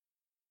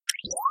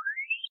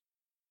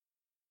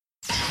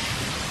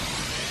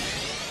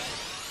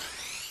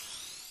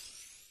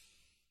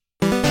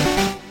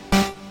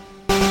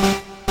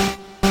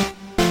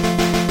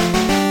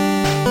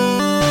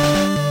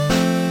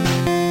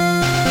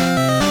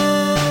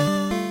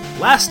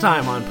Last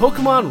time on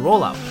Pokemon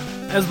Rollout.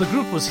 As the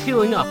group was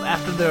healing up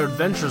after their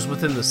adventures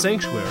within the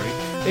sanctuary,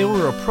 they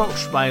were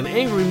approached by an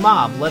angry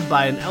mob led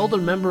by an elder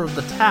member of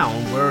the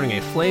town wearing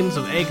a Flames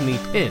of Agony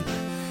pin.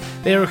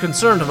 They were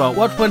concerned about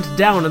what went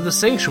down in the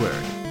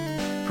sanctuary.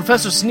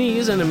 Professor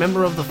Sneeze and a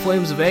member of the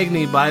Flames of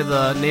Agony by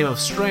the name of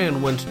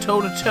Strand went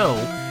toe-to-toe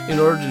in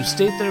order to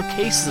state their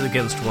cases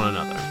against one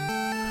another.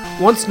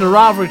 Once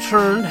Narav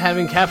returned,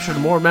 having captured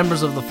more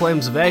members of the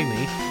Flames of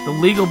Agony, the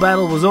legal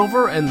battle was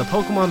over and the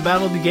Pokemon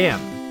battle began.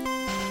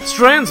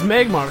 Strand's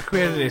Magmar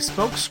created a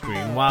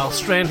smokescreen, while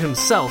Strand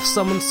himself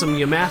summoned some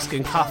Yamask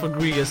and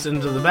Cofagrigus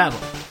into the battle.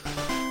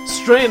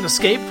 Strand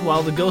escaped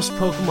while the ghost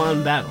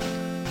Pokemon battled.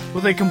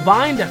 With a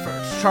combined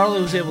effort,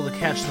 Charlie was able to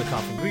catch the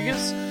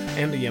Cofagrigus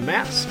and the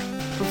Yamask.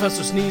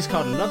 Professor Sneeze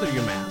caught another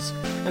Yamask,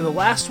 and the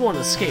last one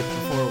escaped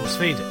before it was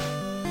fainted.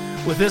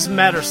 With this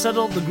matter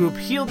settled, the group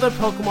healed their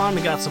Pokemon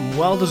and got some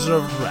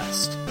well-deserved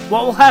rest.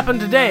 What will happen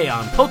today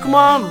on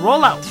Pokemon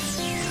Rollout?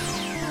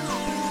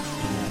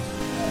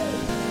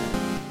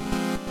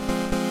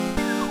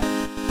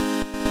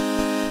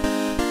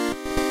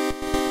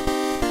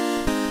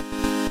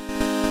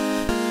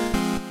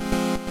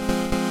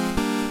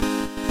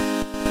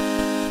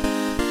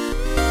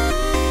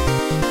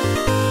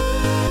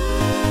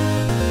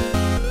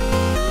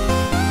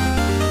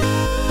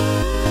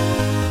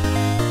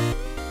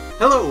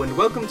 Hello and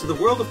welcome to the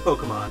world of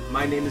Pokemon.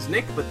 My name is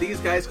Nick, but these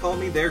guys call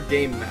me their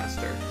Game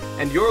Master.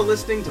 And you're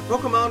listening to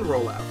Pokemon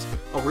Rollout,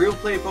 a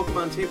real-play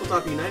Pokemon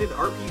Tabletop United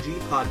RPG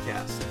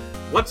podcast.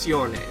 What's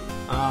your name?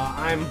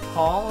 I'm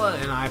Paul,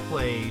 and I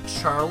play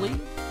Charlie.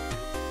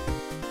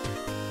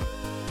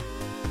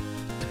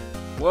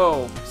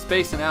 Whoa,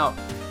 spacing out.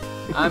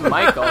 I'm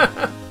Michael,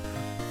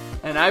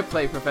 and I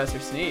play Professor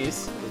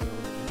Sneeze.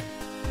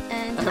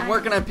 And I'm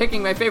working on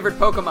picking my favorite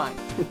Pokemon.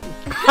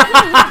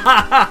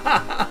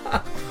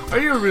 Are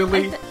you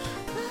really?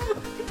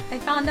 I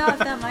found out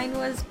that mine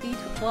was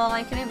well,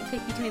 I couldn't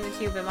pick between the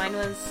two, but mine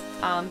was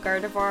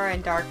Gardevoir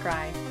and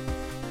Darkrai.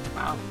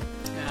 Wow.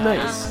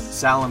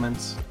 Nice.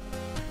 Salamence.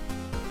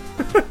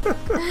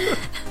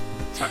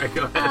 Sorry,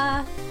 go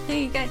ahead. There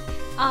you go.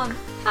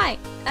 Hi,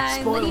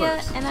 I'm Spoilers.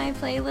 Lydia, and I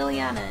play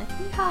Liliana.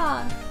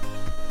 Yeehaw!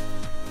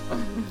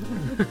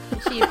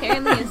 She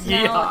apparently is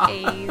now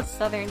a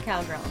Southern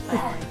cowgirl.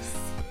 Nice.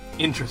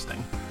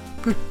 Interesting.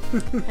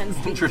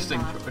 Interesting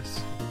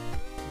choice.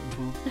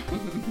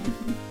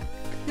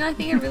 No, I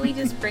think it really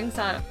just brings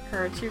out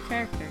her true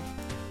character.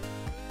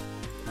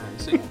 I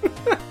see.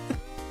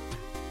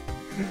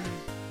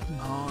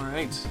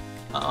 Alright.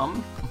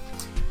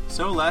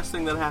 So last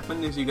thing that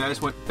happened is you guys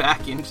went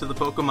back into the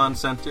Pokemon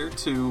Center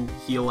to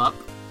heal up.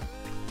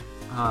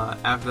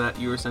 After that,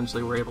 you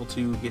essentially were able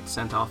to get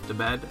sent off to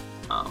bed.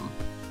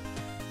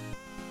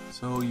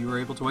 So you were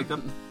able to wake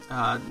up.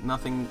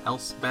 Nothing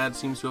else bad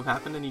seems to have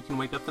happened, and you can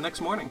wake up the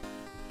next morning.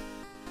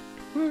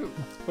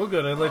 Well,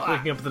 good. I like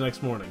waking up the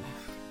next morning.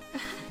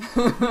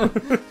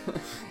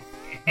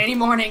 Any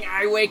morning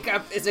I wake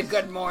up is a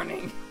good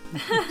morning.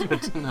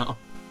 Good to know.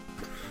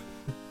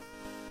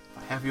 If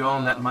I have you all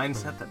in that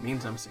mindset, that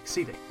means I'm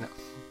succeeding.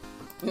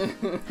 No.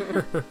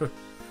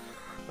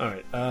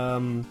 Alright,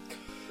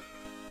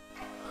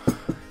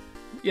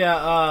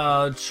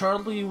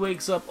 Charlie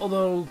wakes up,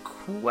 although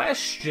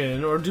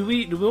question, or do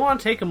we want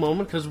to take a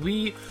moment, because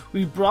we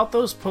brought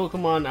those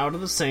Pokemon out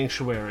of the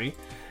sanctuary,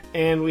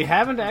 and we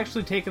haven't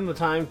actually taken the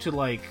time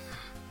to,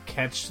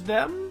 catch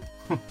them?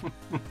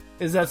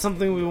 Is that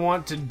something we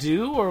want to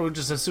do, or are we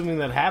just assuming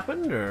that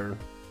happened, or?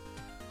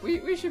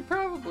 We should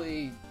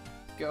probably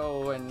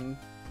go and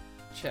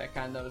check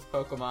on those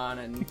Pokemon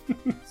and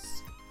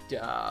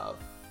stuff.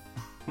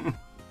 Alright,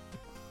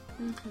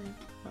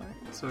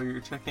 so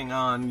you're checking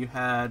on, you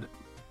had...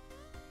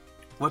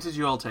 What did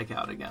you all take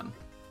out again?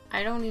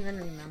 I don't even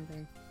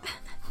remember.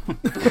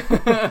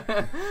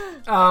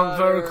 If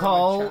I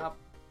recall,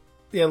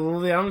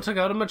 Liliana took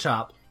out a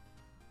Machop.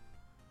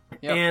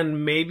 Yep.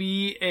 And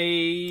maybe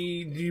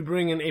do you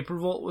bring an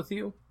Aprivolt with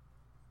you?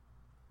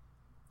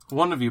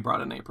 One of you brought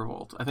an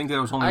Aprivolt. I think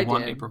there was only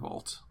one did.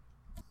 Aprivolt.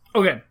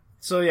 Okay,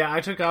 so yeah, I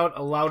took out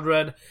a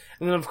Loudred,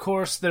 and then of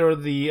course there were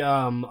the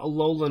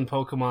Alolan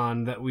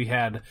Pokemon that we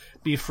had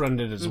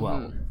befriended as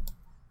well.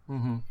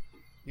 Mm-hmm.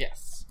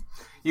 Yes.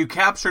 You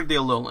captured the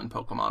Alolan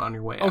Pokemon on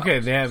your way out. Okay,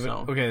 they haven't.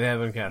 so Okay, they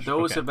haven't captured.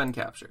 Those okay. have been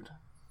captured.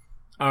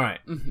 All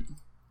right.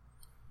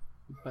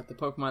 But the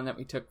Pokemon that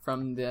we took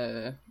from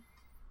the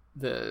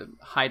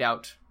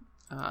hideout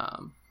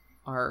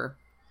are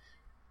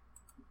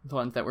the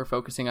ones that we're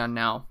focusing on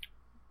now.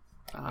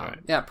 Right.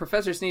 Yeah,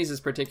 Professor Sneeze is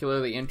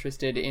particularly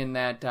interested in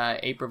that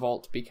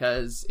Aprivolt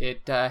because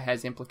it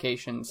has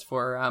implications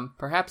for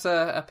perhaps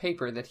a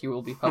paper that he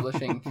will be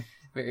publishing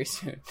very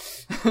soon.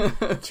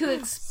 To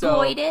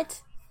exploit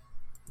it?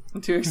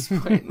 To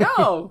exploit?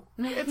 No!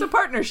 It's a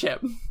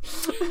partnership!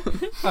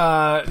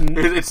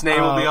 Its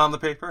name will be on the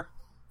paper?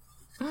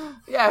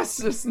 Yes,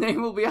 his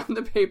name will be on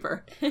the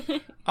paper.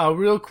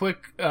 Real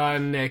quick,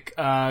 Nick,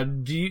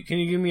 can you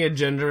give me a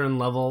gender and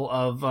level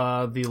of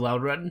the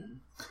Loudred?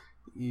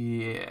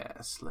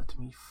 Yes, let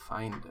me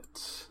find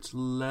it. It's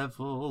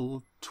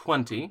level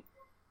 20.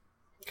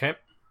 Okay.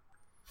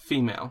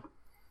 Female.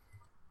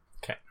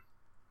 Okay.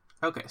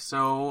 Okay,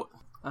 so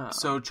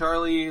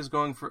Charlie is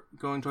going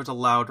towards a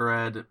Loud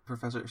Red.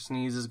 Professor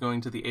Sneeze is going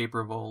to the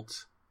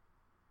Aprovolt.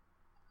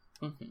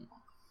 Mm-hmm.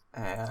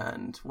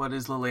 And what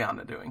is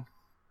Liliana doing?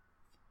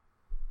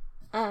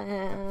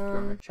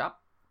 Chop.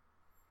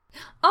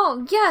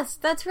 Oh, yes,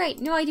 that's right.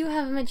 No, I do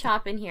have a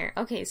Machop in here.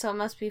 Okay, so it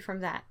must be from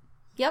that.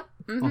 Yep.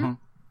 Mm-hmm.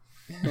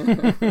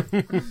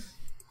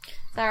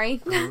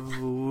 Sorry.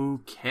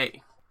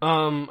 Okay.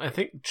 I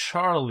think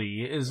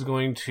Charlie is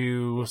going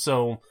to...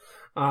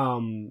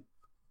 Charlie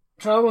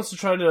wants to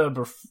try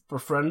to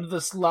befriend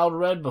this Loud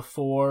Red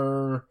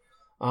before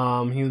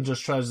he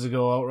just tries to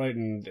go outright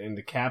and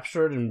to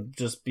capture it and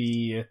just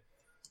be...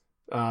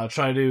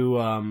 try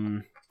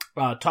to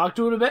talk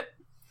to it a bit.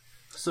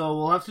 So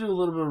we'll have to do a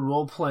little bit of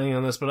role-playing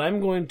on this, but I'm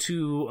going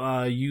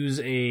to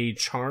use a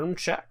charm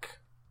check.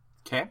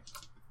 Okay.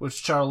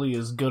 Which Charlie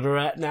is gooder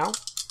at now.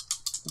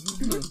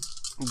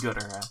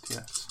 Gooder at,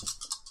 yes.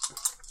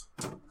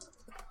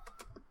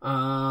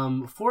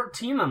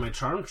 14 on my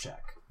charm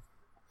check.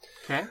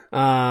 Okay.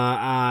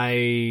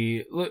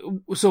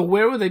 So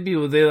where would they be?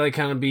 Would they like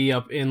kind of be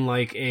up in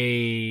like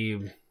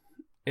an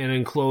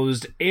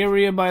enclosed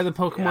area by the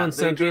Pokemon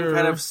Center? They'd be in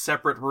kind of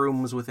separate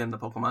rooms within the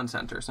Pokemon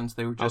Center since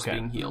they were just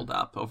being healed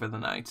up over the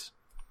night.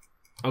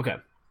 Okay.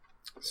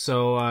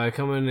 So I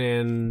come in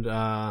and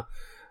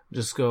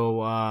just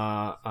go,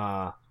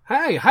 hi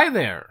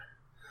there.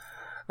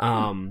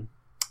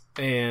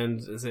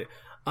 And say,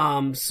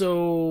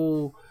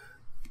 so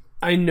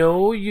I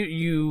know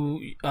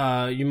you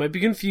might be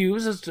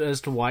confused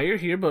as to why you're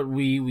here, but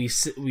we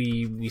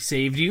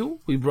saved you.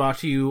 We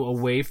brought you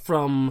away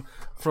from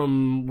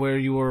where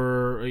you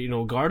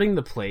were, guarding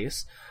the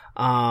place.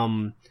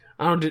 I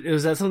don't know,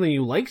 was that something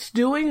you liked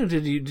doing, or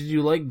did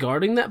you like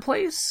guarding that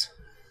place?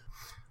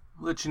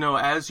 I'll let you know,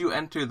 as you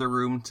enter the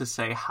room to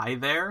say hi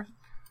there,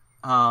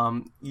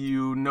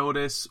 you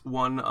notice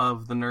one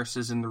of the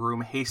nurses in the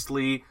room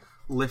hastily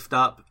lift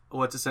up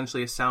what's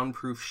essentially a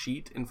soundproof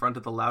sheet in front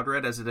of the Loud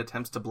Red as it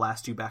attempts to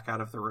blast you back out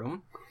of the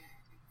room.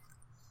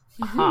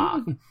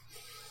 Aha.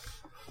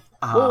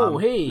 Oh,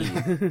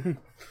 hey.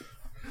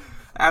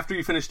 After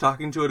you finish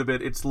talking to it a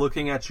bit, it's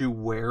looking at you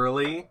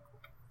warily.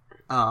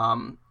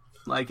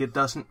 Like it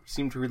doesn't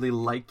seem to really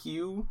like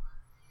you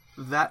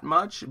that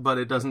much, but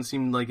it doesn't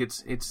seem like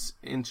it's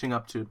inching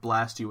up to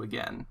blast you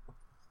again.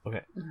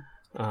 Okay.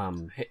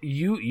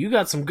 You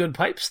got some good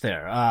pipes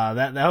there.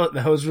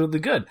 That was really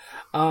good.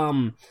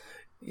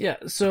 Yeah,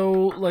 so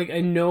like I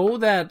know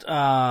that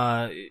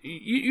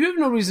you have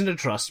no reason to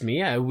trust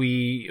me.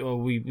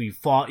 We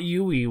fought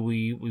you.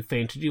 We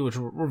fainted you, which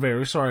we're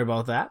very sorry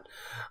about that.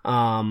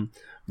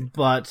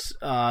 But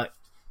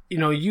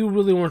you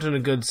really weren't in a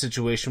good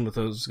situation with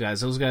those guys.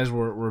 Those guys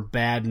were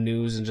bad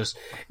news, and just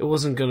it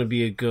wasn't going to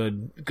be a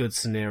good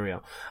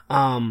scenario.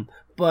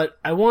 But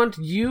I want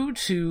you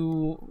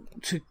to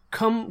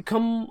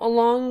come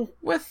along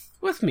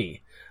with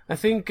me. I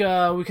think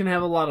we can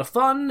have a lot of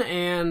fun,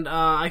 and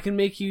I can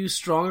make you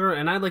stronger,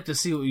 and I'd like to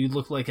see what you'd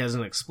look like as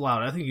an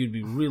Exploud. I think you'd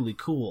be really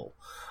cool.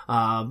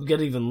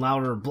 Get even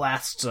louder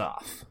blasts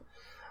off.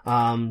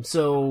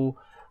 So,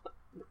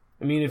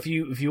 I mean, if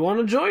you want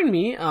to join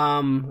me,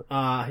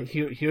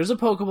 here's a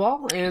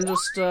Pokeball, and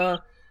just, I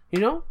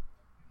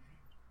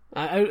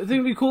think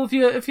it'd be cool if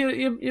you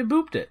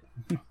booped it.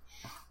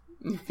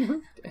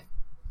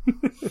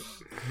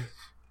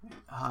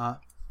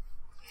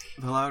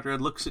 The Loud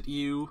Red looks at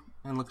you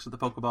and looks at the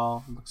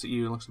Pokeball, and looks at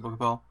you and looks at the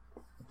Pokeball,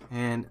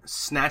 and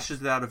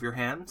snatches it out of your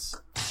hands.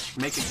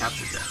 Make a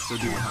capture check, so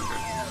do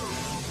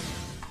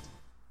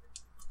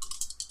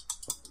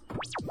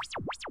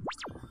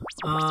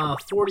 100.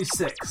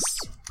 46.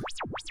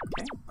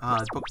 Okay.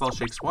 The Pokeball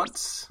shakes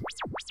once,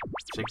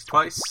 shakes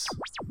twice,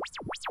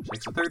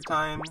 shakes a third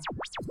time.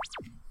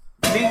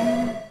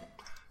 Ding!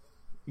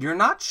 You're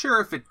not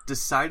sure if it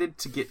decided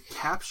to get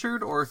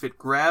captured or if it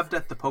grabbed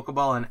at the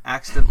Pokeball and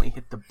accidentally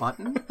hit the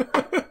button,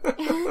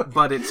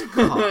 but it's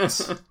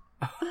caught.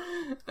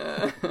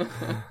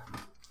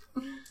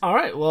 All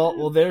right,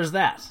 well, there's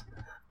that. It's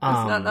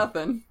not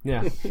nothing.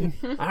 Yeah.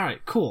 All right,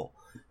 cool.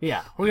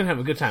 Yeah, we're gonna have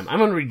a good time. I'm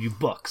gonna read you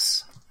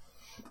books.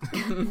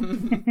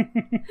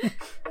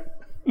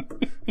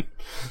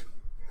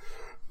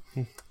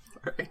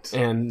 Right.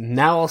 And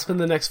now I'll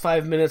spend the next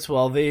 5 minutes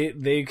while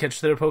they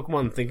catch their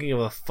Pokemon thinking of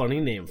a funny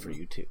name for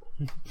you two.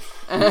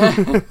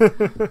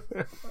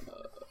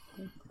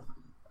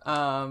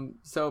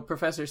 So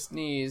Professor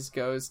Sneeze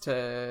goes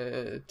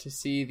to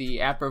see the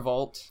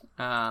Aprovolt,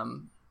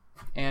 and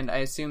I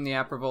assume the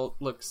Aprovolt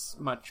looks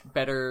much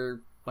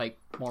better, like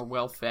more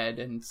well fed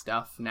and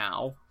stuff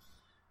now.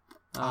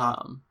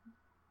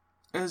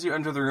 As you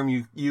enter the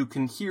room, you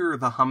can hear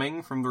the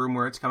humming from the room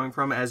where it's coming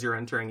from as you're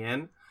entering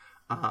in.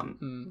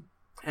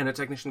 And a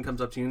technician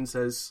comes up to you and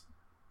says,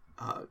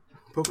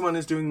 Pokemon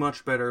is doing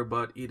much better,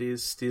 but it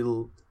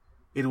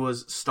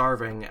was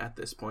starving at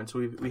this point.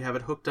 So we have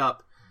it hooked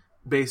up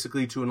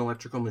basically to an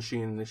electrical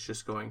machine, and it's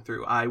just going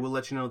through. I will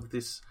let you know that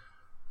this...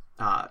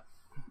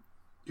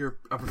 you're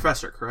a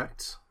professor,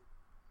 correct?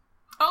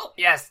 Oh,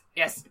 yes.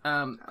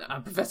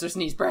 Professor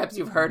Sneeze, perhaps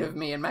you've heard of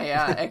me and my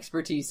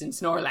expertise in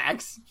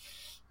Snorlax.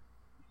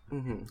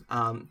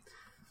 Mm-hmm.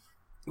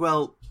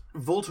 Well,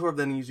 Voltorb,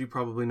 then, as you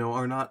probably know,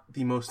 are not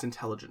the most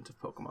intelligent of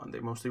Pokemon. They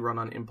mostly run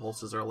on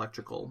impulses or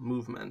electrical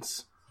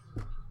movements.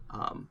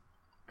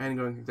 And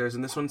going through theirs,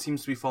 and this one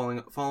seems to be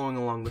following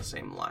along the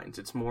same lines.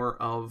 It's more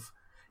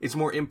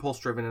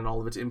impulse-driven, and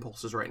all of its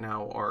impulses right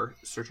now are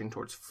searching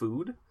towards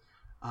food.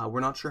 We're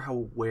not sure how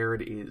aware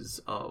it is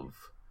of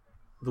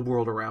the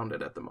world around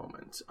it at the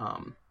moment.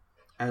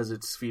 As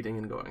it's feeding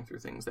and going through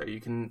things there. You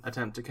can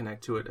attempt to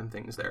connect to it and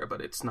things there,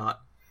 but it's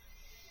not...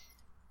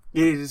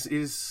 It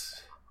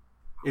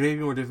may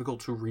be more difficult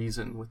to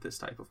reason with this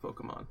type of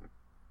Pokemon.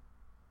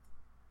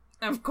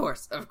 Of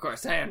course,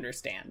 I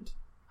understand.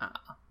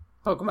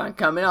 Pokemon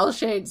come in all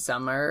shades.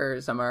 Some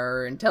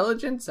are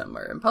intelligent, some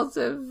are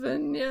impulsive,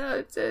 and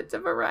it's a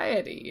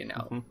variety,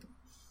 Mm-hmm.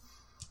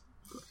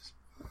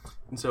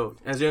 And so,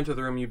 as you enter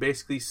the room, you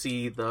basically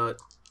see the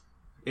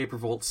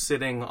Apervolt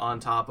sitting on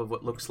top of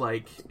what looks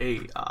like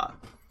a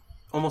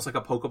almost like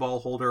a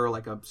Pokeball holder, or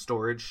like a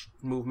storage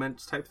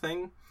movement type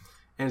thing,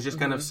 and it's just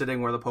kind of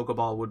sitting where the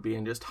Pokeball would be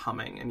and just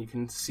humming. And you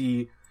can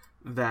see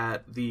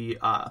that the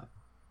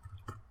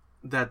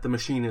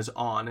machine is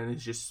on and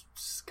is just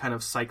kind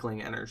of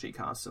cycling energy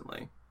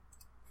constantly.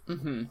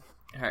 Mm-hmm.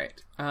 All right.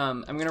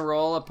 I'm going to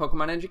roll a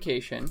Pokemon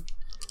Education,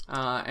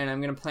 and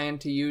I'm going to plan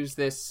to use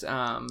this,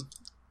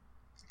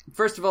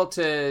 first of all,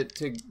 to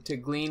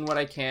glean what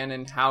I can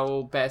and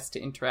how best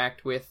to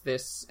interact with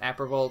this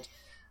Apervolt,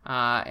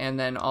 and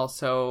then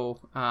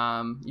also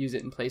use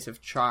it in place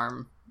of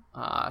Charm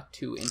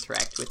to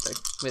interact with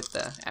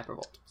the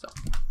Apervolt. So...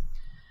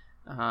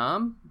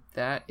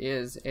 that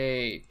is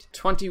a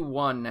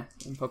 21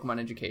 in Pokemon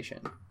Education.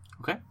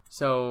 Okay.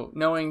 So,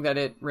 knowing that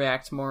it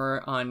reacts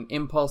more on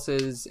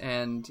impulses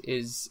and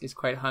is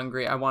quite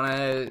hungry, I want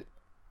to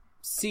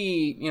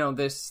see,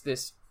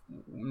 this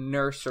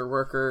nurse or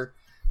worker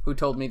who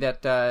told me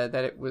that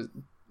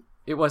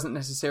it wasn't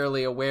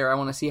necessarily aware. I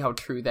want to see how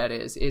true that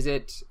is. Is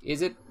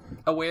it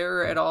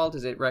aware at all?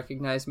 Does it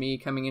recognize me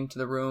coming into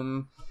the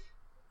room?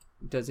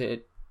 Does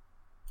it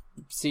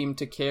seem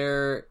to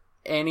care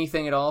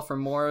anything at all for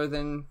more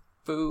than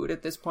food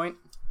at this point?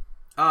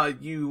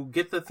 You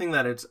get the thing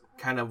that it's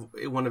kind of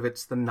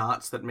the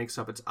knots that makes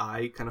up its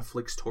eye kind of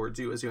flicks towards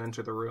you as you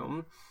enter the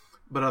room,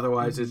 but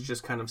otherwise it's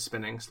just kind of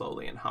spinning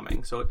slowly and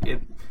humming. So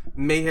it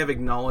may have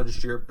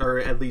acknowledged or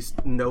at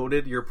least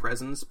noted your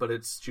presence, but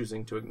it's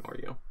choosing to ignore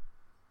you.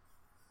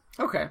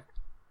 Okay.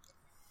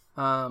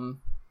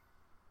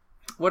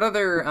 What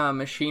other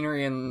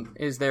machinery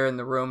is there in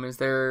the room? Are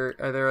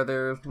there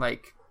other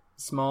like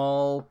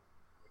small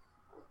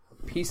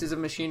pieces of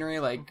machinery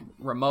like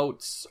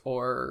remotes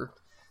or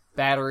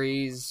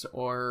batteries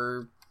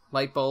or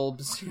light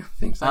bulbs,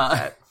 things like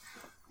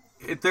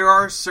that? There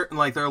are certain,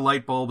 there are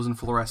light bulbs and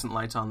fluorescent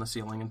lights on the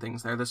ceiling and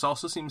things there. This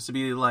also seems to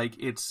be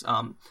it's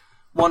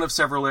one of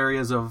several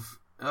areas of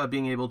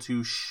being able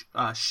to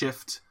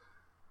shift.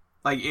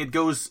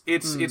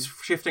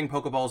 It's shifting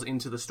Pokeballs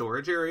into the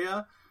storage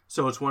area.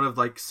 So it's one of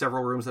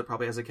several rooms that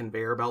probably has a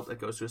conveyor belt that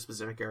goes to a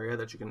specific area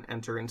that you can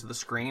enter into the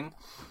screen.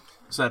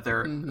 So that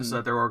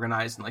they're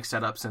organized and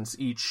set up, since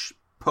each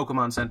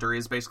Pokemon Center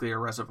is basically a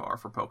reservoir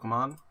for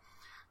Pokemon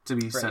to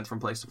be sent from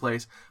place to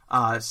place.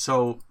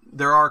 So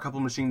there are a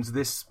couple machines.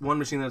 This one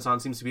machine that's on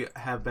seems to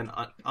have been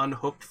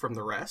unhooked from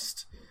the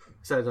rest,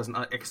 so it doesn't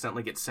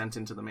accidentally get sent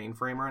into the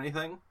mainframe or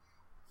anything.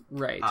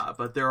 Right.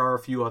 But there are a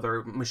few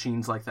other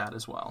machines like that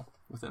as well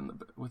within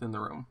the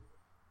room.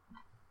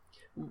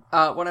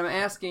 What I'm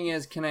asking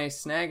is, can I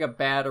snag a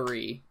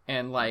battery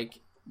and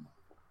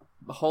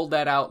hold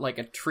that out like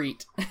a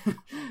treat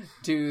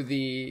to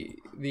the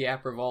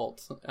Apervolt?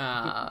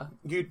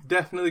 You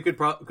definitely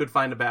could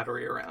find a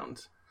battery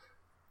around.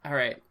 All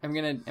right, I'm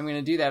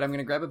gonna do that. I'm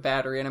gonna grab a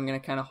battery and I'm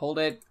gonna kind of hold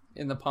it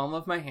in the palm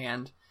of my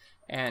hand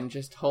and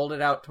just hold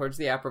it out towards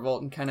the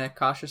Apervolt and kind of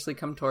cautiously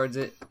come towards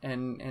it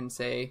and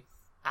say,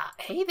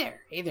 "Hey there,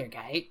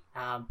 guy.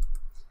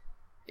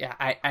 Yeah,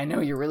 I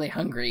know you're really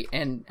hungry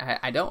and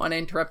I don't want to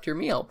interrupt your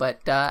meal,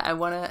 but I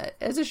want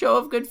to, as a show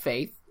of good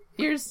faith,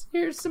 here's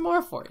some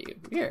more for you.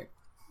 Here,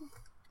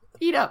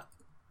 eat up."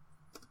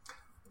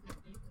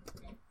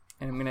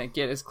 And I'm gonna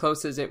get as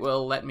close as it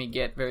will let me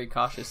get, very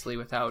cautiously,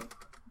 without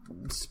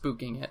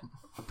spooking it.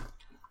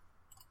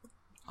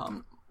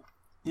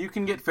 You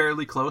can get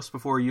fairly close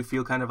before you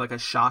feel kind of like a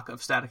shock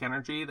of static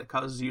energy that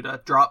causes you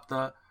to drop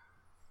the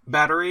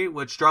battery,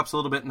 which drops a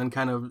little bit and then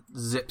kind of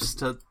zips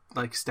to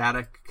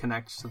static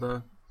connects to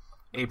the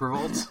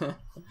Apervolt.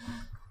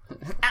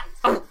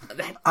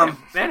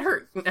 That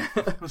hurt.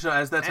 So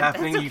as that's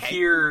happening, that's okay.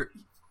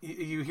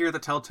 you hear the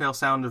telltale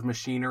sound of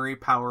machinery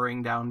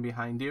powering down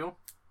behind you.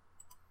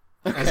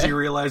 Okay. As you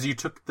realize you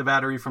took the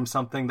battery from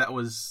something that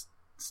was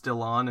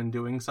still on and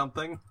doing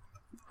something.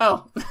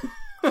 Oh.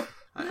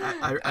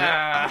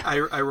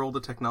 I rolled a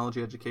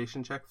technology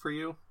education check for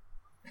you.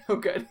 Oh,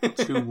 good. 2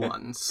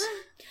 1s.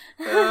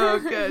 Oh,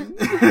 good.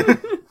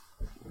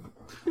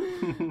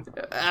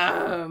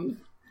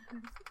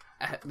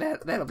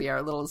 That'll be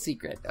our little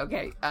secret.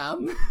 Okay.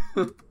 I'm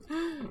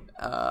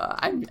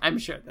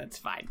sure that's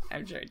fine.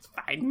 I'm sure it's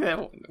fine.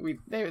 They'll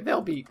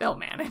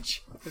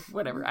manage.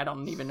 Whatever. I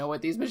don't even know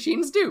what these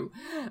machines do.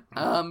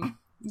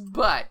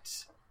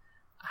 But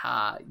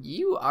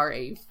you are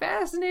a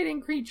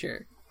fascinating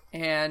creature,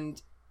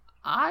 and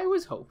I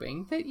was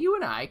hoping that you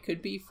and I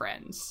could be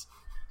friends.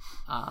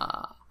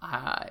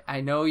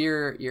 I know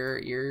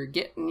you're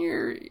getting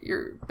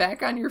your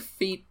back on your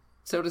feet,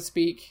 so to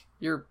speak.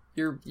 Your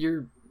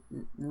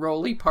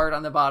roly part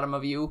on the bottom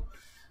of you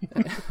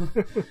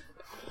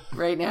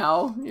right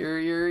now.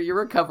 You're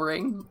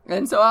recovering,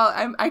 and so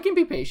I can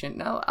be patient.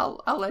 And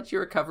I'll let you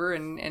recover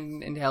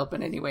and help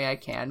in any way I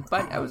can.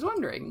 But I was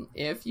wondering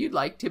if you'd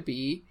like to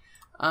be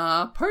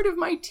part of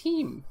my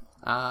team.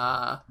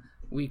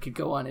 We could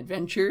go on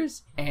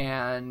adventures,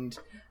 and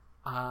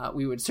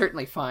we would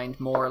certainly find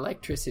more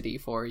electricity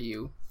for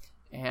you.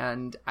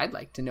 And I'd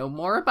like to know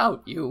more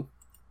about you.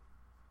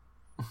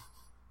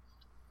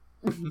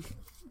 The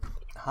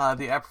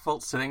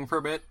Apervolt's sitting for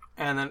a bit,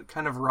 and then it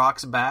kind of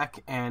rocks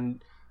back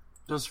and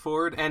goes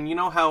forward. And you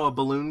know how a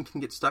balloon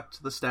can get stuck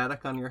to the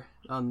static in your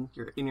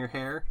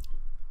hair?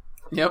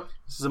 Yep.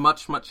 This is a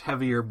much, much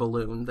heavier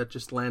balloon that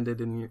just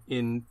landed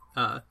in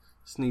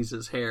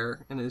Sneeze's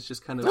hair, and is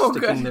just kind of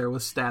sticking there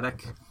with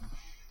static.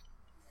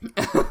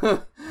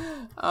 Good.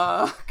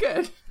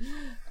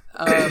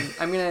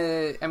 I'm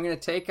gonna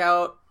take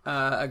out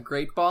a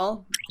great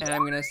ball, and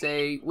I'm gonna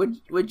say,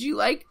 would you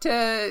like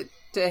to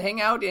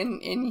hang out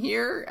in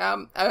here?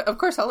 Of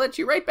course, I'll let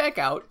you right back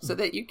out so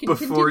that you can.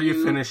 Before continue.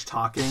 you finish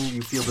talking,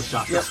 you feel the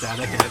shock of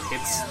static, and it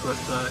hits the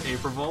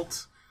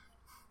Apervolt.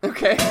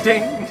 Okay.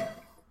 Ding.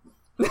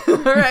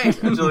 All right.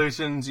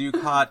 Congratulations, you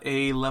caught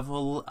a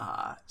level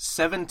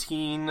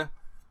 17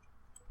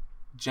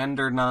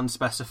 gender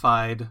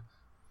non-specified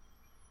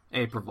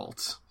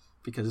Apervolt,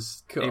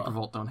 because Cool.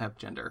 Apervolt don't have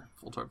gender.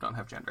 Voltorb don't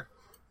have gender.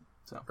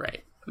 So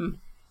Right.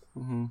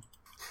 And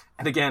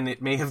again,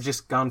 it may have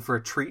just gone for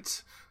a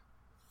treat,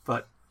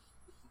 but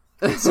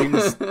it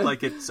seems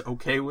like it's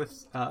okay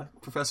with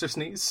Professor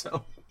Sneeze,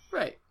 so...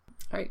 Right.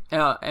 All right.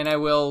 And I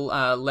will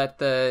let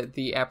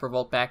the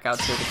Apervolt back out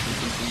so that it can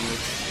continue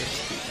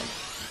its treatment.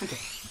 Okay.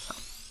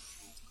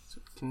 So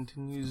it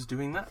continues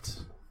doing that.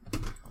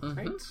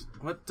 Right.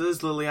 What does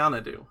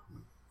Liliana do?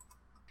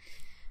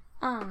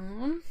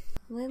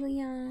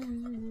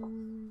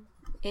 Lilian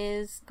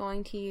is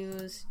going to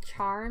use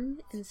Charm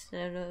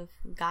instead of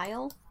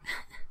Guile.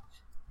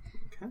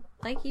 Okay.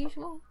 Like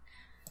usual.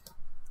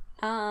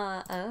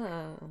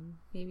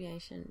 Maybe I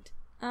shouldn't.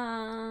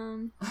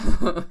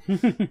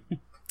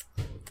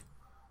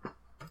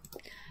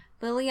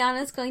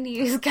 Liliana's going to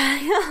use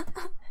Guile.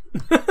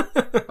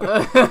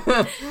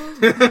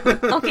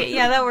 Okay,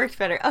 yeah, that worked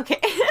better. Okay.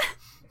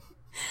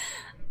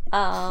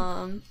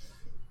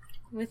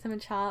 With him a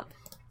chop,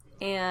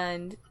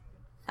 and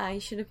I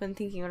should have been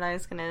thinking what I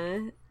was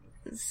gonna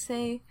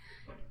say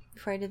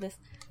before I did this.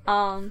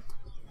 But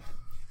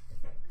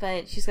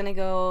she's gonna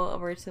go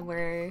over to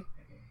where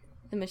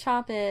the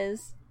Machop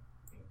is.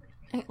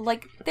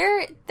 Like,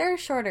 they're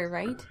shorter,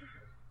 right?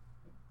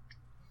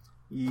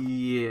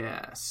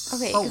 Yes.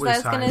 Okay, because I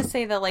was gonna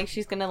say that, like,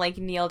 she's gonna, like,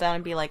 kneel down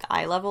and be, like,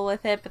 eye level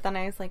with it, but then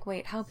I was like,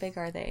 wait, how big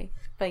are they?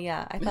 But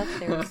yeah, I thought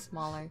they were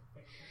smaller.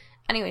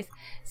 Anyways,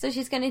 so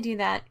she's gonna do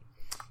that,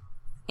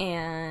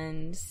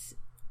 and,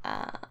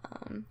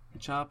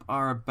 Chop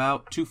are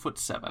about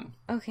 2'7".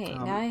 okay,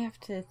 now I have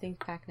to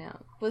think back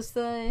now. Was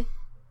the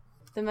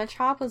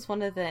Machop was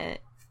one of the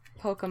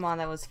Pokemon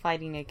that was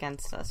fighting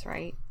against us,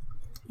 right?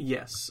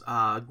 Yes.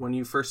 When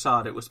you first saw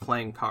it, it was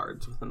playing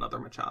cards with another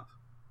Machop.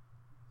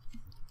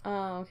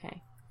 Oh,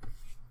 okay.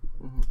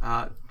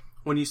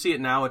 When you see it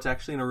now, it's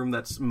actually in a room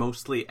that's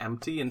mostly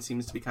empty and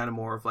seems to be kind of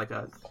more of like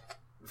a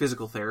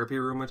physical therapy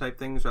room or type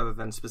things rather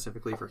than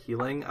specifically for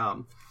healing.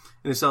 And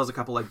it still has a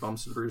couple like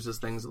bumps and bruises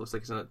things. It looks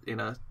like it's in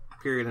a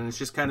period, and it's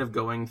just kind of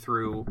going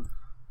through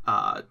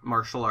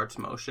martial arts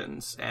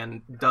motions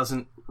and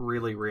doesn't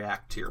really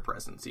react to your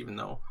presence, even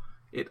though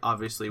it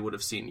obviously would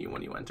have seen you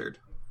when you entered.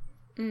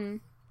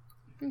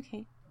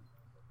 Okay.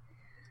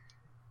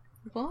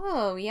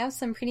 Whoa, you have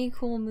some pretty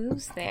cool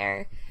moves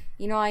there.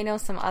 You know, I know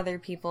some other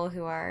people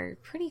who are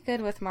pretty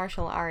good with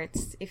martial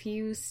arts. If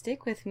you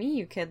stick with me,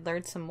 you could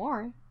learn some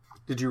more.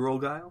 Did you roll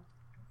Guile?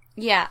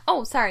 Yeah.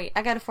 Oh, sorry.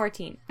 I got a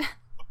 14.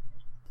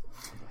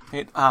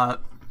 It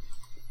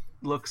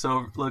looks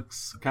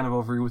kind of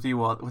over with you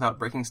without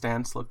breaking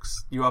stance,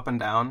 looks you up and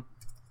down,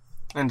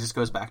 and just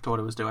goes back to what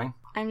it was doing.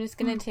 I'm just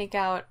gonna take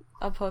out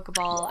a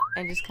Pokeball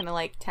and just kind of,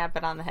 like, tap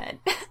it on the head.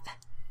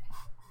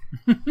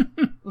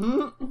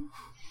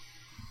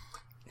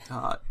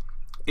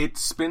 It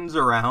spins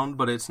around,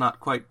 but it's not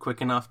quite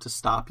quick enough to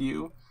stop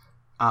you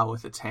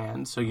with its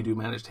hand, so you do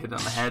manage to hit it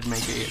on the head, make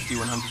a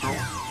D100 roll.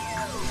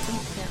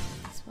 Yeah,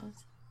 I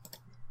suppose.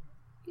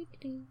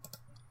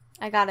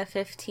 I got a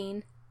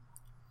 15.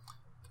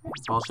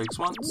 Ball shakes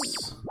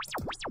once,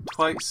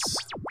 twice,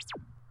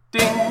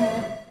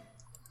 Ding!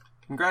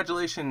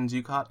 Congratulations,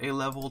 you caught a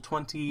level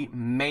 20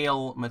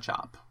 male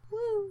Machop.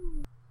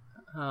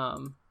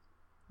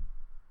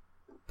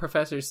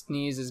 Professor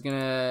Sneeze is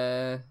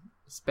gonna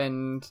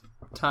spend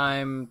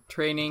time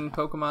training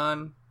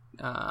Pokemon.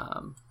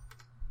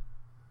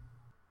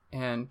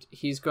 And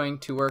he's going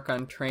to work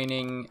on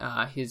training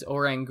his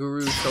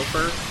Oranguru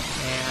Sofer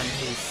and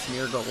his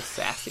Smeargle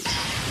Sassy.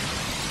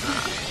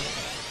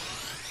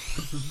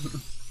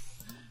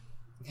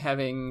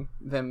 Having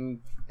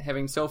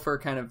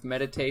Sofer kind of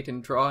meditate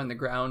and draw in the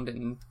ground,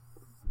 and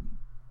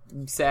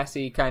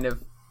Sassy kind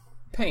of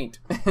paint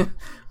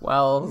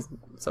while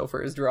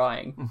Sofer is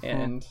drawing,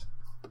 and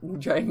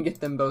try and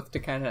get them both to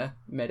kind of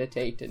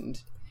meditate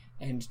and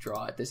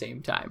draw at the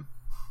same time.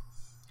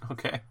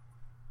 Okay.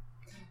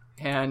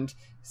 And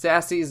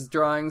Sassy's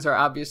drawings are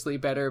obviously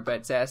better,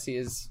 but Sassy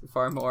is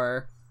far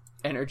more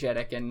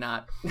energetic and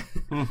not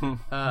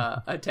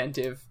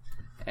attentive.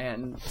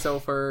 And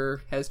Sofer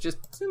has just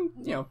some,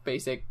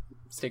 basic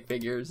stick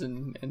figures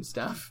and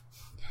stuff,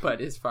 but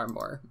is far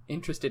more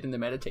interested in the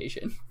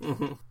meditation.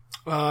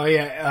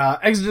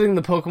 Exiting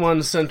the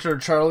Pokemon Center,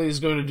 Charlie is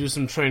going to do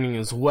some training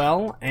as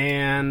well,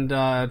 and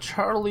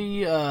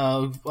Charlie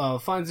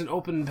finds an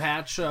open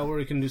patch where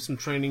he can do some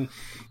training.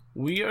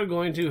 We are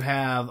going to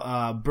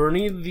have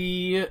Bernie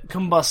the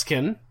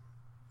Combuskin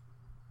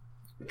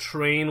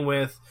train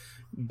with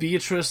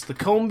Beatrice the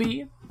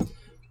Combee,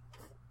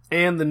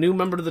 and the new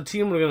member of the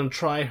team, we're going to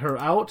try her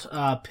out,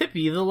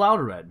 Pippi the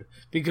Loudred,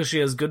 because she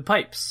has good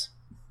pipes.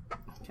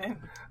 Okay.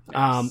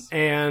 Nice.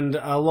 And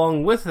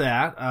along with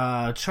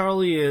that,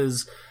 Charlie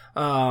is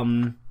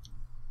very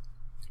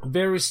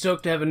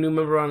stoked to have a new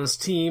member on his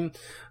team.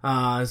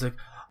 He's like,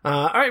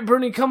 alright,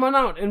 Bernie, come on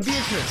out. And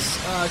Beatrice,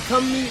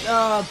 come meet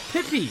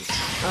Pippi.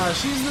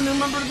 She's the new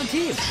member of the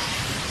team.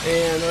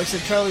 And like I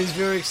said, Charlie's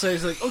very excited.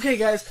 He's like, okay,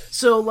 guys,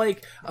 so,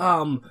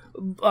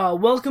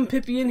 welcome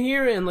Pippi in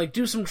here and,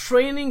 do some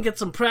training, get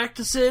some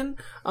practice in.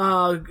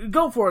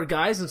 Go for it,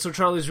 guys. And so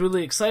Charlie's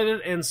really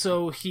excited, and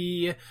so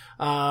he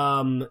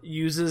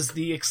uses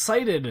the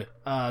excited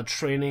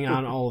training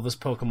on all of his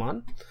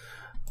Pokemon.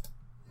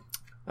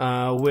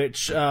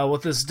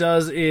 What this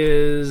does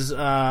is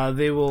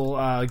they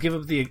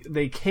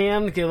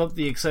can give up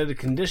the excited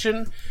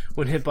condition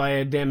when hit by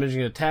a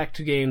damaging attack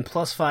to gain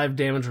 +5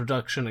 damage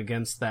reduction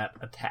against that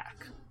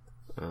attack.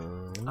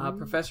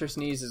 Professor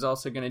Sneeze is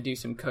also going to do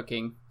some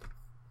cooking.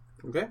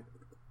 Okay.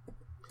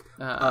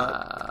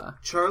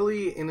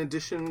 Charlie, in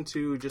addition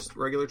to just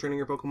regular training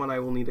your Pokemon, I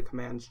will need a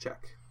commands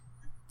check.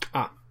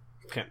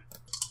 Okay.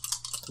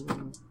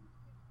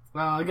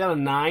 I got a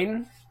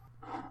 9.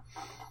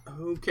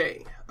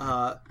 Okay.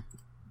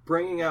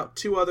 Bringing out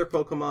 2 other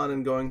Pokemon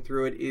and going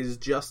through it is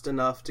just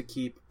enough to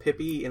keep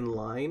Pippi in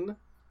line,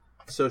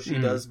 so she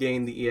does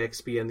gain the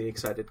EXP and the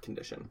excited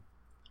condition.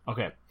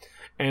 Okay.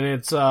 And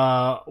it's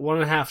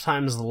 1.5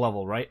 times the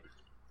level, right?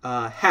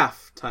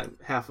 Half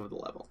of the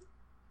level.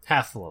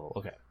 Half the level,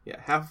 okay. Yeah,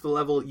 half of the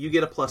level, you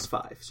get a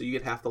 +5, so you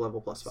get half the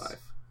level +5.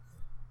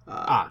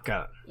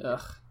 Got it.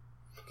 Ugh.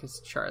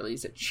 Because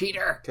Charlie's a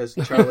cheater. Because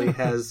Charlie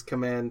has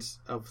commands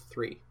of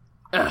 3.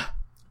 Ugh.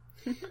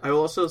 I will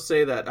also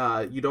say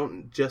that you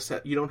don't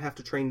have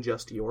to train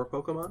just your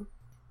Pokemon.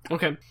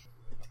 Okay.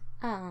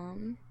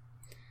 I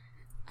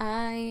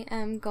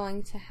am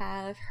going to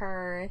have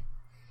her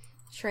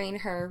train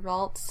her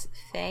Ralts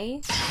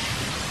Faye,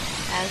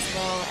 as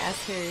well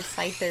as her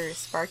Scyther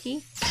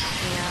Sparky.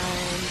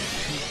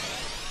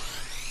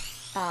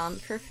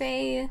 And for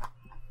Faye,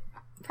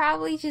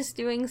 probably just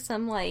doing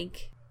some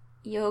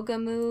yoga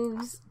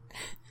moves.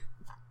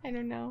 I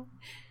don't know.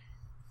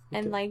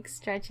 And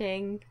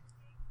stretching.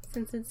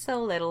 Since it's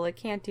so little, it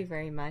can't do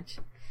very much.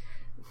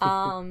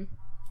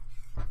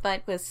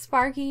 But with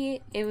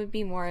Sparky, it would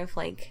be more of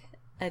a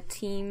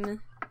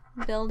team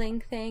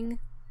building thing.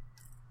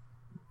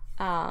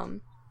 The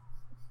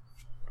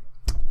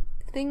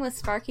thing with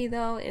Sparky,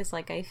 though, is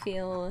I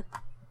feel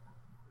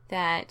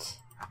that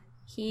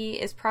he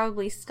is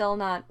probably still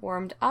not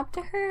warmed up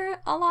to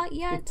her a lot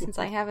yet, since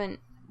I haven't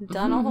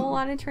done a whole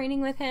lot of training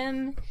with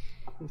him,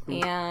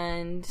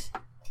 and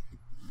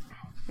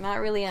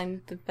not really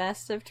on the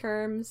best of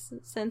terms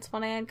since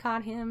when I had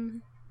caught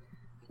him.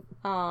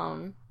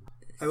 I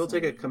will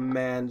take a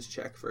command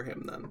check for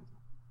him then.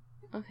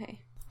 Okay.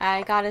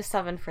 I got a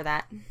 7 for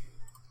that.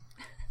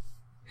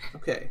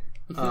 Okay.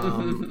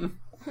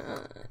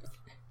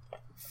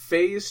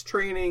 Phase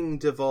training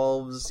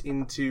devolves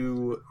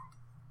into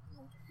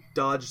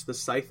dodge the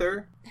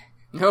Scyther.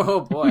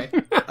 Oh boy.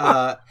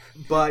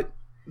 But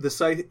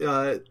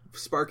the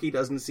Sparky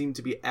doesn't seem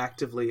to be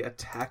actively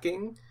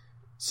attacking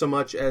so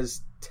much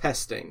as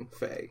testing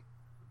Faye.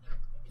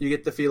 You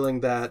get the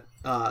feeling that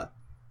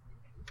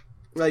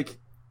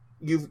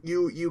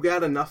you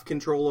got enough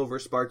control over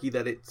Sparky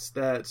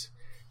that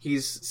he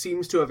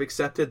seems to have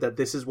accepted that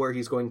this is where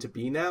he's going to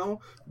be now,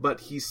 but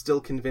he's still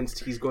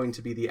convinced he's going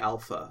to be the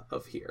alpha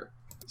of here.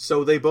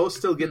 So they both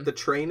still get the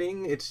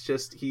training. It's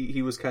just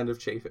he was kind of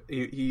chafing.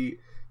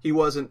 He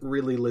wasn't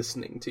really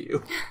listening to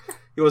you.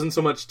 He wasn't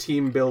so much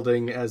team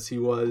building as he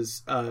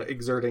was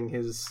exerting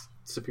his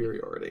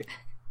superiority.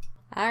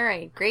 All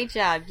right, great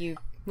job. You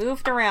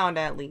moved around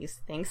at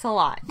least. Thanks a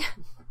lot.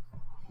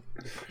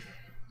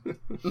 I'm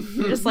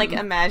just like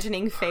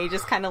imagining Faye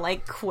just kind of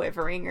like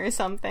quivering or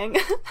something.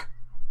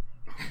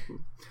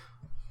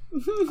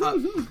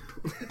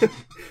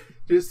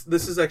 This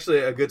is actually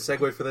a good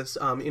segue for this.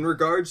 In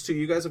regards to,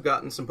 you guys have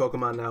gotten some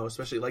Pokemon now,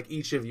 especially like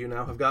each of you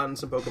now have gotten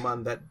some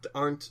Pokemon that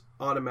aren't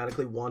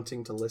automatically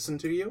wanting to listen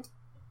to you.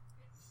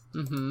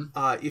 Mm-hmm.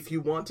 If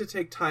you want to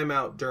take time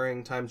out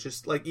during times,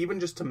 just like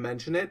even just to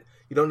mention it,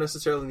 you don't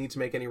necessarily need to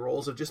make any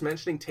rolls of just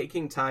mentioning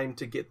taking time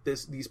to get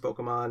these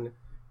Pokemon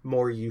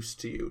more used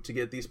to you, to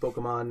get these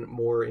Pokemon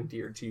more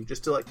endeared to you,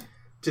 just to like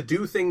to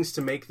do things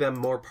to make them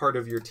more part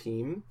of your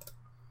team.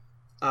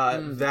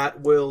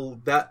 That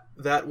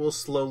will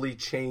slowly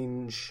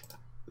change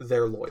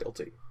their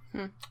loyalty.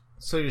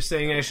 So you're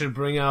saying I should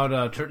bring out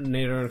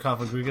Turtonator and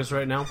Cofagrigus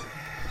right now?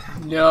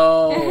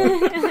 No.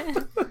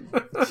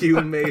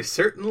 You may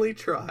certainly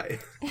try.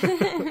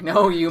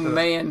 No, you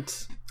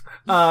mayn't.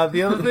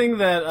 The other thing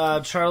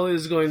that Charlie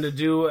is going to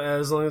do,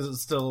 as long as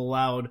it's still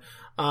allowed,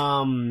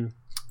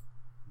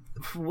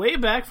 way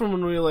back from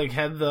when we like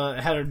had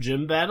our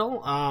gym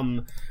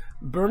battle,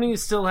 Bernie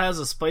still has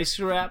a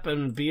spicy wrap,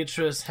 and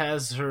Beatrice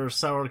has her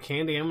sour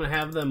candy. I'm gonna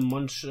have them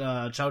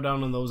chow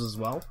down on those as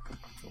well.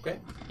 Okay.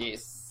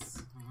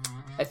 Yes.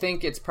 I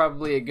think it's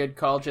probably a good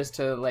call just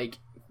to like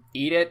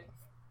eat it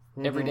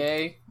every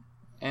day,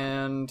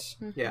 and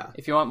Yeah.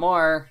 if you want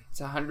more, it's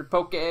 100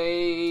 poke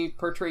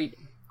per treat.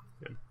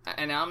 Yeah.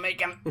 And I'll make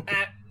them.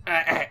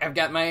 I've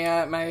got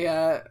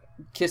my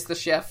Kiss the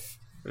Chef.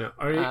 Yeah.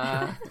 Are you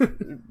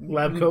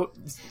lab coat?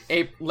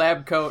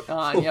 Lab coat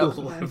on. Yep.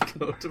 Lab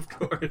coat, of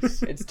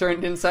course. It's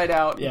turned inside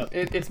out. Yep.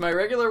 It's my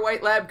regular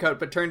white lab coat,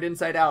 but turned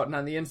inside out, and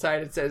on the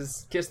inside it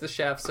says "Kiss the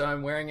Chef," so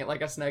I'm wearing it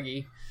like a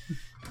Snuggie.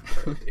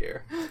 Oh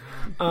dear.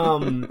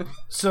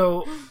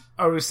 So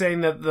are we saying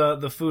that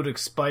the food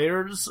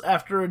expires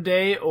after a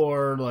day,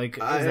 or like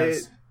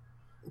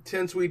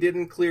Since we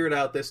didn't clear it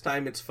out this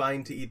time, it's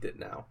fine to eat it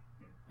now.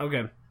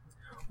 Okay.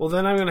 Well,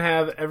 then I'm gonna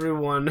have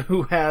everyone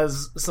who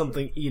has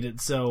something eat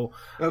it. So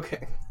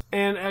Okay.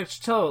 and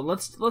actually,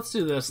 let's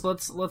do this.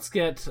 Let's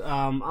get.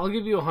 I'll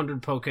give you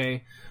 100 poke.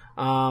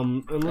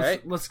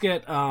 And let's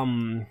get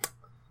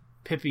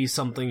Pippi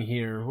something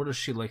here. What does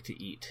she like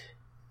to eat?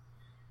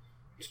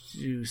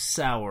 Do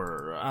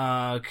sour.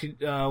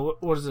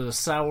 What is it? A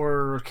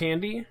sour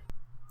candy?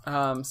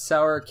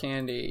 Sour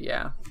candy.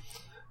 Yeah.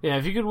 Yeah.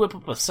 If you could whip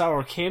up a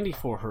sour candy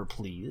for her,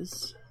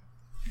 please.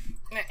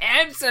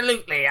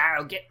 Absolutely,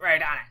 I'll get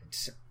right on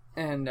it.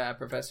 And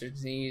Professor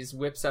Sneeze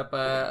whips up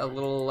a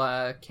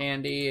little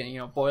candy,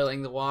 and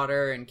boiling the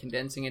water and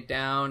condensing it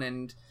down,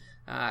 and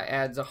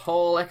adds a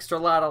whole extra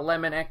lot of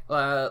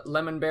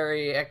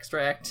lemonberry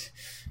extract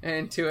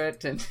into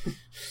it, and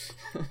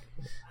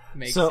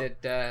makes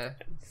it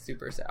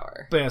super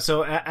sour. But yeah,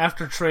 so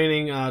after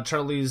training,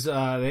 Charlie's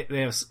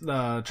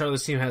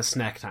Charlie's team has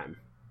snack time,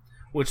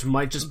 which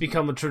might just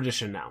become a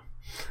tradition now.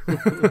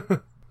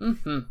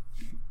 Mm-hmm.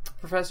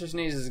 Professor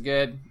Sneeze is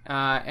good,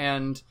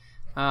 and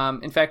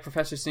in fact,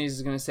 Professor Sneeze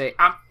is going to say,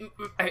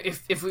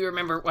 if we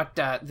remember what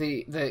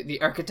the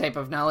archetype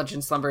of knowledge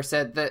and slumber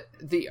said, that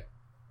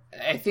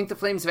I think the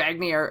Flames of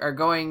Agni are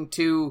going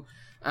to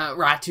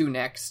Ratu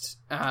next,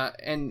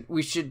 and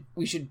we should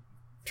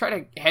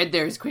try to head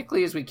there as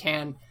quickly as we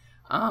can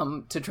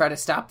to try to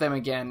stop them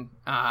again.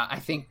 I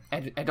think I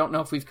don't know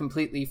if we've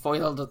completely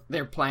foiled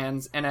their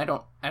plans, and I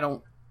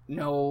don't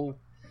know.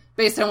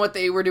 Based on what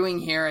they were doing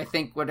here, I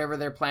think whatever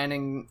they're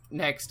planning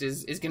next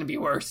is going to be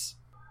worse.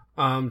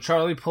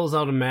 Charlie pulls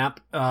out a map.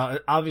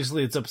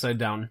 Obviously, it's upside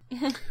down.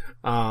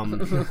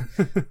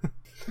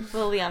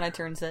 Liliana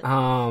turns it.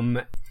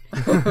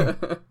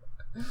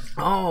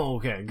 Oh,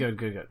 okay.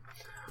 Good.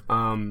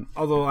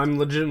 Although I'm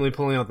legitimately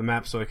pulling out the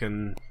map so I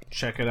can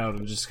check it out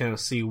and just kind of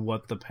see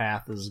what the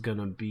path is going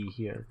to be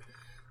here.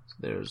 So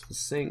there's the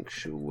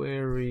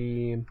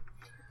sanctuary.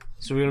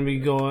 So we're going to be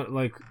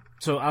going,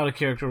 So out of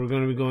character, we're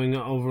going to be going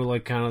over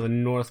kind of the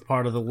north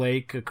part of the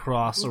lake,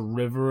 across a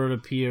river, it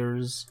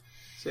appears.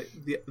 So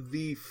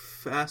the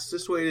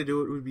fastest way to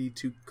do it would be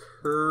to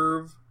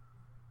curve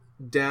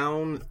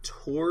down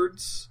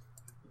towards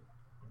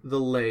the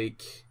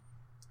lake,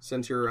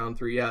 since you're around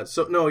 3. Yeah,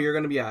 so no, you're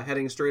going to be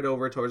heading straight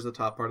over towards the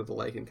top part of the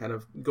lake and kind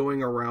of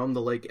going around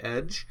the lake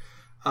edge.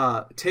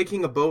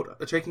 Taking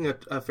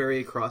a ferry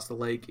across the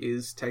lake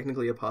is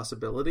technically a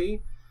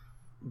possibility,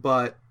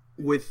 but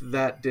with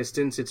that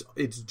distance,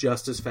 it's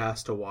just as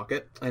fast to walk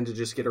it and to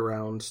just get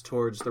around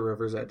towards the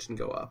river's edge and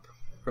go up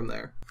from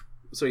there.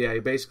 So yeah,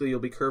 basically you'll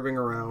be curving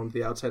around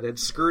the outside edge,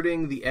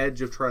 skirting the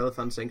edge of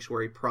Trilithon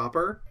Sanctuary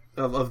proper,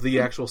 of the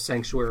actual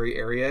sanctuary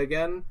area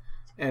again,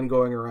 and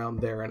going around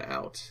there and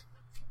out.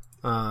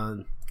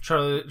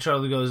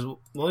 Charlie goes,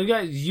 well, you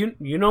guys, you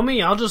know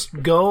me, I'll just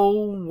go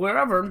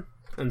wherever.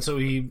 And so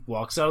he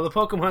walks out of the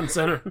Pokemon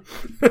Center.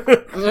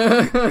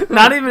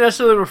 Not even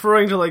necessarily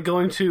referring to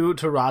going to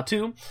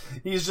Ratu.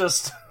 He's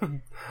just,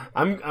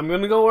 I'm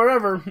gonna go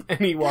wherever, and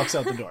he walks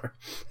out the door.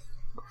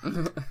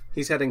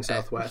 He's heading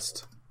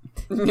southwest.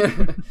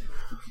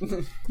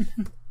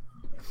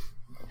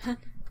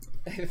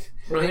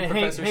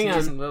 Professor hang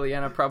Sneeze on. and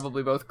Liliana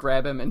probably both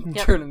grab him and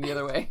Yep. turn him the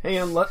other way. Hang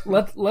on,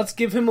 let's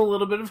give him a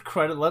little bit of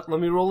credit. Let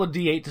me roll a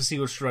d8 to see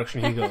which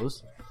direction he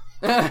goes.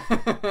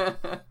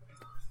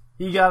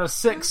 He got a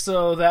 6,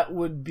 so that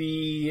would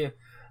be,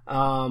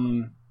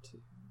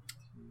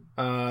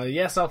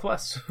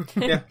 southwest.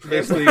 Yeah,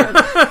 basically.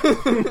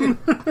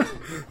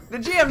 The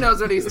GM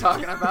knows what he's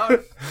talking about.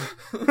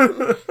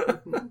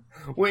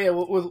 Wait,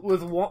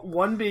 with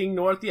one being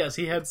north, yes,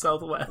 he had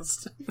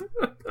southwest.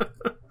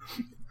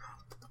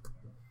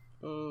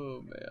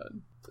 Oh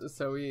man!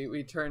 So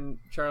we turn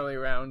Charlie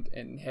around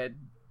and head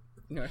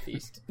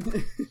northeast.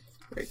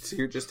 Right, so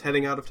you're just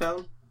heading out of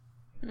town?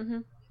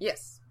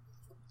 Yes.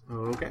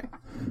 Okay.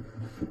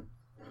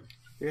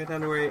 You head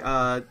down to where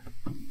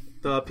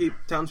the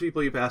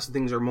townspeople you pass,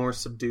 things are more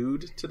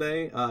subdued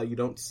today. You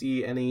don't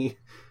see any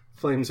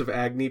flames of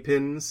Agni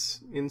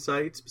pins in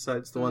sight,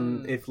 besides the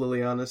one if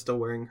Liliana's still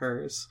wearing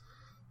hers.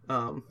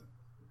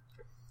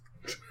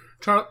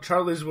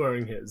 Charlie's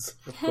wearing his.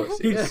 Of course,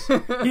 He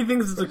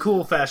thinks it's a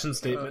cool fashion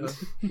statement.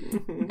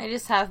 I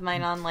just have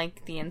mine on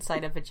like the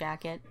inside of a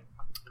jacket.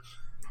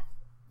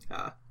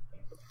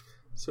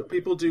 So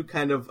people do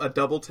kind of a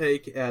double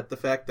take at the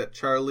fact that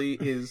Charlie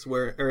is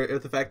wearing, or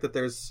at the fact that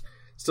there's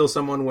still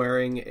someone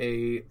wearing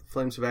a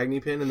Flames of Agni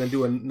pin, and then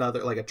do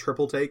another, like a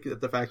triple take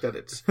at the fact that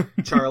it's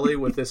Charlie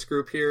with this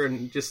group here,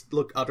 and just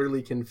look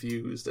utterly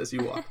confused as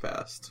you walk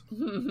past.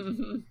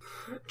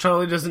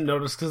 Charlie doesn't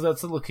notice because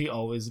that's the look he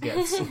always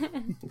gets.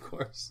 Of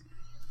course.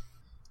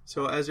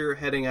 So as you're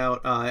heading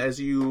out, as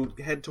you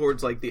head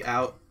towards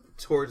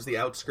towards the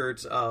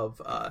outskirts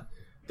of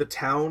the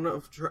town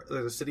of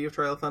the city of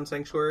Trilithon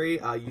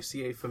Sanctuary, you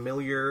see a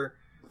familiar,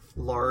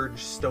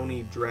 large,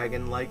 stony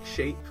dragon-like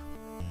shape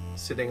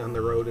sitting on the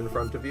road in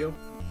front of you.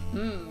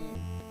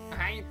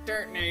 Hi,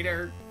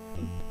 Turtonator.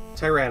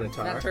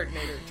 Tyranitar. Not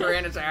Turtonator.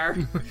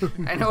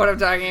 Tyranitar. I know what I'm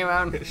talking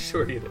about.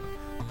 Sure you do.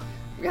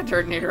 We got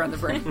Turtonator on the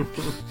brain.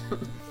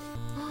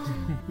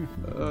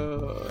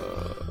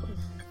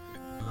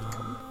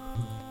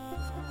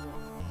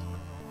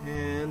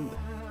 And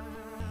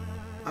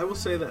I will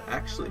say that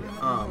actually,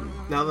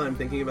 now that I'm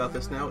thinking about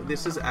this now,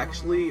 this is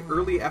actually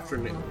early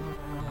afternoon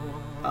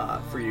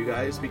for you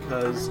guys,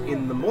 because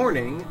in the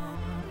morning,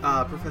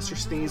 Professor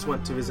Sneeze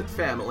went to visit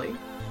family,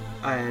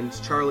 and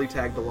Charlie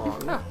tagged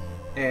along,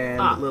 and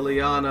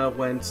Liliana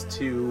went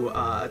to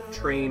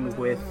train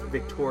with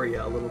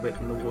Victoria a little bit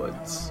in the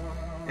woods,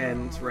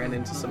 and ran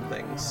into some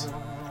things.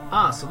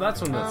 So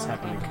that's when that's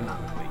happening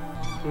canonically.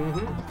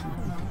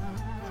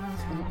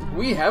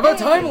 We have a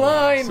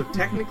timeline! So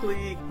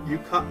technically, you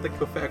caught the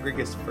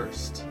Cofagrigus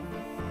first.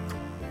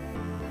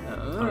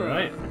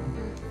 Alright.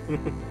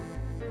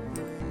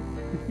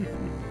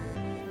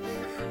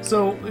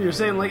 So, you're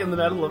saying, like, in the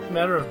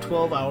matter of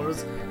 12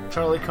 hours,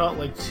 Charlie caught,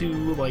 like,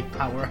 two, like,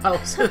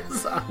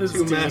 powerhouses on his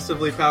Two team.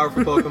 massively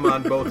powerful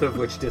Pokemon, both of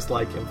which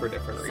dislike him for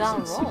different It's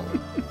on reasons. roll.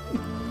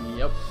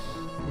 Yep.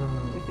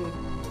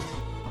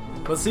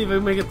 Let's see if we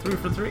can make it 3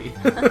 for 3.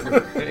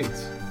 Right.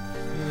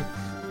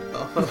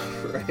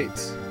 Alright.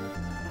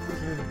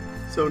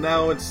 So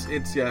now it's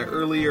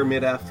early or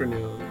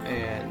mid-afternoon,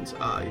 and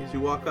as you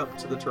walk up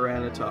to the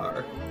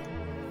Tyranitar,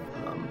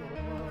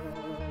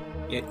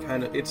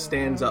 it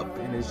stands up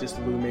and is just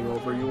looming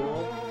over you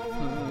all.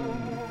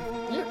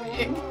 You're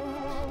big.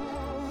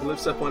 It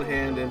lifts up one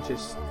hand and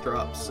just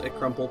drops a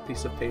crumpled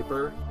piece of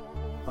paper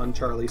on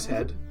Charlie's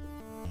head.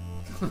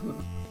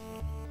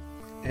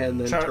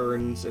 And then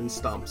turns and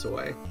stomps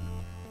away.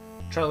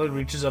 Charlie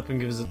reaches up and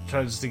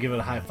tries to give it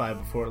a high five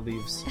before it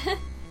leaves.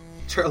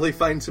 Charlie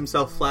finds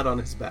himself flat on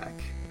his back.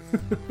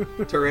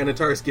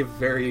 Tyranitars give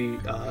very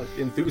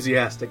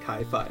enthusiastic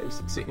high fives,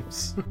 it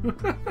seems.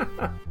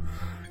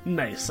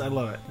 Nice, I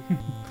love it.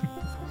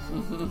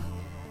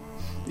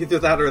 Either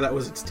that or that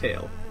was its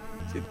tail.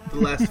 The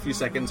last few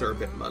seconds are a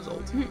bit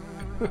muzzled.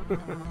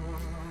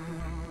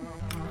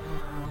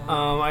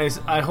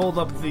 I hold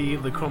up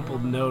the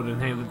crumpled note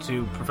and hand it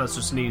to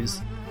Professor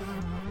Sneeze.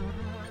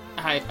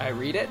 I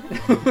read it.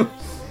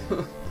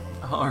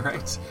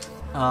 Alright.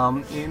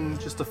 In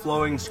just a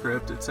flowing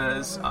script, it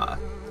says,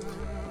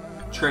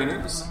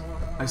 Trainers,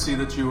 I see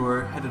that you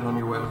are headed on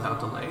your way without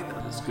delay.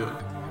 That is good.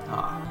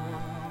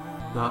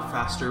 The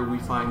faster we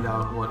find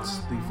out what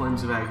the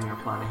Flames of Agni are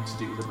planning to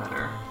do, the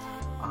better.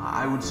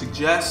 I would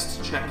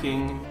suggest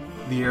checking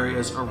the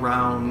areas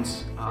around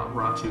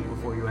Ratu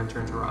before you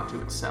enter into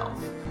Ratu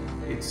itself.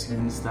 It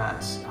seems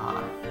that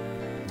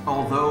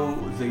although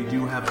they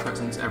do have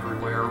presence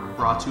everywhere,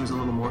 Ratu is a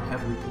little more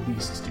heavily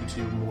policed due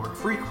to more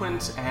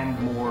frequent and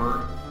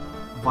more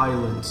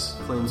violent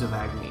Flames of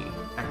Agni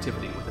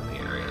activity within the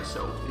area.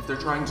 So if they're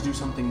trying to do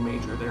something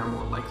major, they are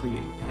more likely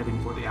heading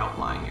for the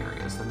outlying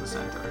areas than the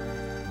center.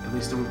 At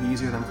least it would be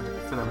easier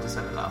for them to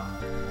set it up.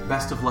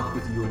 Best of luck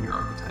with you and your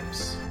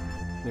archetypes.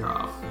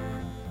 Thereof.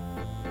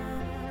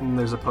 And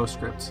there's a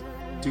postscript.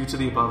 Due to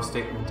the above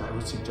statement, I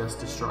would suggest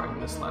destroying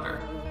this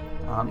letter.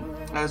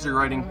 As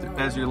you're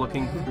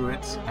looking through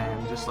it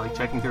and just like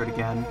checking through it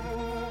again,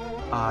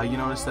 you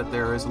notice that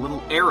there is a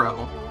little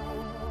arrow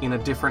in a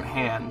different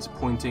hand,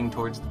 pointing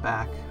towards the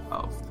back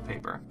of the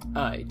paper.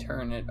 I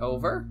turn it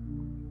over.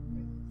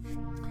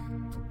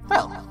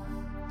 Well,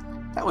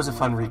 that was a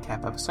fun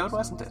recap episode,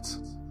 wasn't it?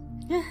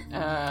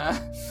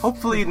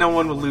 Hopefully no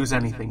one will lose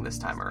anything this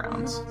time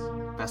around.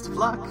 Best of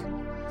luck.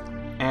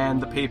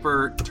 And the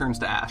paper turns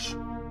to ash.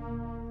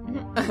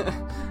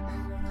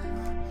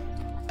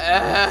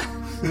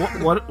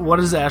 What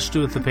does Ash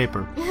do with the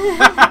paper?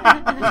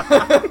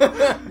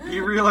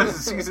 You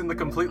realize he's in the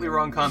completely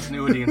wrong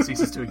continuity and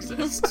ceases to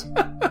exist.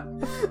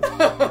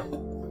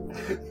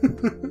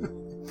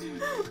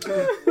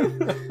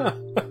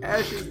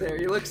 Ash is there.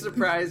 He looks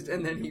surprised,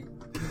 and then he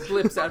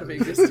flips out of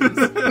existence.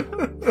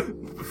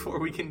 Before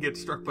we can get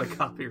struck by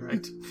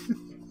copyright.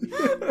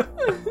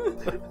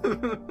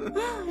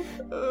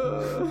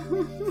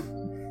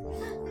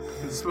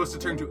 It's supposed to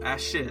turn to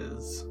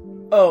ashes.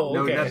 Oh,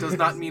 No, okay. that does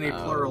not mean a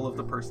plural of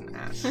the person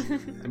ash. I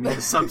mean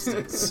the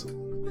substance.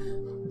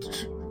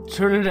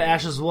 Turn into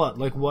Ash's what?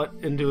 Like what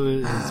into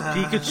his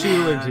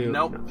Pikachu into...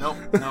 Nope.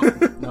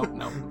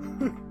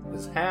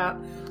 His hat?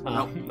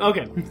 Nope.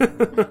 Okay.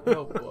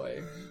 Oh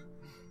boy.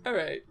 All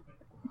right.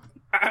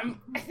 I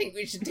think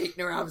we should take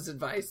Narab's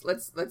advice.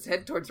 Let's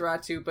head towards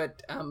Ratu,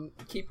 but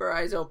keep our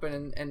eyes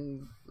open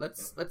and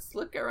let's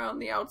look around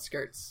the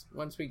outskirts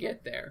once we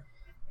get there.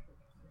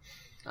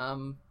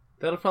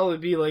 That'll probably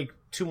be like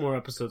 2 more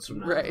episodes from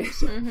now. Right.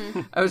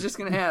 I was just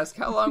gonna ask,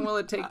 how long will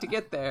it take to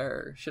get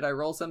there? Should I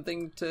roll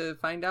something to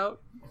find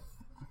out?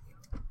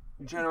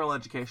 General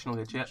education will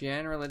get you.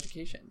 General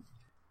education.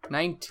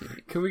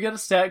 19. Can we get a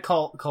stat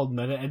called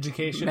meta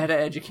education? Meta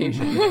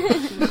education.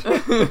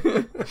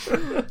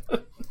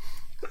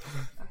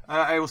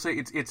 I will say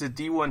it's a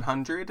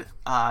D100.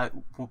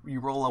 You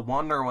roll a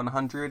 1 or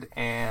 100,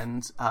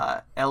 and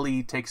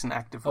Ellie takes an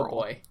active Oh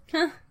roll. boy.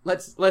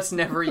 Let's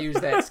never use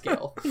that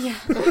skill. You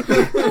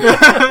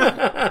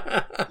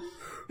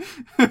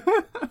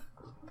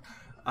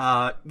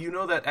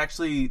know that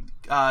actually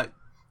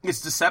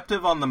it's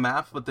deceptive on the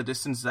map, but the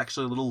distance is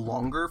actually a little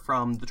longer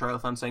from the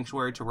Trilithon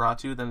Sanctuary to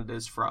Ratu than it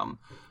is from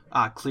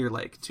Clear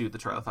Lake to the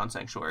Trilithon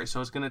Sanctuary.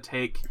 So it's going to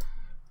take,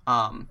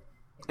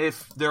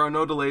 if there are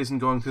no delays in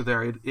going through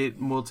there, it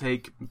will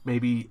take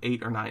maybe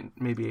 8 or 9,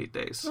 maybe 8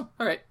 days. All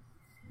right.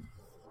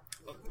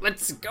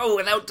 Let's go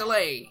without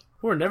delay.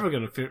 We're never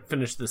going to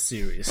finish this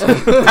series. I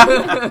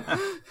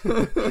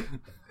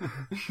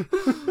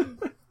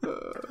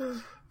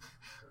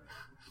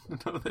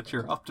know that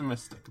you're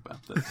optimistic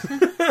about this.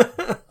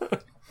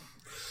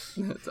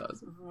 That's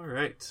awesome. All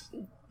right.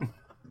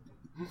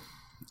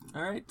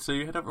 All right, so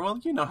you head over. Well,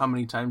 you know how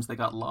many times they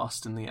got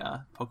lost in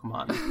the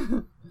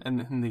Pokemon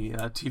and in the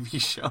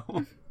TV show.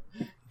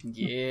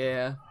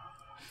 Yeah.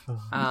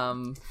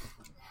 I'm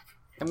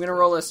gonna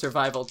roll a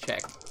survival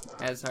check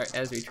as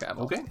we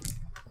travel. Okay.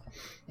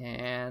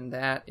 And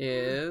that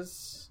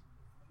is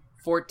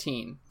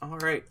 14. All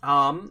right.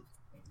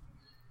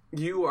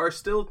 You are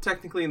still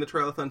technically in the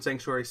Trilithon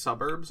Sanctuary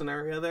suburbs and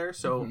area there,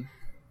 so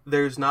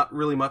there's not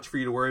really much for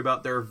you to worry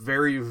about. There are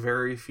very,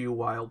 very few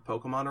wild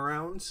Pokemon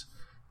around,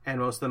 and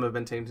most of them have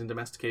been tamed and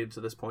domesticated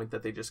to this point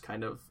that they just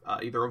kind of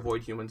either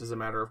avoid humans as a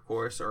matter of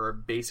course, or are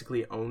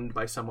basically owned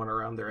by someone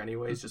around there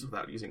anyways, just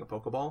without using a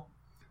Pokeball.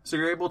 So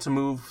you're able to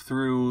move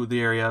through the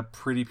area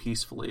pretty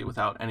peacefully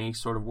without any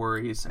sort of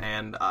worries,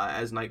 and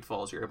as night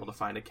falls, you're able to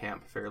find a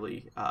camp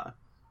fairly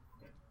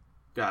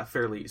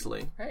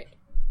easily. Right.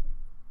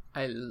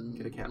 I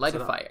camp light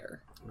set a up.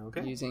 fire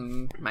Okay.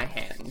 using my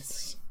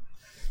hands.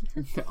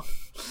 No.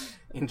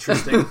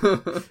 Interesting.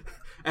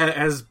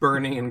 As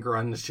Bernie and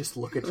Grunge just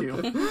look at you.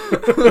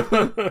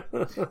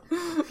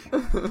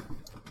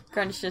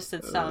 Grunge just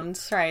sits down and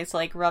tries,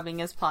 like, rubbing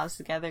his paws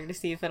together to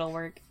see if it'll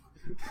work.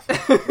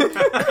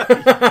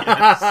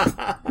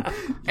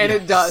 And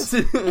it does.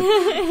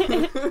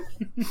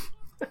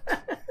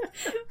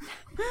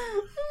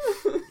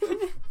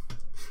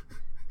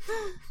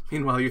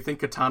 Meanwhile, you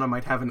think Katana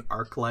might have an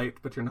arc light,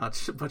 but you're not.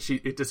 But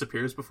it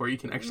disappears before you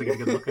can actually get a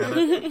good look at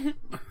it.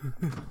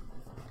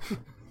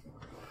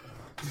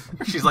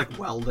 She's like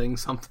welding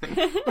something.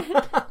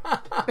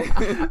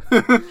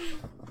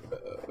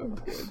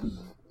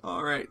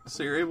 All right,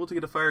 so you're able to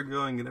get a fire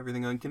going and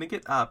everything on. Can I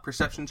get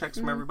perception checks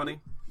from everybody?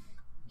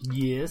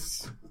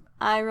 Yes.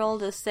 I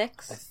rolled a I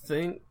 6.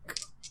 think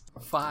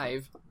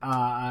 5.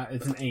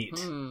 it's an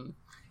 8.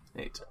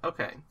 8.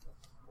 Okay.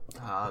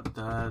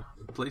 The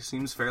place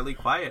seems fairly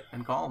quiet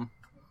and calm.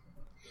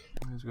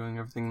 It's going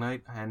everything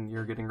night, and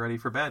you're getting ready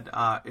for bed.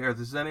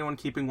 Is anyone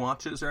keeping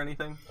watches or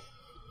anything?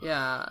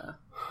 Yeah.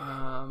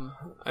 I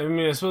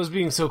mean, I suppose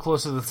being so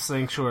close to the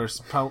sanctuary,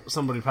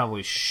 somebody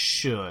probably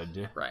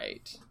should.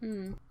 Right.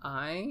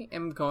 I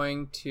am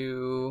going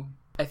to...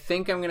 I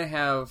think I'm going to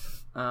have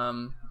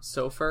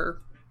Sopher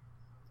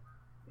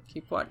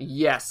keep watch.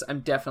 Yes,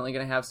 I'm definitely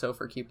going to have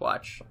Sopher keep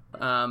watch.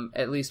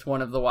 At least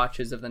one of the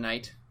watches of the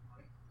night.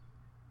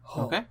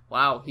 Okay.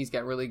 Wow, he's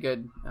got really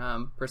good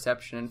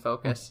perception and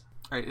focus.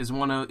 All right. Is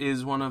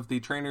one of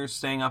the trainers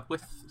staying up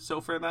with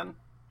Sopher then?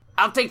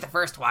 I'll take the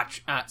first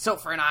watch.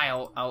 Sopher and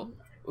I'll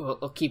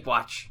keep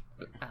watch.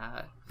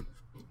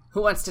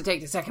 Who wants to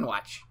take the second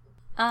watch?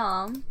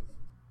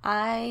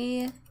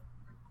 I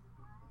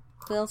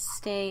will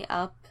stay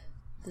up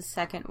the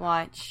second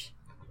watch.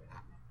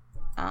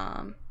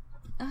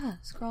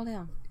 Scroll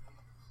down.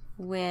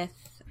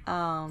 With,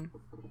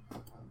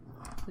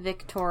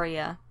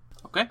 Victoria.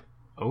 Okay.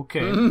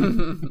 Okay.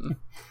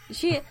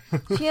 She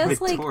has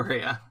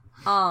Victoria.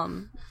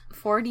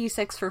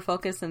 4d6 for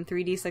focus and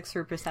 3d6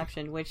 for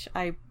perception, which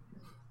I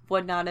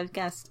would not have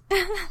guessed.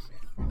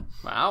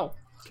 Wow.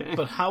 Okay.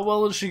 But how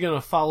well is she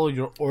gonna follow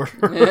your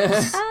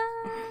orders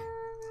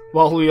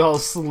while we all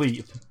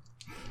sleep?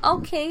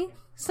 Okay,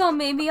 so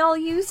maybe I'll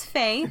use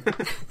Faye.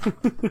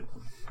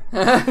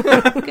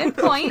 Good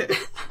point.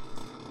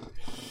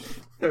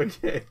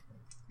 Okay.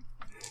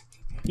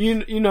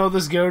 You know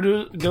this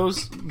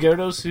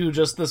Gyarados who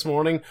just this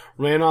morning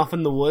ran off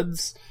in the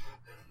woods?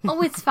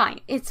 Oh, it's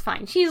fine. It's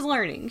fine. She's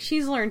learning.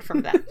 She's learned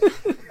from that.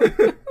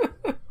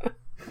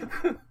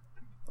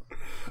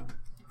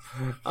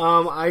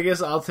 I guess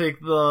Charlie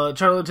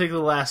will take the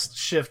last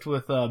shift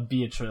with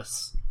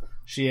Beatrice.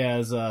 She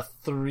has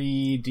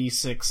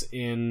 3d6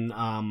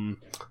 in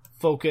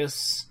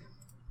focus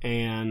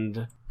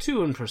and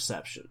 2 in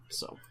perception.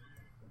 So,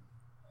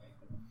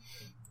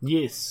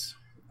 yes,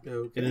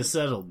 Okay. it is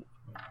settled.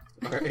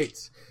 All right.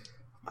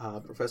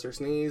 Professor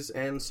Sneeze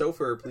and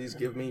Sopher, please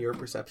give me your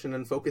perception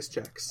and focus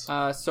checks.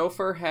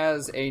 Sopher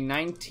has a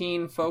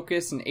 19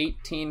 focus and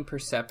 18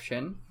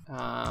 perception.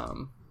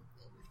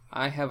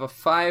 I have a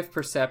 5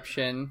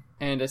 perception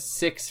and a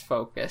 6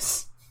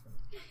 focus.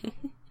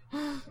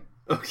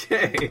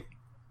 Okay.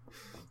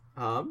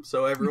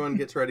 So everyone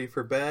gets ready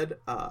for bed.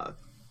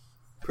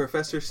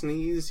 Professor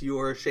Sneeze,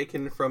 you're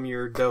shaken from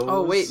your doze.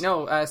 Oh, wait,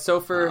 no.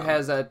 Sopher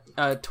has a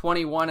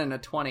 21 and a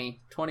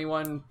 20.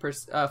 21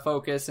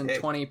 focus and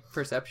 20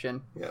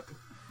 perception. Yep.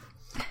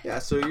 Yeah,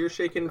 so you're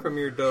shaken from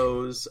your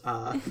doze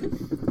about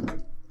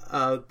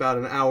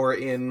an hour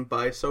in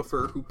by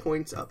Sopher, who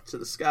points up to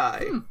the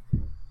sky,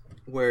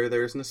 where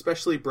there's an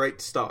especially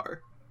bright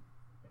star.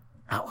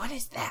 What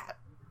is that?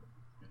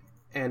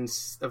 And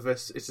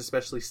it's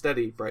especially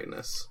steady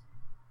brightness.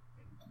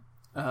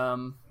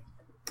 And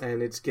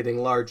it's getting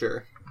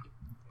larger.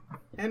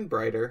 And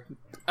brighter.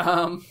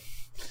 And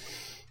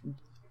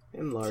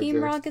larger.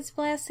 Team Rocket's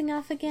blasting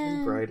off again.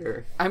 And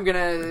brighter. I'm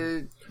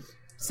gonna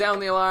sound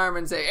the alarm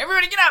and say,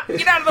 everybody get up!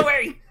 Get out of the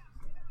way!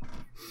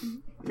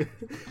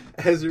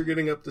 As you're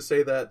getting up to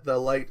say that, the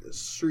light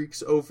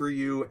streaks over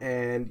you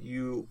and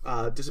you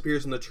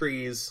disappears in the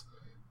trees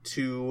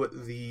to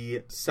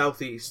the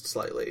southeast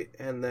slightly.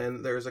 And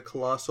then there's a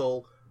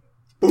colossal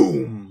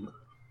boom,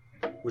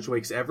 which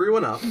wakes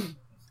everyone up.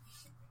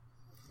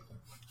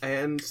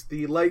 And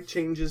the light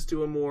changes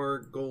to a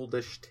more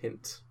goldish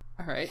tint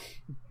Alright.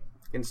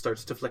 and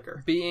starts to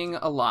flicker. Being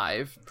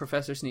alive,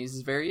 Professor Sneeze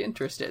is very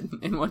interested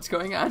in what's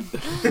going on.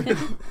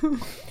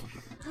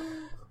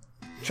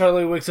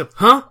 Charlie wakes up.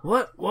 Huh?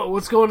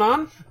 What's going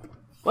on?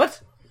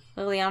 What?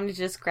 Liliana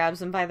just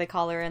grabs him by the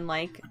collar and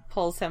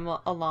pulls him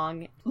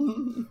along.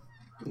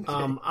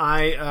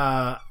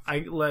 I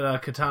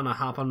let Katana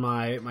hop on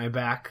my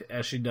back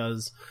as she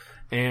does,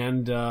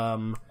 and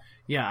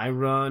I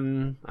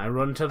run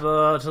to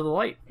the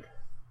light.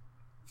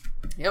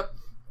 Yep.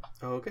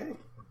 Okay.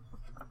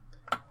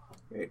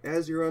 Right,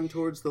 as you run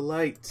towards the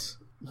light,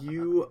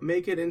 you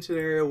make it into an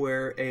area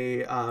where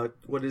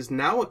what is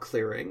now a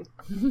clearing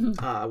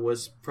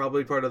was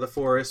probably part of the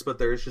forest, but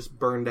there's just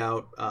burned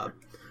out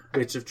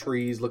bits of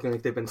trees looking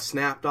like they've been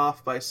snapped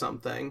off by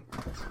something.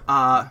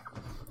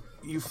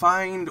 You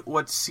find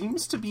what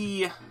seems to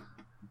be...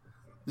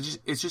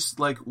 It's just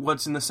like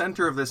what's in the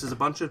center of this is a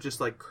bunch of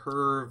just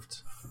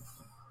curved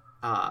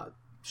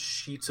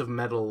sheets of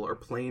metal or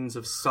planes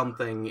of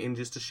something in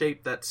just a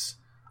shape that's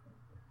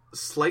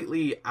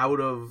slightly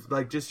out of,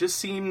 just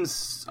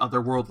seems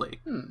otherworldly.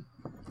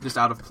 Just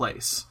out of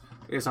place.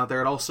 It's not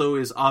there. It also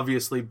is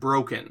obviously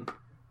broken.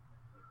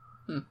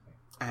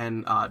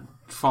 And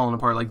fallen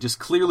apart, just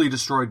clearly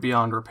destroyed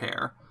beyond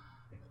repair.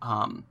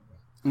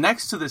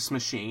 Next to this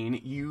machine,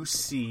 you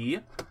see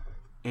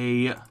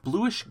a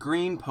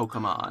bluish-green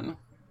Pokemon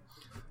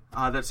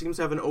that seems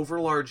to have an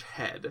overlarge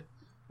head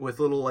with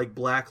little,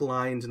 black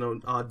lines and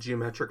an odd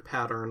geometric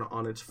pattern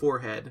on its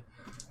forehead.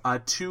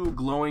 2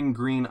 glowing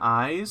green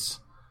eyes,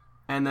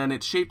 and then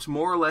it's shaped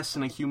more or less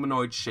in a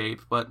humanoid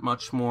shape, but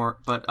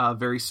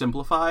very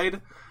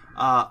simplified.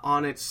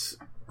 On its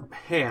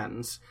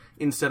hands,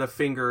 instead of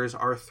fingers,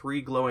 are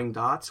 3 glowing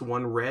dots,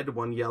 1 red,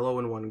 1 yellow,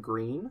 and 1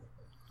 green.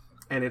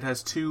 And it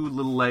has 2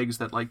 little legs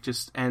that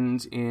just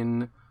end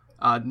in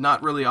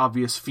not really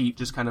obvious feet,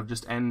 just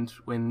end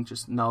in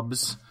just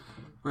nubs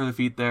for the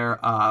feet there.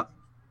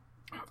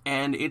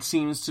 And it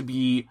seems to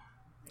be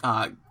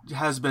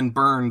has been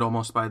burned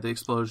almost by the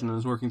explosion and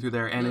is working through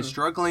there and is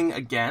struggling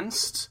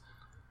against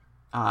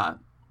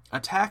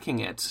attacking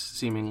it,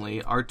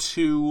 seemingly, are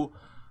 2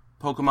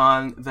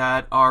 Pokemon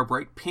that are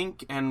bright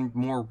pink and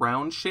more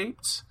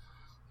round-shaped,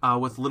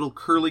 with little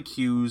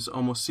curlicues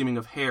almost seeming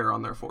of hair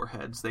on their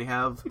foreheads. They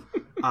have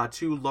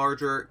 2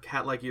 larger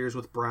cat-like ears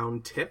with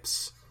brown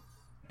tips,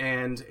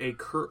 and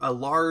a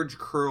large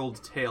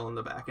curled tail in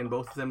the back, and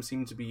both of them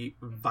seem to be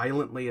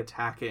violently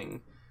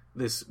attacking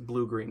this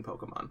blue-green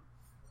Pokemon.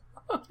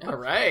 All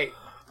right.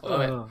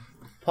 Love it.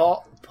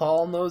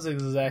 Paul knows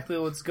exactly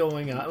what's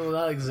going on. Well,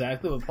 not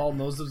exactly, but Paul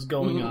knows what's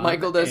going on.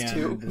 Michael does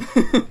too.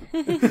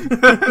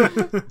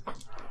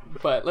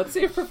 But let's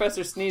see if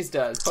Professor Sneeze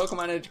does.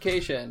 Pokemon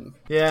Education.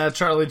 Yeah,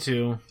 Charlie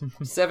too.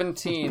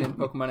 17 in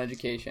Pokemon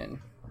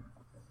Education.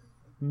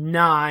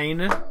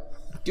 9.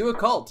 Do a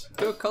cult.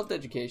 Do a cult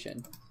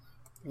education.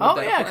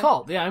 Oh yeah,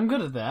 cult. Yeah, I'm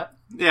good at that.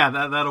 Yeah,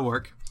 that'll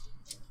work.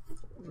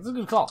 That's a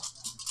good call.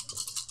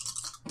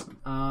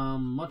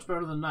 Much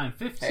better than 9.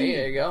 15. Hey,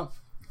 there you go.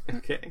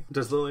 Okay.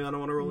 Does Liliana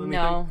want to roll anything?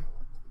 No.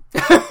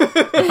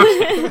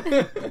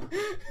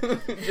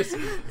 Just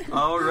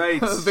All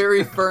right. a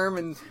very firm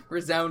and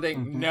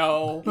resounding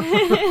no.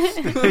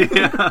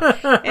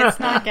 It's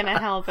not gonna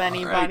help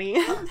anybody.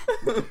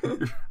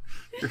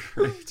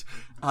 Right.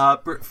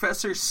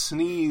 Professor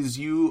Sneeze,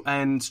 you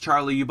and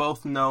Charlie, you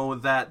both know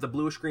that the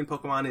bluish-green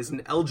Pokemon is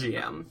an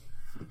LGM,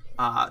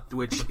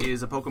 which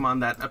is a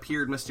Pokemon that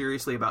appeared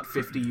mysteriously about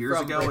 50 years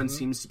From ago Britain. and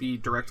seems to be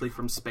directly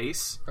from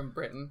space. From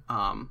Britain.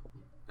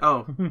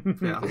 Oh,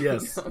 yeah.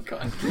 Yes. Oh,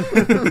 God.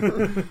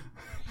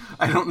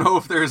 I don't know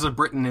if there's a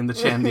Britain in the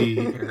Chandy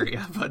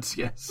area, but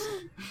yes.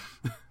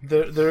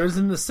 There is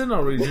in the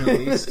Sinnoh region at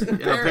least.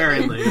 Yeah,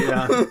 apparently,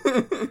 yeah.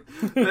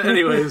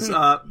 Anyways,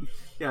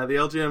 yeah, the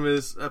LGM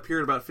is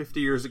appeared about 50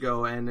 years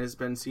ago and has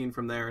been seen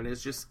from there, and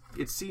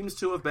it seems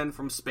to have been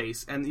from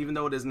space. And even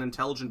though it is an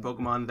intelligent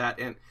Pokemon that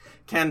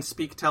can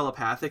speak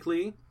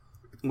telepathically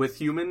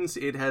with humans,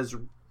 it has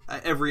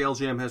every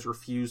LGM has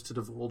refused to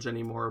divulge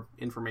any more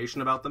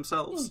information about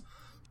themselves.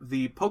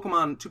 The two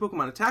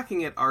Pokemon attacking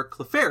it are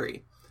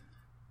Clefairy,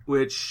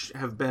 which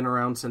have been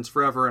around since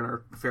forever and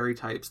are fairy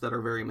types that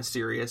are very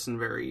mysterious and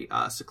very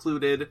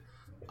secluded,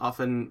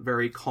 often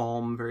very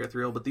calm, very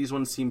ethereal, but these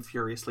ones seem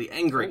furiously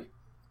angry.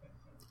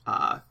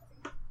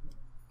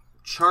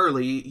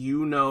 Charlie,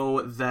 you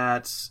know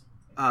that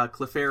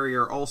Clefairy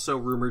are also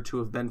rumored to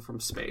have been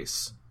from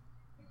space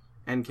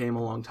and came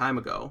a long time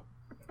ago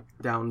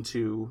down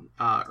to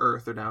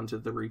Earth or down to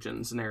the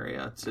regions and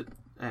area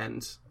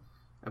and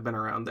have been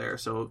around there.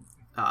 So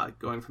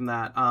going from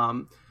that,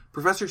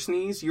 Professor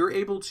Sneeze, you're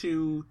able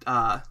to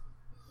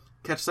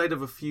catch sight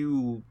of a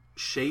few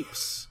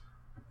shapes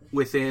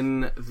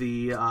within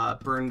the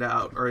burned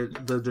out or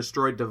the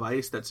destroyed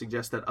device that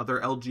suggests that other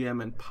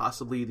LGM and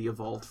possibly the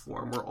evolved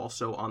form were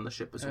also on the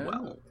ship as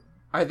well.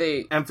 Are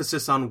they...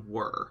 Emphasis on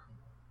were.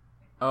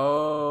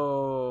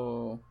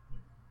 Oh.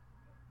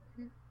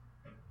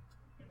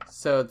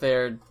 So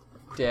they're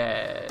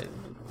dead.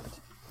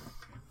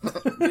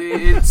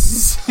 It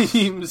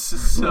seems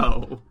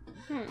so.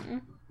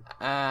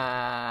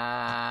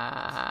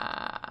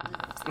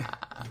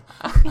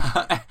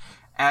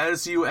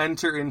 As you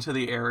enter into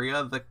the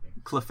area, the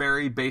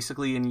Clefairy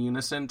basically in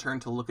unison turn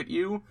to look at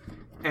you,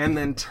 and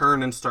then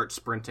turn and start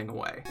sprinting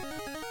away.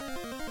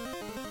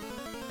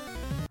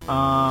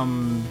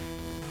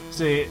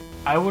 See,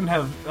 I wouldn't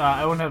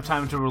have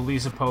time to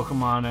release a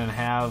Pokemon and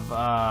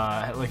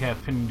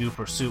have Penny do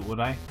Pursuit, would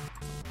I?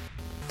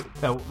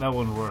 That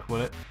wouldn't work,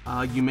 would it?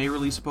 You may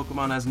release a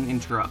Pokemon as an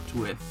interrupt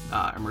with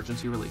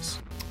emergency release.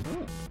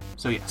 Ooh.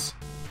 So yes.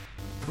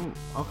 Ooh,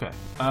 okay.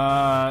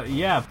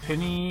 Yeah,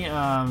 Penny.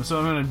 So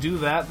I'm gonna do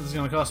that. This is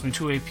gonna cost me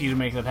 2 AP to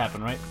make that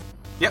happen, right?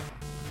 Yep.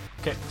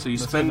 Okay. So you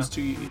That's spend good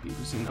 2 AP.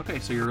 Okay,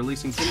 so you're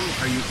releasing Penny.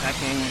 Are you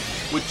attacking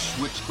which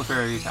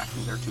Clefairy are you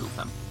attacking? There are 2 of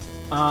them.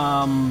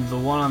 The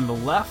one on the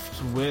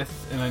left with,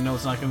 and I know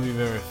it's not going to be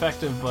very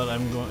effective, but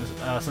I'm going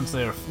since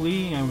they are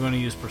fleeing, I'm going to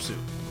use Pursuit.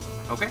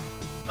 Okay.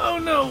 Oh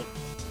no!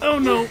 Oh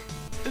no!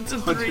 It's a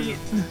 3.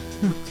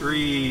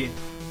 3.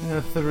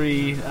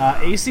 3.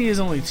 AC is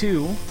only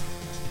 2.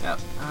 Yep.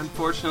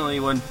 Unfortunately,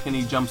 when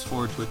Penny jumps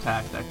forward to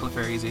attack, that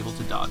Clefairy is able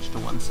to dodge to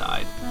one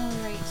side.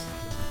 Alright.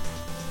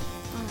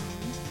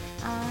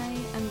 I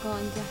am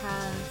going to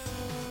have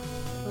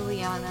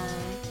Liliana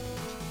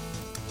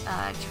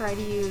try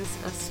to use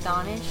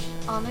Astonish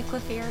on the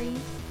Clefairy.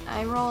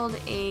 I rolled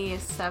a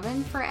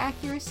 7 for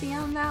accuracy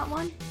on that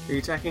one. Are you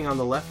attacking on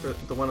the left, or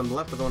the one on the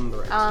left, or the one on the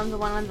right? The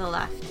one on the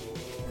left.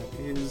 That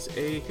is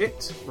a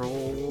hit.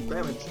 Roll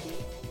damage.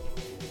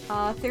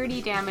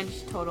 30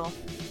 damage total.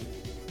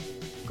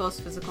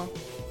 Ghost physical.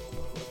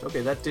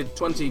 Okay, that did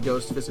 20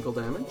 ghost physical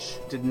damage.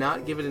 Did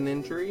not give it an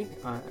injury.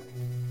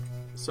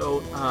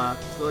 So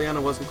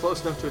Liliana wasn't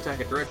close enough to attack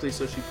it directly,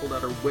 so she pulled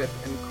out her whip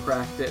and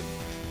cracked it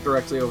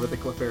directly over the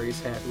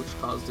Clefairy's head, which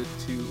caused it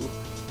to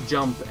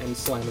jump and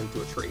slam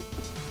into a tree.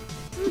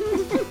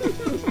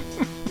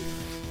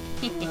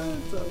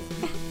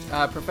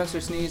 Professor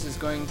Sneeze is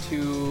going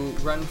to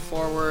run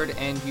forward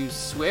and use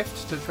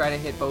Swift to try to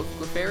hit both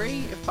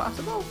Clefairy, if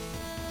possible.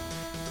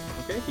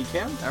 Okay, he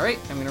can. Alright,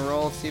 I'm going to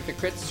roll, see if it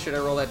crits. Should I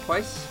roll that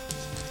twice?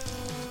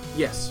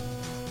 Yes.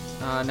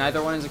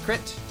 Neither one is a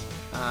crit.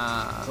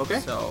 Okay.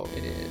 So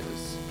it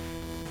is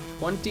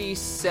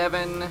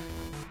 27...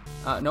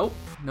 Nope.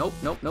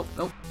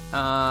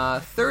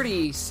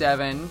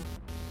 37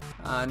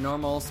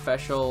 normal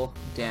special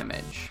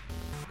damage.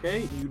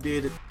 Okay, you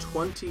did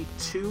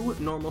 22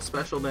 normal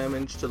special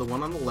damage to the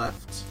one on the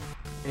left,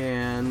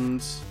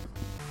 and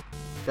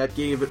that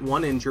gave it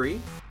 1 injury.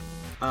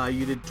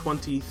 You did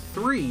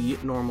 23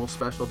 normal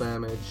special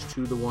damage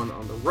to the one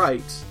on the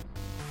right.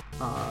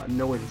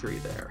 No injury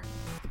there.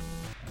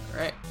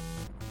 Alright.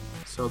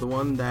 So the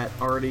one that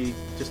already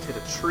just hit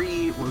a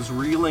tree was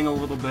reeling a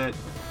little bit,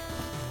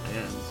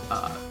 and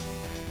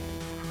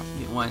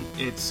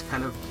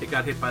it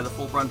got hit by the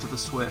full brunt of the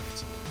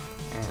swift,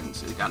 and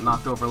it got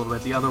knocked over a little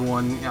bit. The other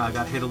one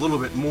got hit a little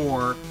bit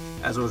more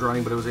as it was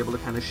running, but it was able to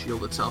kind of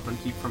shield itself and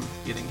keep from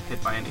getting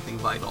hit by anything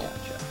vital.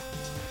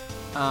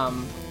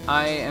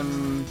 I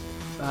am...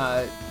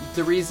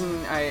 the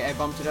reason I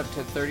bumped it up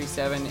to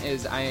 37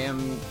 is I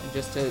am,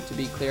 just to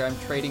be clear, I'm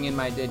trading in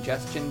my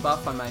digestion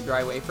buff on my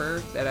dry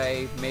wafer that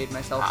I made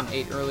myself and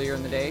ate earlier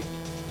in the day.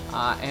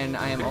 And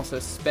I am also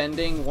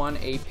spending 1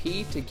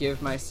 AP to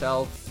give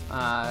myself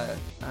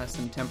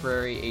some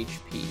temporary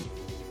HP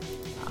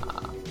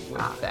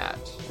with that.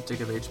 A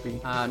tick of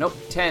HP. Nope,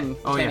 10.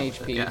 Oh, 10 yeah,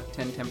 HP. yeah.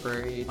 10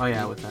 temporary HP. Oh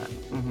yeah, with that.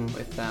 Mm-hmm.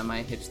 With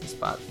my Hitch the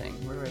Spot thing.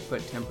 Where do I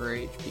put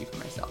temporary HP for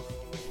myself?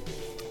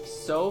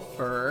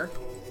 Sulfur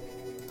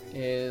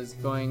is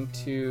going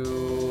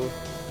to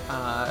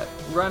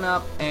run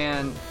up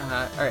and...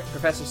 Alright,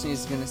 Professor Sneeze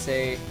is going to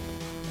say...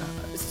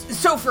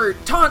 Sulfur,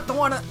 taunt the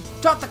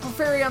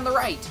Clefairy on the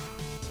right!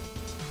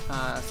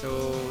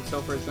 So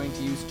Sulfur is going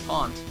to use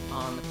Taunt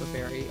on the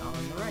Clefairy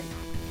on the right.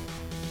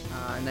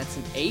 And that's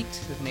an 8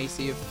 with an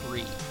AC of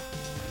 3.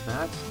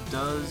 That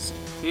does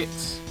hit.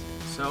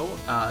 So,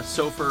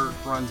 Sulfur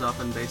runs up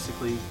and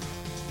basically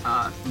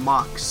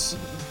mocks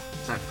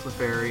that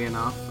Clefairy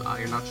enough.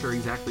 You're not sure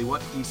exactly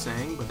what he's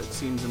saying, but it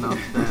seems enough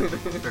that the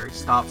Clefairy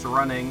stops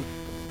running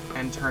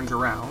and turns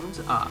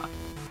around.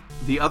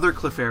 The other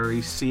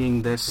Clefairy,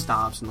 seeing this,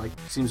 stops and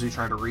seems to be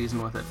trying to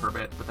reason with it for a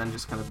bit, but then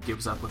just kind of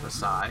gives up with a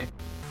sigh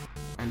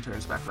and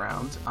turns back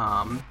around.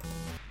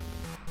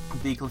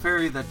 The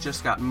Clefairy that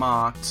just got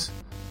mocked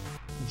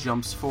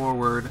jumps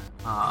forward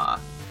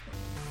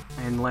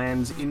and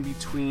lands in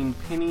between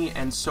Penny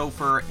and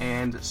Sulfur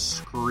and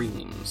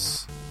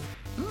screams.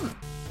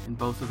 And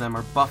both of them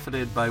are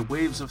buffeted by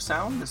waves of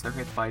sound as they're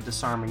hit by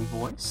Disarming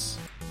Voice.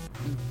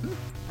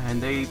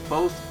 And they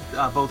both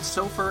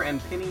Sulfur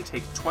and Penny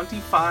take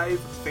 25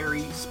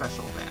 fairy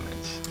special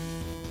damage.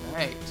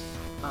 Right.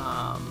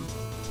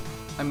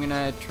 I'm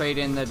gonna trade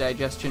in the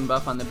digestion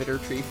buff on the Bitter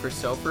Tree for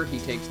Sulfur. He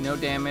takes no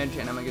damage,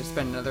 and I'm gonna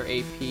spend another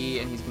AP,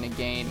 and he's gonna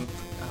gain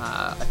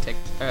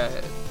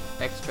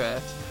extra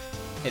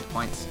hit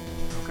points.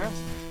 Okay.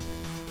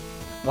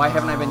 Why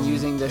haven't I been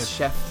using this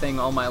chef thing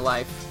all my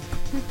life?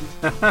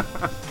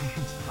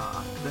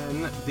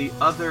 Then the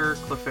other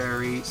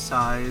Clefairy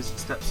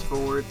steps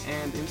forward,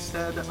 and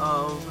instead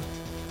of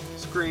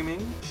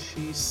screaming,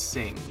 she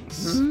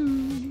sings.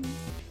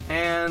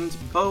 And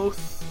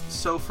both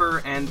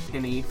Sulfur and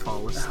Penny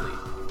fall asleep.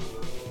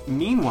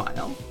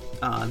 Meanwhile,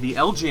 the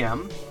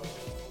LGM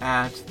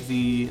at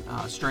the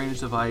strange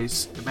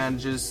device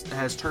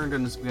has turned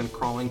and has begun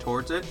crawling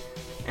towards it,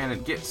 and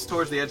it gets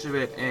towards the edge of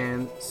it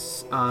and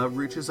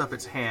reaches up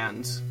its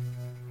hand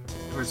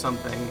or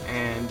something,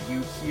 and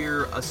you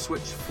hear a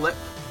switch flip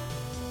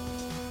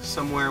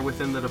somewhere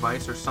within the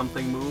device, or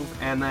something move,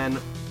 and then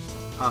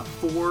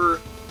 4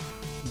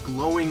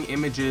 glowing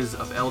images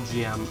of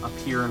LGM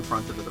appear in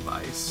front of the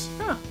device.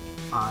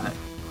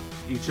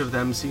 Each of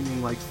them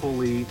seeming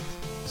fully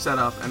set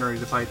up and ready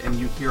to fight, and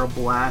you hear a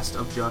blast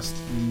of just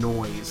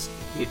noise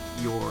hit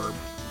your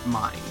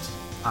mind.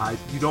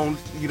 You don't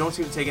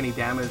seem to take any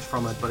damage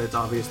from it, but it's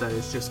obvious that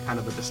it's just kind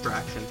of a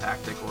distraction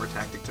tactic, or a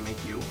tactic to make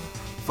you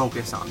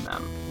focus on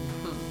them.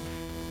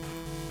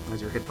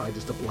 As you're hit by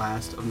just a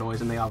blast of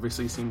noise, and they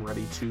obviously seem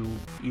ready to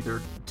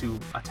either to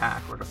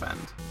attack or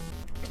defend.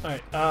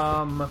 Alright,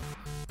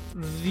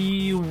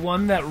 the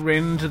one that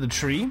ran into the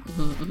tree?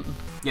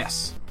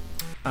 Yes.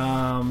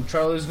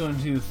 Charlie's going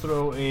to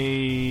throw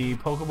a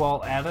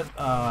Pokeball at it,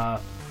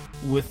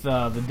 with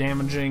the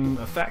damaging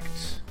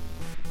effect.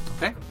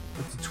 Okay.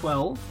 That's a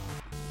 12.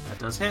 That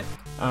does hit.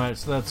 Alright,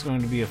 so that's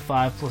going to be a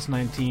 5 plus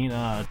 19,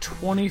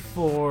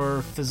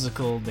 24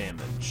 physical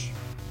damage.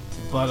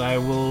 But I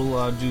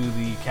will do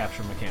the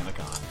capture mechanic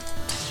on it.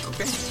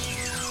 Okay.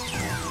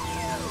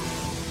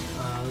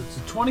 It's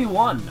a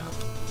 21.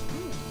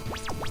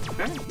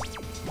 Okay.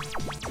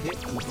 Hit.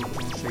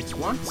 Shakes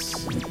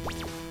once.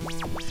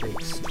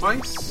 Shakes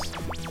twice.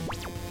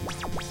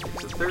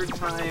 Shakes a third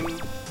time.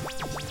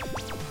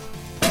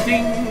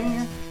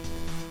 Ding!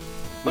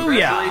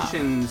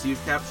 Congratulations,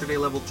 you've captured a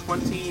level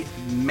 20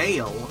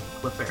 male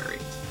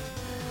Clefairy.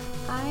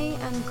 I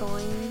am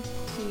going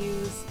to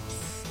use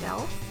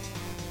stealth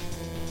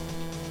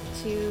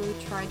to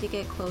try to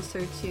get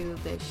closer to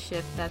the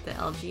ship that the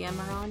LGM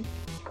are on.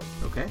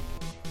 Okay.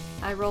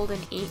 I rolled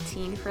an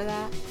 18 for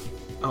that.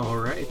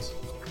 Alright.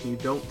 You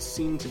don't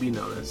seem to be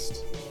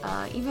noticed.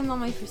 Even though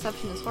my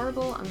perception is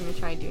horrible, I'm going to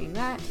try doing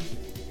that.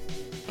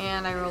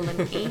 And I rolled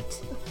an 8.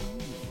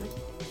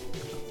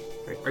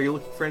 Are you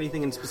looking for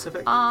anything in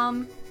specific? That's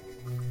a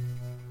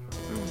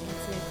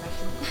good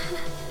question.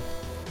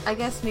 I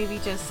guess maybe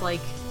just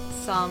like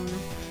some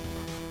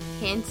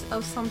hint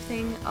of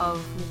something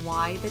of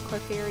why the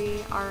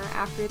Clefairy are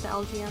after the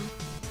LGM.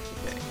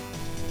 Okay.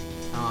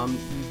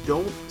 You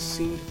don't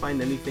seem to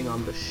find anything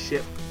on the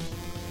ship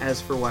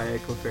as for why a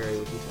Clefairy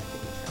would be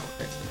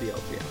attacking the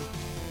LGM.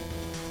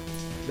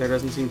 There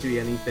doesn't seem to be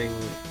anything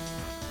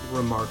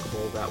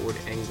remarkable that would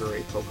anger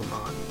a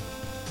Pokemon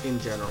in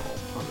general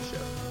on the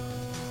ship.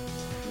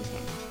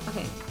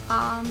 Okay.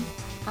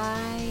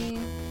 I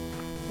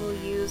will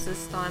use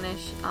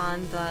Astonish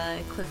on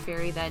the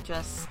Clefairy that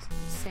just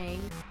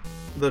sang.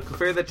 The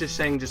Clefairy that just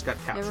sang just got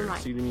captured. Never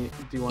mind. So do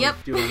you want Yep.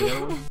 to do it on the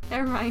other one?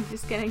 Never mind,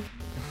 just kidding.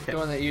 The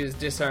one that used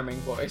disarming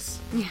voice.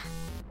 Yeah.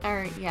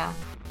 Alright, yeah.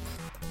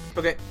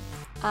 Okay.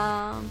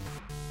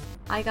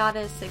 I got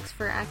a 6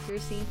 for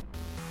accuracy.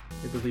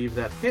 I believe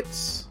that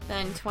hits.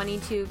 Then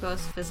 22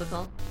 ghost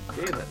physical.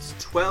 Okay, that's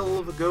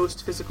 12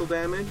 ghost physical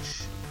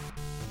damage.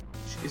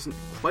 Which isn't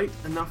quite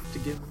enough to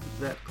give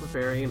that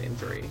Clefairy an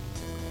injury.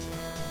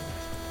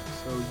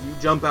 So you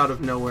jump out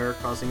of nowhere,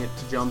 causing it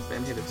to jump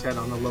and hit its head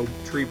on a low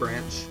tree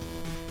branch.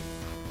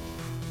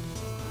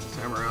 This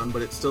time around,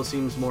 but it still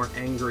seems more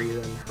angry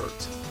than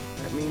hurt.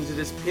 That means it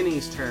is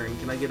Penny's turn.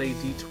 Can I get a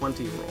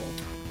d20 roll?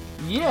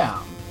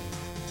 Yeah.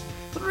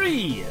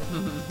 3.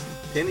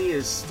 Penny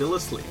is still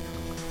asleep.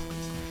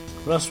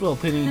 Rest well,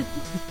 Penny.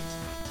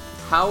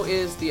 How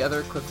is the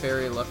other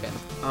Clefairy looking?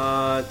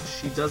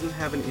 She doesn't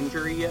have an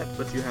injury yet,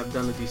 but you have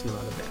done a decent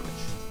amount of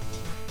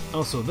damage.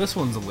 Also, this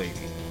one's a lady.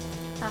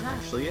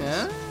 Actually,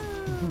 yes.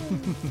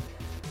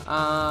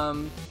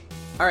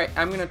 Alright,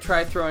 I'm gonna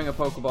try throwing a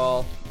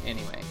Pokeball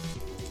anyway.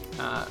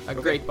 A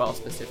Great Ball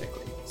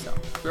specifically. So,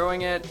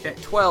 throwing it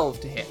at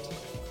 12 to hit.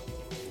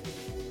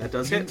 That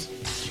does hit.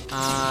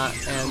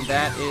 And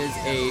that is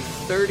a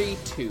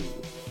 32.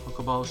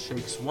 Pokeball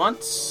shakes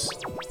once,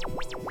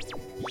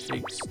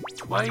 shakes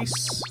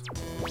twice,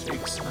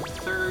 shakes a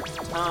third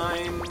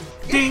time.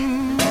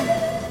 Ding!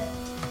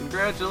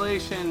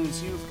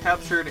 Congratulations, you've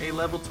captured a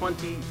level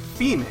 20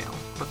 female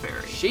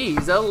Clefairy.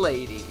 She's a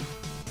lady.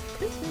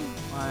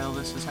 While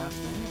this is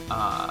happening,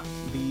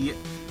 the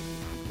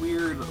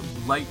weird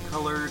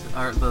light-colored,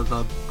 or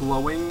the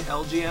glowing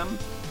LGM,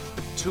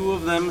 the two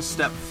of them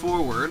step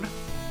forward,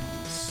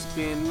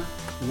 spin.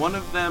 One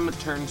of them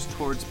turns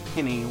towards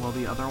Penny, while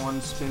the other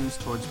one spins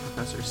towards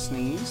Professor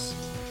Sneeze.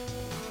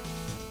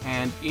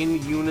 And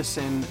in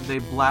unison, they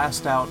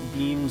blast out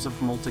beams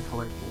of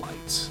multicolored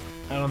light.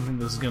 I don't think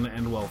this is going to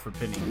end well for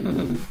Penny.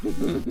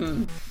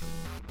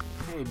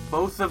 Okay,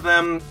 both of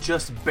them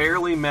just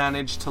barely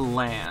manage to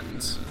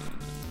land.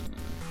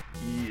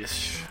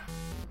 Yeesh.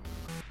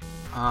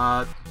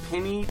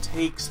 Penny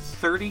takes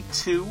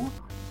 32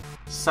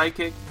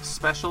 psychic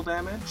special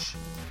damage.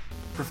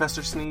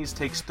 Professor Sneeze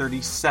takes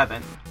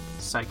 37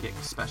 psychic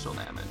special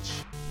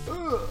damage.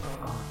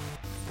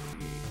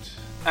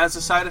 As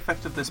a side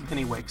effect of this,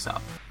 Penny wakes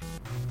up.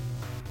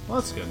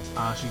 Well, that's good.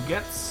 She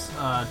gets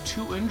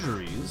 2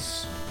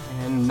 injuries.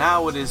 And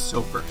now it is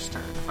Sofer's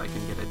turn, if I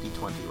can get a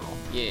d20 roll.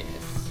 Yes.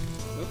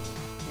 Oops.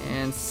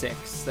 And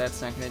 6.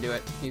 That's not going to do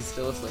it. He's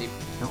still asleep.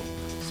 Nope,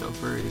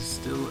 Sofer is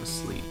still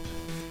asleep.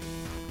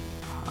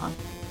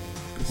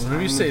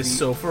 Whenever you say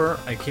Sofer,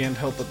 I can't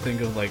help but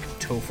think of, like,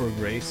 Topher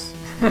Grace.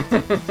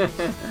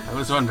 I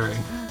was wondering.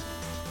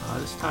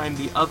 This time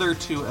the other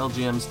two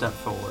LGMs step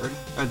forward,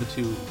 or the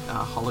two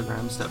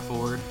holograms step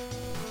forward,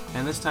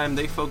 and this time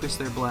they focus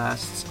their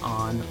blasts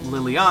on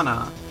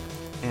Liliana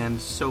and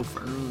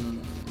Sofer.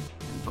 And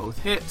both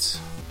hit.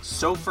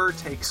 Sofer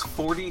takes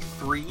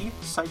 43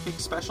 psychic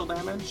special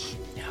damage.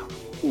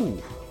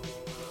 Ooh.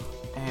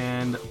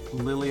 And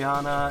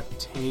Liliana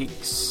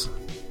takes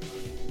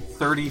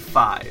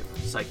 35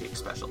 psychic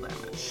special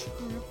damage.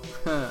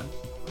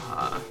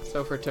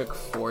 Sofer took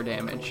 4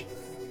 damage.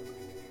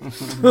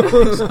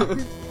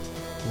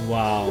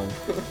 Wow.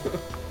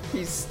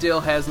 He still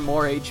has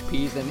more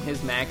HP than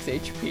his max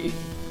HP.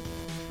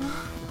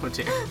 Oh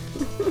dear.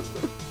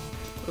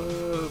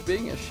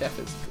 Being a chef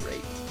is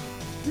great.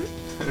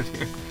 Oh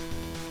dear.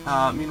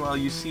 Meanwhile,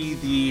 you see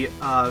the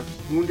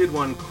wounded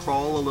one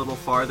crawl a little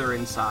farther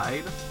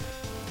inside,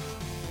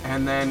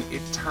 and then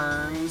it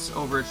turns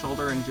over its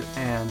shoulder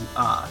and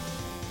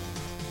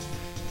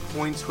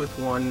points with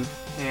one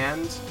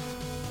hand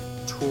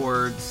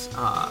towards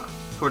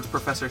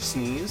Professor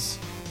Sneeze.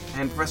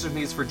 And Professor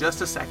Sneeze, for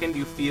just a second,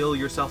 you feel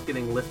yourself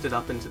getting lifted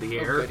up into the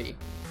air, goody.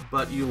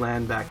 but you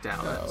land back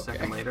down a okay.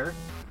 second later.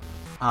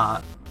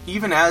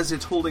 Even as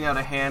it's holding out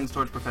a hand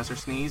towards Professor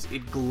Sneeze,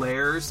 it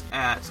glares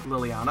at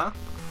Liliana.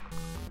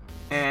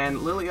 And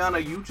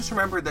Liliana, you just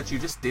remembered that you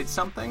just did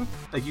something.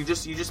 Like you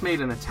just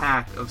made an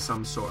attack of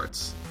some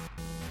sorts.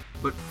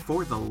 But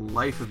for the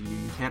life of you,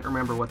 you can't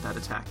remember what that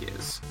attack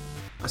is.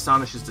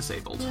 Astonish is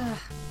disabled.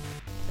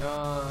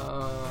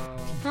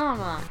 Come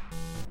on.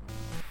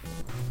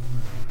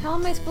 How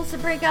am I supposed to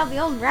break out the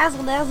old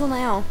Razzle Dazzle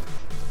now?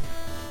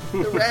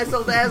 The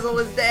Razzle Dazzle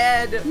is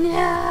dead!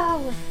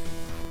 No!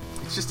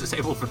 It's just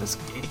disabled for this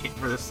game,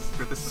 for this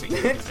scene,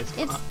 guys.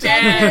 It's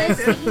dead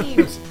for the scene.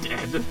 It's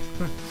dead.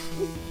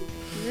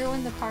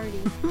 Ruin the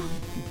party.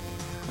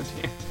 Oh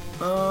dear.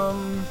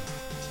 Can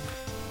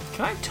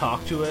I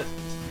talk to it?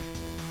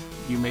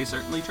 You may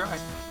certainly try.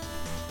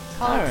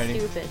 Call it Alrighty.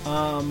 stupid.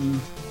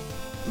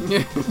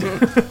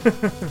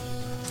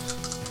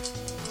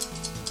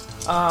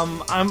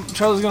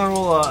 Charlie's gonna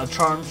roll a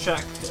charm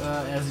check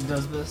as he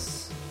does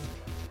this,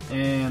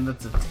 and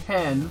that's a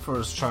 10 for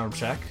his charm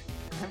check.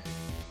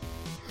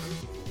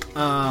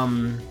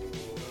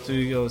 So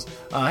he goes,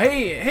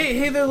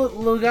 hey there,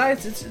 little guy.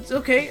 It's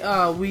okay.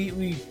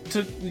 We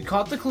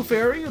caught the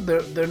Clefairy.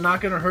 They're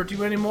not gonna hurt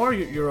you anymore.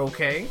 You're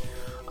okay.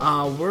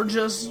 We're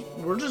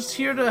just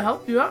here to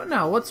help you out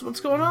now. What's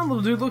going on,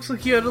 little dude? Looks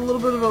like you had a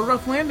little bit of a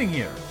rough landing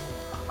here.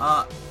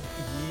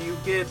 You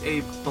get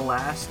a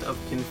blast of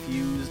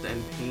confused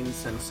and pain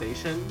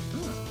sensation.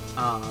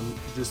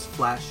 Just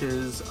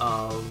flashes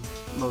of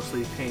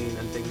mostly pain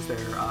and things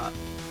there.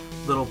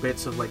 Little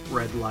bits of like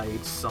red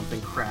lights,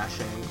 something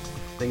crashing,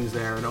 things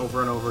there, and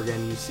over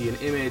again you see an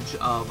image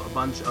of a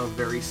bunch of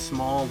very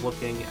small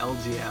looking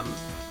LGM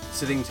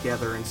sitting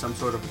together in some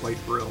sort of white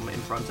room in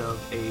front of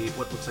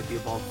what looks like the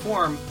evolved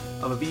form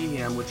of a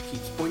Behem, which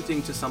keeps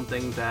pointing to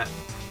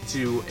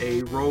to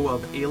a row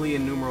of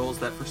alien numerals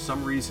that for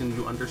some reason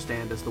you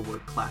understand as the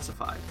word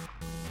classified.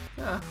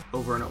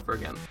 Over and over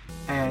again.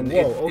 And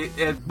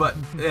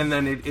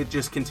then it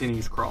just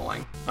continues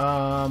crawling.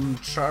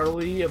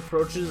 Charlie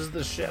approaches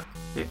the ship.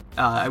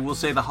 I will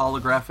say the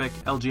holographic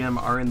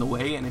LGM are in the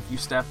way, and if you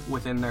step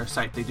within their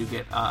sight, they do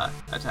get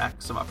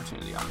attacks of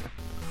opportunity on you.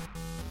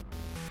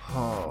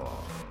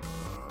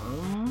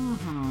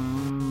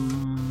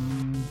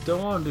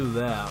 Don't want to do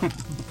that.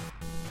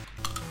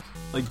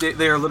 Like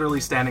they are literally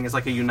standing as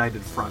like a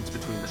united front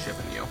between the ship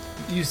and you.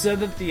 You said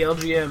that the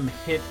LGM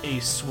hit a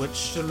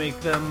switch to make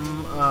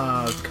them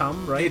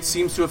come, right? It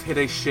seems to have hit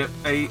a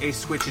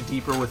switch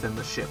deeper within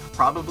the ship,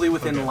 probably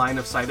within line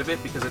of sight of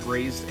it, because it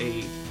raised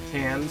a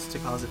hand to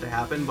cause it to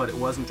happen, but it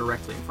wasn't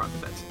directly in front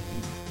of it.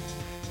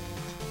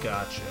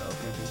 Gotcha.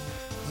 Okay.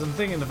 'Cause I'm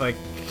thinking if I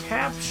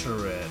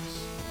capture it,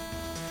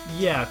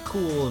 yeah,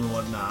 cool and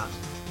whatnot.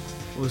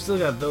 We still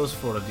got those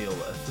four to deal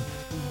with.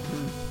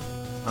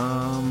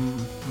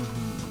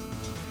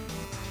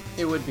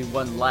 It would be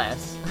one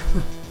less.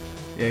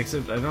 Yeah,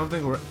 except I don't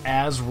think we're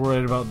as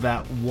worried about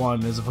that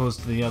one as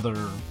opposed to the other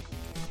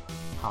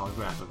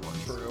holographic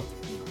ones. True.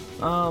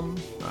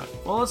 Alright.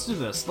 Well, let's do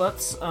this.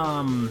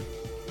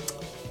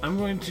 I'm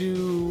going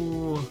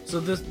to... So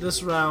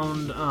this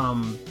round,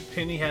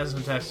 Penny has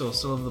an attack, so it'll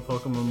still have the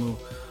Pokemon move.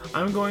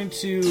 I'm going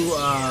to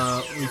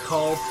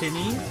recall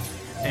Penny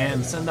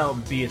and send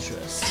out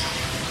Beatrice.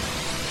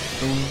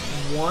 The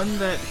one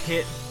that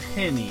hit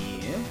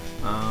Penny,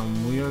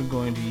 we are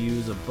going to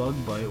use a Bug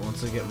Bite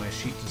once I get my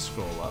sheet to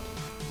scroll up.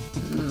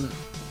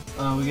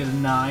 We get a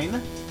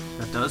 9.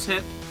 That does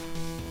hit.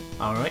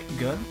 Alright,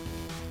 good.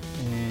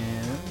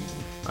 And...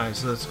 Alright,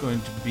 so that's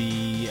going to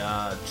be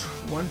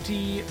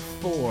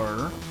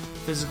 24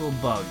 physical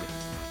bug.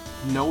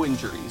 No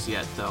injuries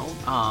yet, though.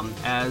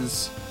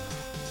 As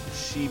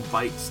she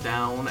bites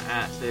down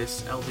at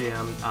this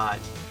LGM,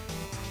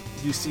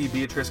 you see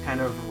Beatrice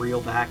kind of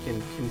reel back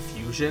in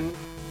confusion,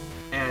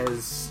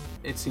 as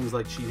it seems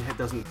like she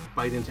doesn't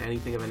bite into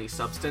anything of any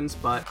substance,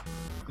 but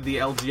the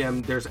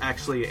LGM, there's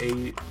actually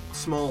a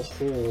small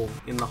hole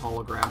in the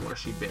hologram where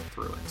she bit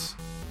through it.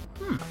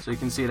 So you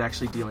can see it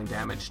actually dealing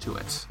damage to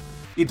it.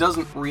 It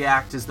doesn't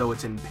react as though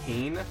it's in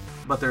pain,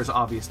 but there's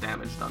obvious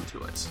damage done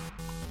to it.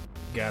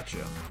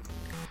 Gotcha.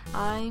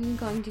 I'm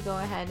going to go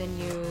ahead and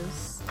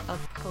use a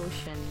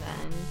potion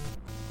then.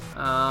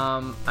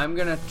 I'm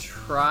gonna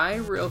try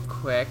real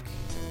quick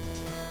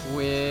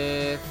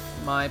with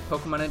my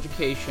Pokemon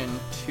education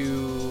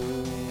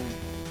to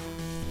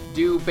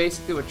do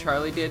basically what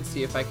Charlie did,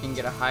 see if I can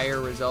get a higher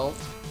result.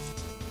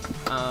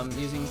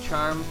 Using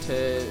Charm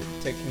to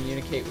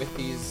communicate with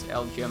these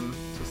LGM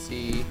to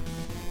see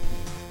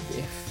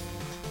if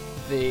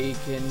they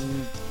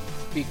can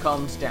be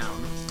calmed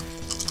down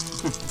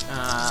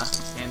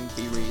and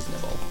be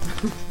reasonable.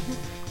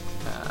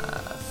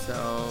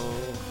 So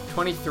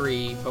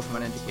 23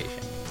 Pokemon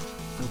education.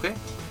 Okay.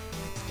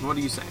 What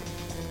are you saying?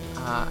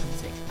 I'm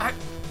saying,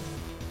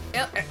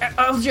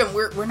 LGM,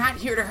 we're not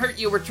here to hurt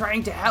you. We're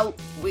trying to help.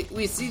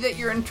 We see that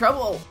you're in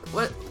trouble.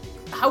 What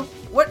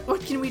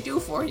can we do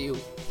for you?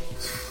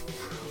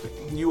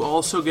 You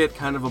also get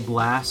kind of a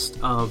blast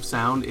of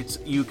sound.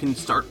 You can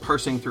start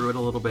parsing through it a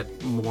little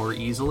bit more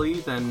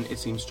easily than it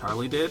seems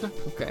Charlie did.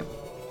 Okay.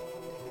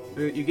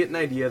 You get an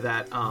idea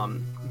that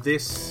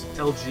this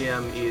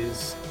LGM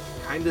is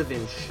kind of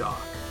in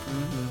shock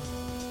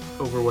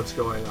over what's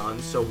going on.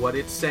 So what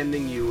it's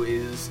sending you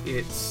is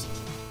its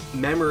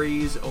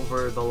memories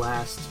over the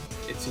last,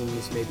 it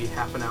seems, maybe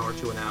half an hour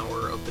to an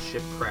hour of the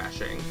ship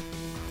crashing,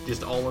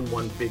 just all in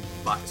one big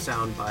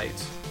sound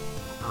bite.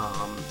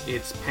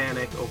 It's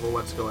panic over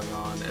what's going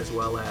on, as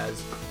well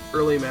as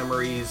early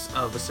memories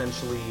of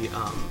essentially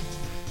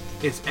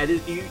it's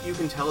you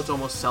can tell it's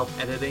almost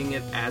self-editing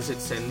it as it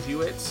sends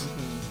you it,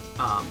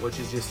 which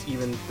is just,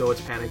 even though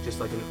it's panic, just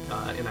like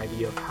an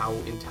idea of how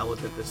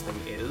intelligent this thing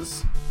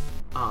is.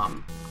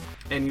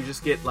 And you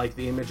just get like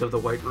the image of the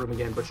white room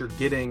again, but you're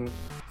getting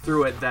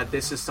through it that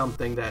this is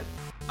something that,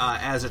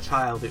 as a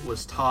child, it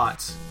was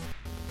taught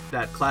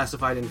that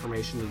classified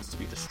information needs to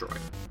be destroyed.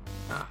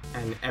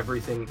 And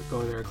everything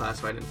going there in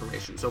classified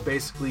information. So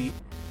basically,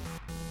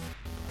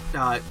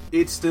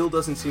 it still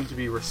doesn't seem to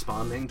be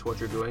responding to what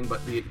you're doing,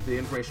 but the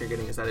information you're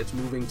getting is that it's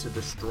moving to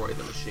destroy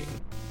the machine.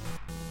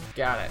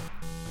 Got it.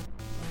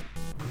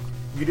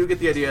 You do get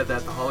the idea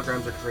that the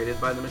holograms are created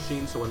by the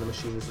machine, so when the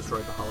machine is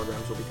destroyed, the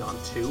holograms will be gone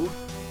too.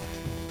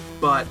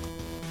 But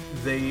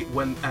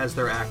as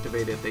they're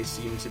activated, they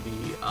seem to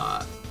be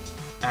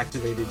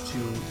activated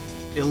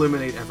to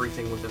eliminate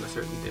everything within a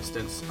certain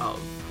distance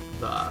of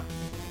the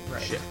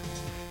ship.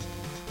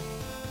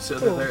 So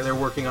they're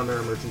working on their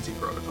emergency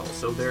protocol.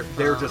 So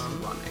they're just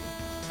running.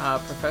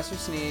 Professor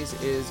Sneeze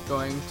is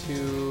going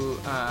to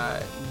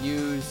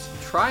use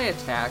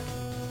Tri-Attack,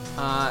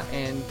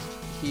 and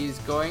he's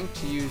going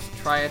to use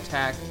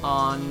Tri-Attack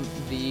on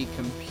the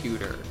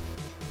computer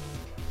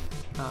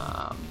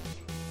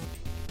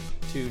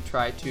to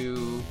try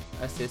to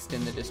assist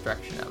in the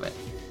destruction of it.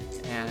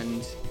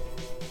 And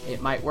it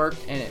might work,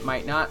 and it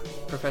might not.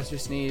 Professor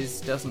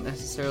Sneeze doesn't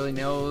necessarily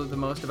know the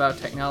most about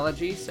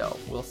technology, so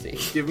we'll see.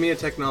 Give me a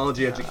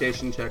technology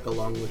education check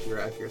along with your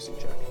accuracy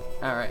check.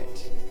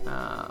 Alright.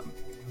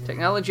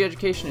 Technology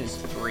education is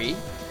 3.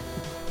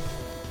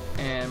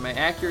 And my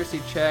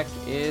accuracy check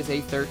is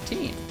a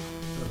 13.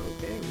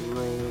 Okay,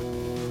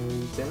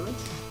 roll damage.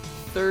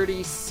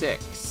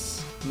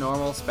 36.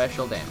 Normal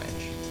special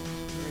damage.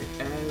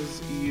 Alright,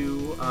 as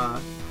you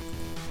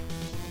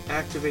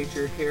activate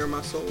your hair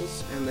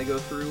muscles and they go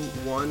through,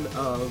 one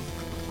of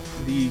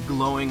the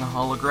glowing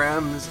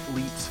holograms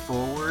leaps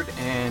forward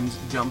and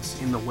jumps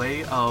in the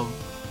way of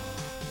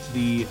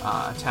the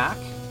attack.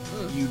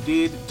 You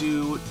did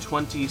do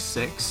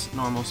 26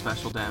 normal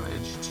special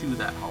damage to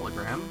that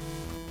hologram.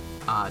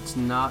 It's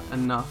not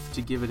enough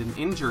to give it an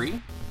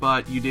injury,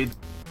 but you did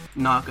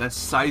knock a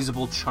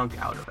sizable chunk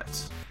out of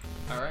it.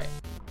 Alright.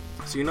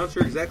 So you're not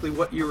sure exactly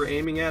what you were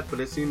aiming at, but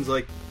it seems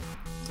like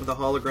the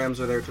holograms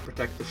are there to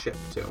protect the ship,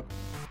 too.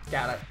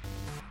 Got it.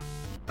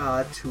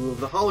 Two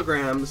of the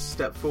holograms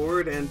step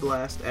forward and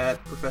blast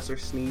at Professor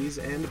Sneeze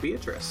and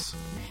Beatrice.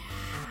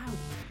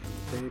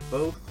 They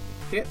both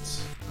hit.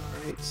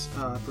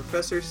 Alright,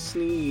 Professor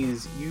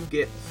Sneeze, you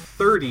get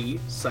 30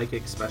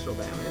 psychic special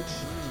damage.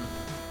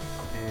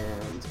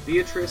 And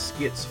Beatrice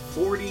gets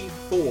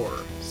 44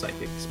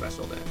 psychic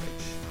special damage.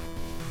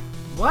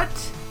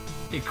 What?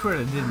 It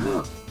critted, didn't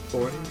it?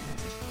 40?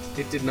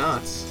 It did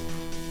not.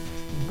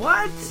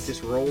 What? It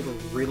just rolled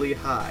really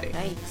high.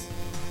 Yikes.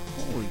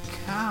 Holy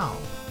cow.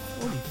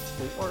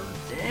 44?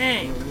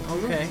 Dang.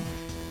 Okay.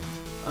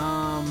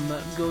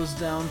 That goes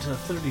down to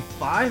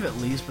 35 at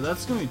least, but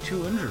that's going to be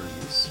 2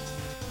 injuries.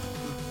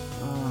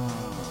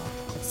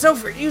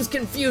 Sopher, use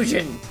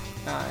confusion!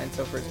 And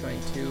Sopher's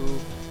going to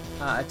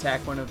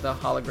attack one of the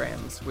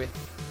holograms with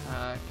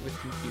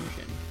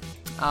confusion.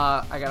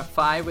 I got a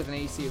 5 with an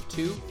AC of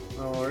 2.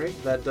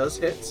 Alright, that does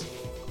hit.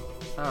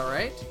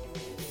 Alright.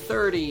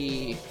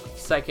 30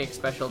 psychic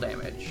special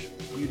damage.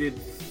 You did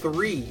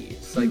 3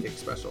 psychic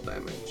special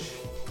damage.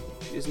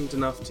 Which isn't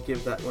enough to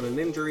give that one an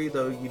injury,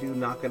 though you do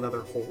knock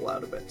another hole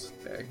out of it.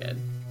 Very good.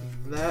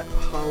 That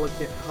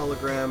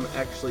hologram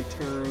actually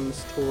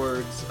turns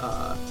towards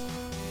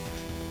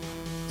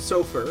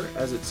Sopher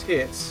as it's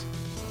hit,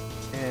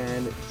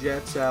 and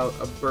jets out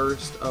a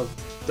burst of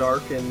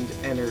darkened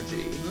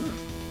energy,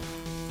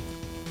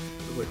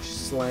 which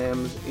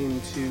slams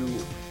into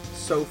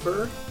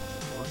Sopher,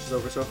 washes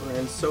over Sopher,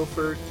 and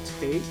Sopher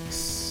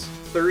takes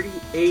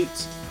 38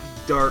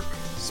 dark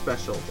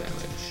special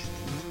damage.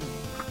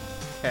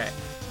 Okay.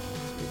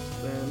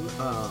 Then,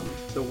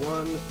 the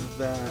one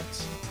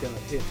that got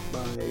hit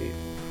by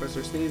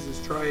Professor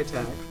Sneeze's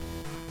Tri-Attack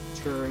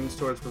turns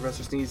towards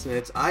Professor Sneeze and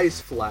its eyes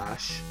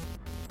flash,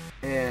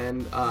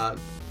 and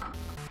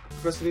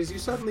Professor Sneeze, you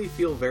suddenly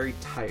feel very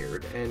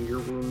tired, and your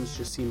wounds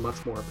just seem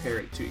much more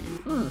apparent to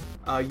you.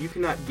 You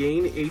cannot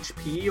gain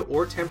HP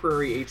or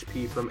temporary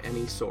HP from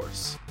any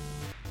source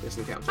this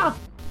encounter.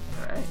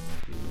 Alright.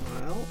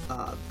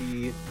 Meanwhile,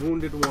 the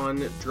wounded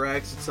one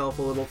drags itself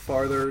a little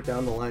farther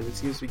down the line. It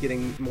seems to be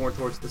getting more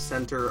towards the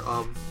center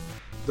of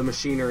the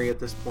machinery at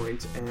this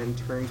point, and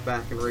turns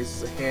back and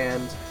raises a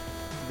hand,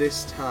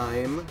 this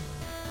time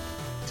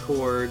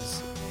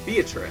towards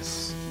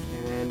Beatrice.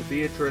 And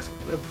Beatrice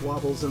kind of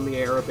wobbles in the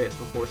air a bit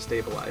before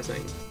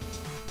stabilizing.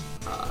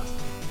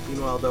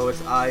 Meanwhile, though,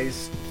 its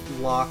eyes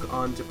lock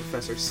onto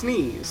Professor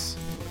Sneeze,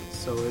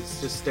 so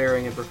it's just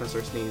staring at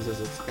Professor Sneeze as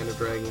it's kind of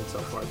dragging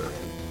itself farther in.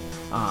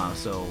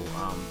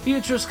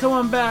 Beatrice, come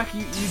on back.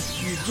 You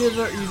did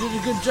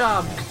a good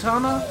job.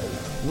 Katana,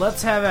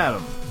 let's have at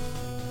him.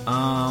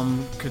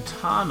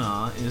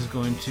 Katana is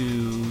going to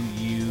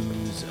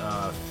use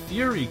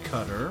Fury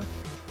Cutter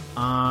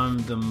on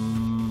the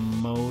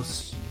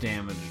most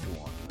damaged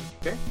one.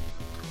 Okay.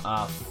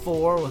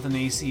 4 with an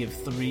AC of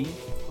 3.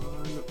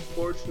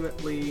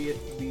 Unfortunately,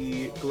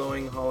 the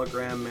glowing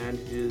hologram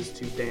manages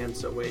to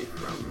dance away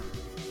from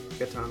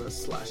Katana's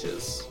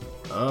slashes.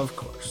 Of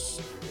course.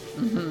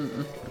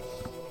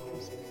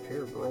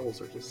 pair of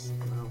rolls are just,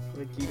 wow.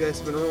 Like, you guys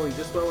have been rolling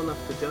just well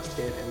enough to just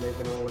hit, and they've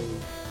been rolling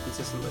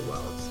consistently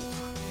well. It's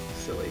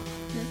silly.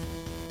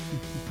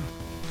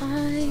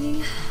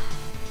 I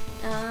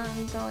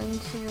am going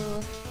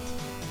to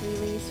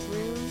release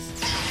Ruse,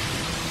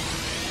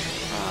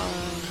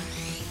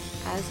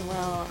 as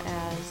well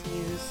as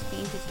use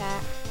Faint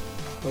Attack.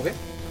 Okay.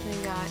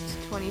 I got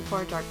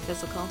 24 Dark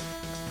Physical.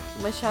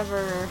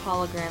 Whichever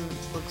hologram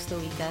looks the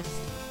weakest.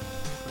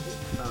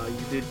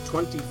 You did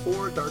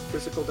 24 dark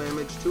physical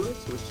damage to it,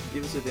 which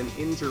gives it an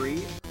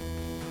injury.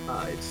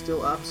 It's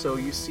still up, so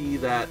you see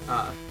that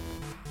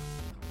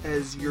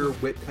as your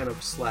whip kind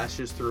of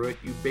slashes through it,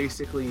 you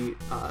basically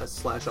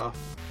slash off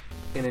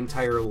an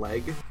entire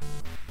leg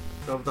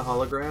of the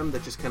hologram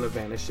that just kind of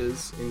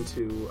vanishes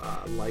into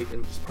light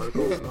and just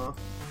particles off.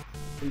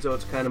 And so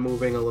it's kind of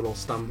moving a little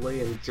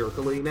stumbly and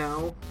jerkily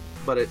now,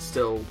 but it's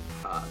still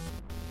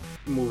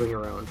moving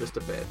around just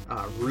a bit.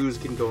 Ruse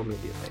can go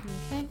immediately.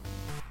 Okay.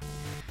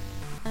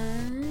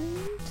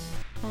 And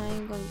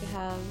I'm going to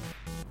have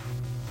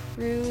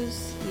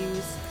Ruse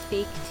use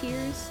Fake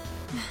Tears.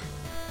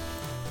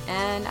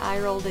 And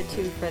I rolled a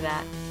 2 for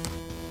that.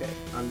 Okay.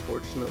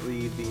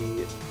 Unfortunately,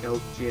 the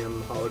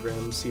LGM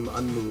holograms seem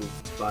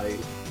unmoved by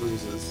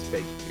Ruse's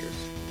fake tears.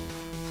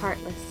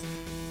 Heartless.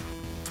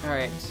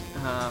 Alright,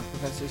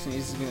 Professor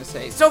Sneeze is gonna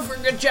say, Sopher,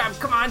 good job,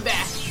 come on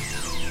back!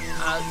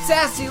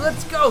 Sassy,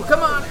 let's go,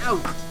 come on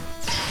out!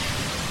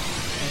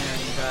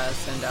 And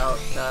send out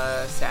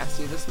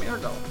Sassy the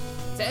Smeargle.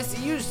 Sassy,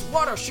 use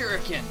Water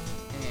Shuriken!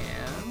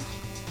 And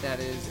that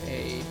is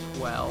a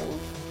 12.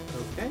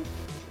 Okay.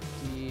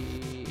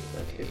 D8.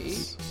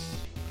 hits.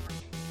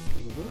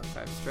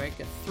 5 strike,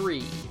 a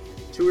 3.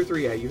 2 or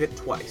 3, yeah, you hit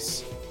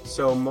twice.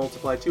 So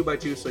multiply 2 by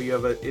 2, so you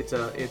have it's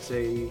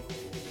a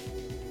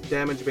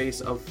damage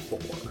base of 4.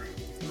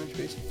 Damage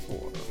base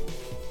 4.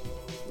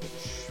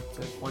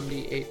 So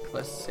 1d8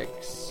 plus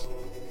 6.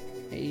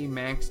 A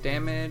max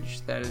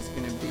damage. That is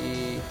going to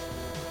be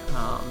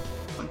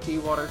 20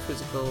 water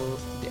physical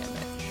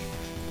damage.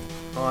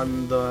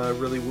 On the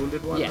really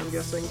wounded one, Yes. I'm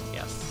guessing?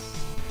 Yes.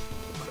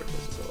 Water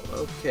physical.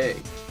 Okay.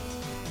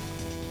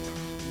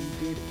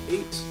 You did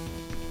 8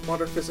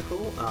 water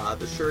physical.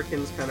 The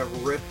shurikens kind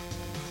of rip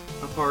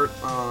apart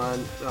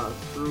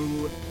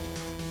through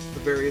the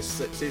various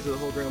stages of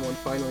the hologram, one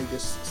finally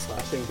just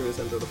slashing through the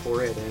center of the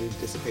forehead and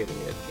dissipating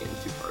it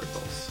into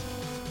particles.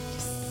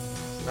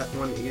 So that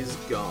one is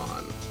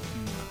gone.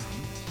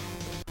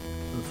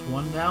 That's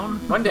one down.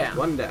 One down.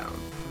 One down.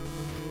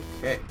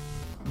 Okay.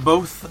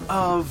 Both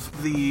of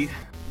the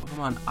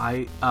Pokemon,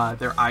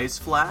 their eyes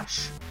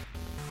flash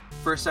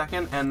for a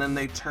second, and then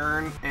they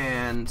turn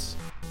and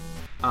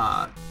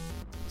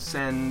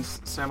send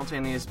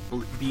simultaneous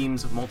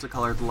beams of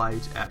multicolored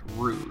light at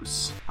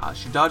Ruse.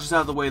 She dodges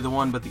out of the way of the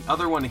one, but the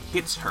other one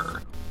hits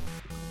her,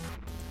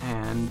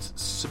 and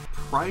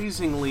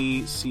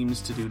surprisingly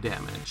seems to do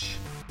damage.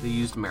 They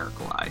used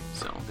Miracle Eye,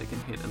 so they can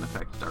hit and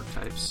affect dark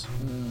types.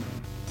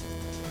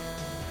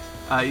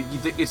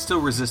 It's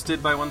still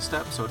resisted by 1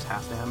 step, so it's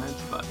half damage,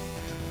 but...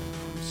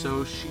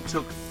 So she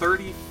took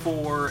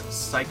 34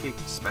 psychic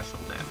special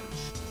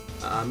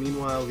damage.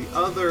 Meanwhile, the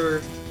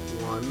other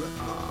one,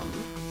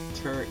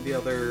 the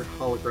other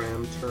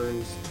hologram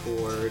turns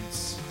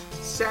towards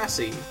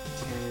Sassy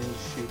and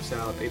shoots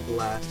out a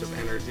blast of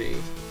energy,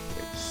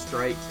 which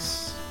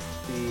strikes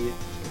the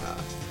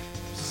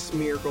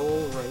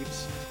Smeargle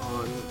right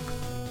on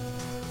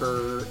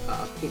her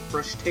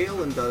paintbrush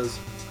tail and does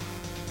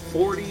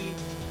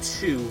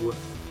 42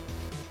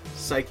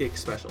 psychic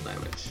special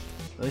damage.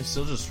 Are they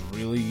still just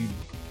really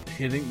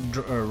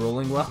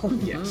rolling well?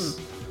 Yes.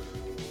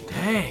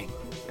 Dang.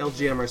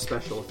 LGM are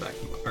special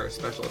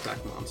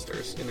attack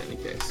monsters in any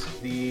case.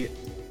 The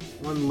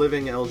one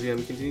living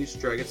LGM continues to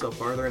drag itself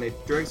farther, and it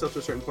drags itself to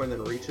a certain point,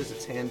 then reaches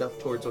its hand up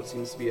towards what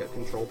seems to be a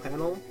control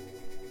panel.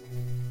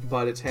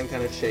 But its hand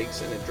kind of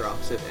shakes, and it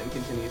drops it and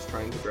continues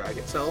trying to drag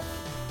itself.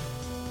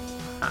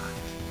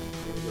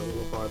 Maybe go a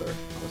little farther.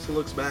 Also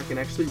looks back and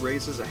actually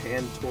raises a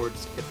hand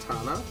towards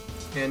Katana,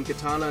 and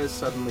Katana is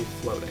suddenly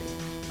floating.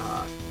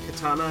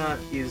 Katana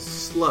is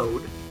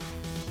slowed,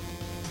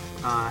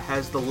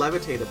 has the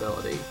levitate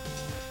ability,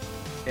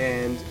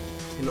 and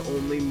can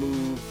only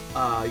move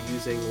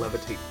using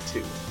levitate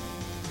 2.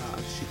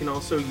 She can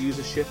also use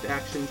a shift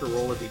action to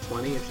roll a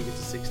d20. If she gets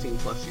a 16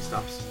 plus, she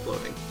stops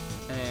floating.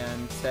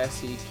 And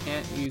Sassy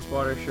can't use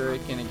Water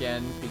Shuriken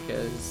again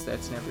because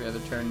that's an every other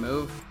turn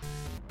move.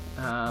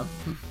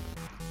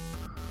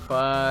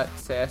 But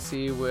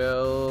Sassy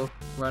will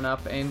run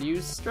up and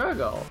use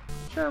Struggle.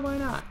 Sure, why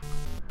not?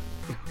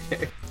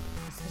 Okay.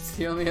 That's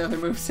the only other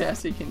move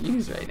Sassy can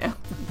use right now.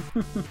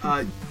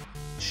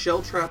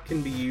 Shell Trap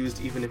can be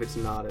used even if it's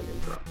not an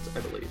interrupt,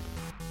 I believe.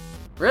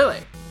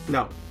 Really?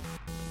 No.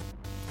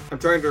 I'm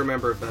trying to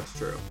remember if that's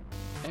true.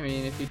 I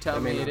mean, if you tell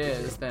That may me not it be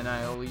is, true. then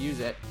I'll use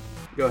it.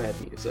 Go ahead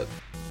and use it.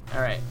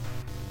 Alright.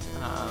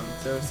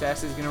 So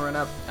Sassy's gonna run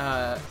up.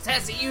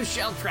 Sassy, use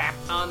Shell Trap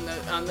on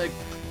the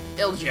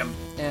Elgium.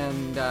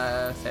 And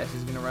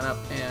Sassy's gonna run up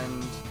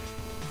and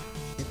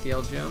hit the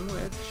Elgium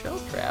with Shell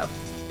Trap.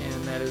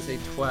 And that is a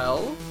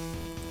 12.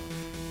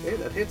 Okay,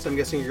 that hits. I'm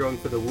guessing you're going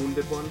for the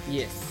wounded one.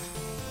 Yes.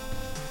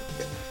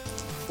 Okay.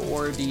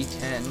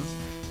 4d10.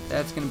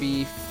 That's going to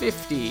be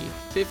 50.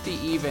 50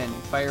 even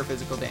fire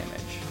physical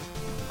damage.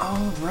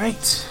 All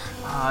right.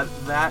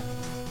 That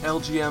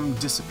LGM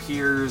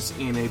disappears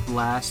in a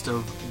blast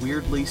of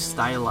weirdly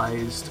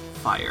stylized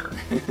fire.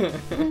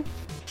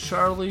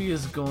 Charlie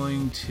is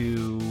going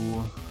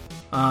to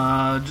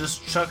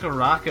just chuck a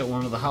rock at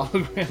one of the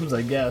holograms,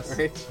 I guess.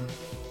 Right.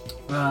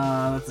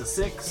 That's a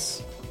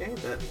 6. Okay,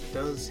 that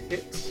does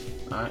hit.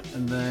 Alright,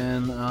 and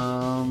then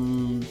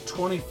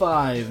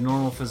 25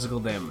 normal physical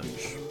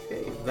damage.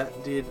 Okay,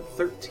 that did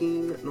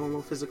 13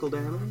 normal physical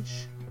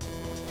damage.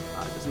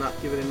 Does not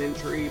give it an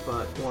injury,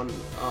 but one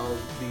of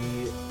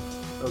the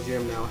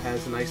LGM now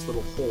has a nice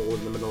little hole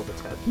in the middle of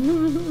its head.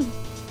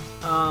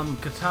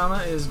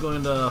 Katana is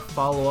going to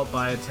follow up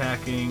by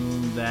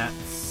attacking that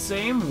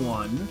same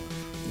one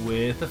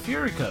with a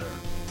Fury Cutter.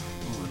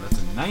 Ooh,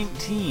 that's a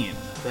 19.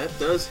 That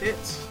does hit.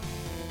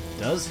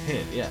 Does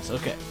hit, yes,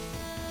 okay.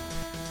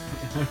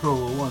 I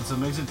roll a 1, so it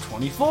makes it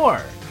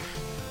 24.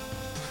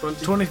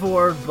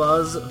 24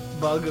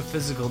 bug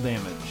physical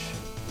damage.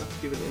 Not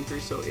to give it an injury,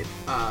 so it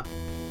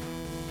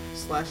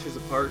slashes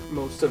apart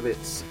most of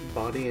its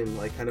body and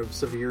like kind of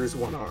severes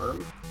one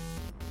arm.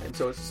 And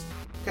so it's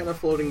kind of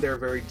floating there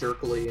very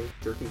jerkily and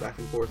jerking back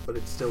and forth, but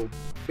it's still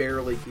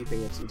barely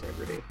keeping its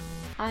integrity.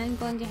 I'm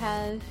going to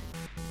have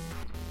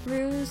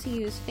Ruse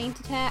use Feint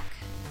Attack.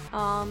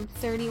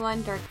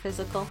 31 Dark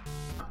Physical.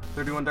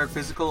 31 Dark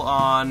Physical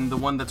on the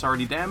one that's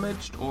already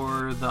damaged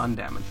or the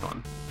undamaged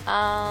one?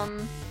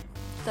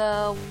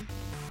 The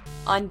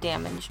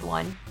undamaged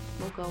one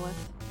we'll go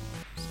with.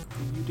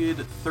 You did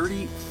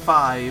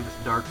 35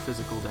 Dark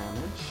Physical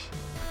damage,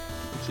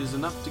 which is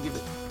enough to give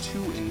it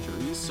 2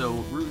 injuries. So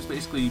Ruse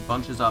basically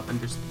bunches up and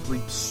just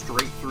leaps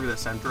straight through the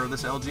center of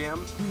this LGM.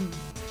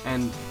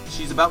 And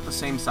she's about the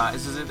same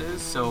size as it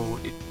is, so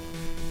it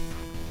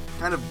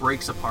kind of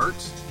breaks apart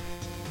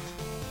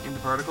into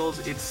particles.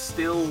 It's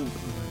still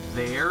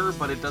there,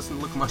 but it doesn't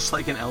look much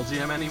like an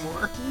LGM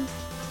anymore. And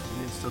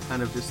it's still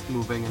kind of just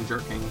moving and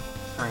jerking,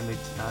 trying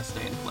to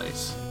stay in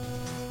place.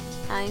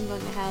 I'm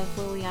going to have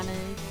Liliana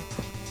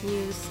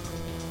use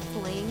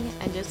Fling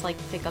and just like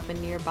pick up a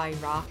nearby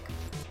rock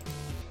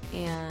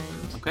and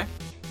Okay.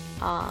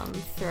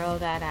 throw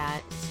that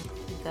at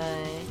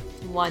the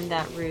one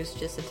that Ruse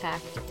just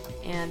attacked.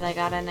 And I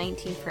got a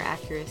 19 for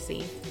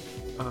accuracy.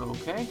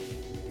 Okay.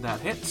 That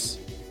hits.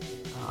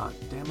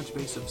 Damage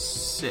base of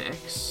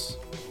 6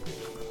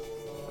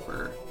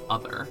 for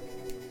other.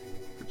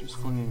 For just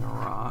flinging a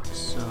rock,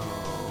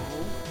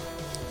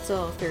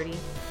 So 30.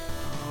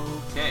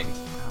 Okay.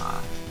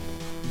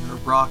 Your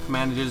rock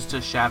manages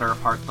to shatter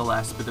apart the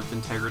last bit of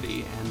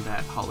integrity, and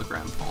that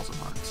hologram falls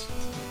apart.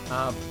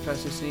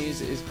 Professor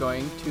Sneeze is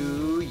going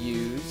to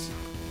use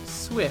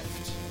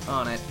Swift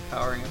on it,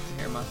 powering up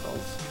the hair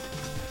muscles.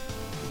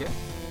 Okay.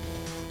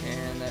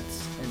 And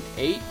that's an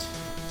 8,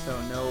 so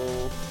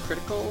no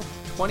critical.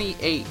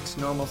 28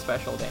 normal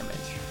special damage.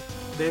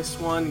 This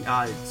one,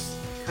 it's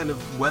kind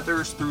of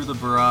weathers through the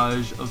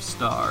barrage of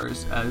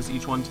stars as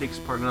each one takes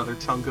apart another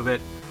chunk of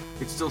it.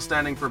 It's still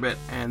standing for a bit,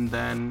 and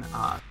then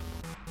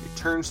it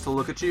turns to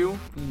look at you.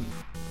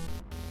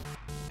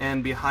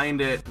 And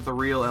behind it, the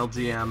real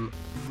LGM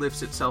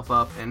lifts itself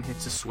up and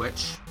hits a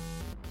switch.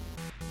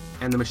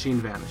 And the machine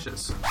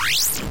vanishes.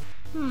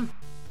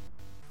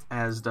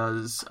 As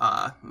does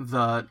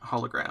the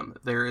hologram.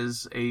 There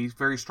is a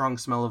very strong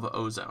smell of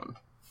ozone.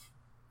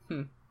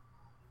 And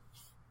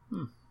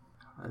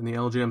the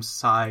LGM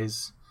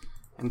sighs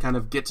and kind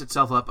of gets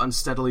itself up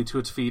unsteadily to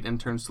its feet and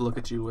turns to look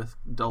at you with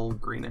dull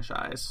greenish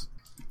eyes.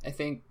 I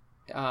think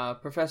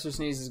Professor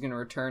Sneeze is going to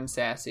return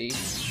sassy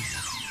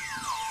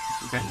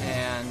Okay.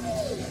 and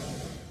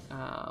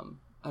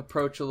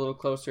approach a little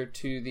closer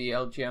to the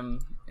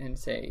LGM and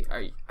say,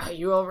 Are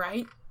you all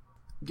right?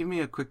 Give me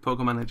a quick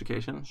Pokemon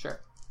education. Sure.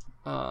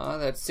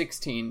 That's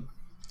 16.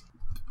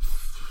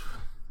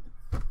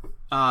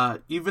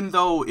 Even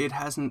though it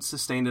hasn't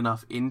sustained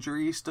enough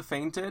injuries to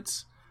faint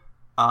it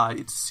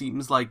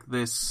seems like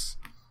this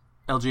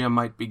LGM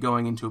might be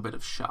going into a bit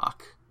of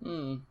shock.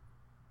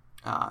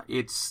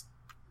 It's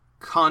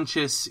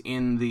conscious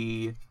in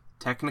the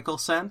technical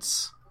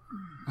sense,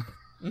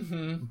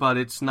 but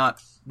it's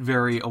not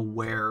very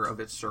aware of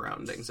its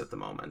surroundings at the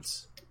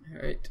moment.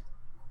 All right.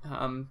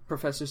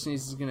 Professor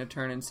Sneeze is going to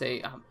turn and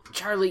say,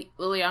 Charlie,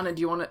 Liliana,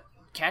 do you want to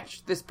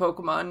catch this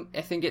Pokemon?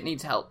 I think it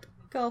needs help.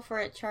 Go for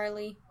it,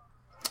 Charlie.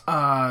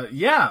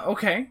 Yeah,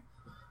 okay.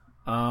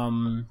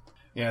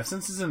 Yeah,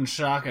 since it's in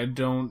shock, I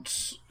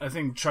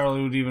think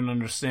Charlie would even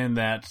understand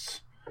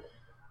that,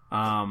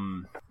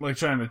 like,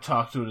 trying to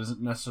talk to it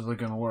isn't necessarily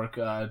going to work.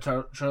 I'm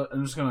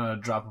just going to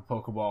drop a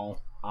Pokeball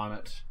on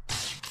it.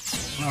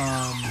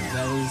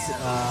 That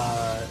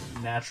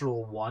is,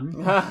 natural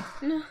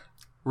 1.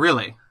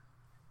 Really?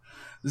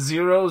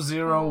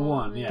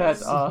 001, yes.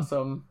 That's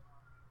awesome.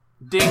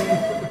 Ding!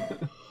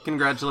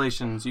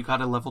 Congratulations, you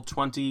got a level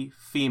 20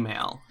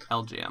 female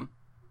LGM.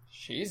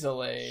 She's a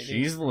lady.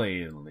 She's a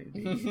lady.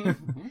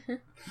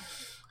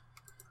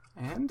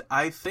 And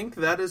I think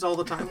that is all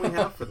the time we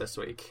have for this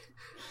week.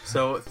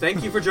 So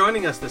thank you for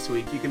joining us this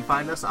week. You can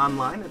find us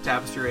online at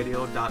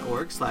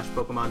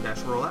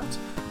tapestryradio.org/Pokemon-rollout,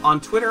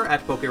 on Twitter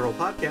at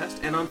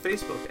PokeRollPodcast, and on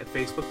Facebook at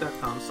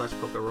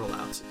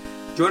facebook.com/PokeRollout.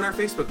 Join our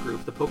Facebook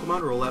group, the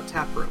Pokemon Rollout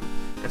Tap Room.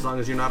 As long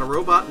as you're not a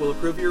robot, we'll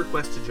approve your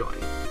request to join.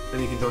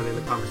 Then you can join in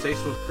the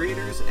conversation with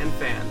creators and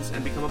fans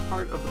and become a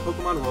part of the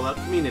Pokemon Rollout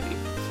community.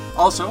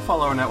 Also,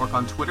 follow our network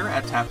on Twitter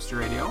at Tapestry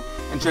Radio,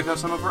 and check out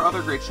some of our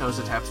other great shows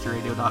at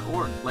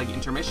tapestryradio.org, like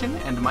Intermission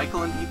and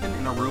Michael and Ethan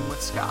in a Room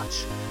with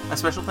Scotch. A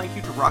special thank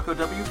you to Rocco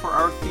W. for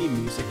our theme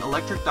music,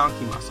 Electric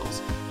Donkey Muscles,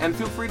 and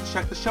feel free to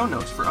check the show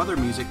notes for other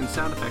music and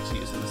sound effects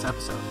used in this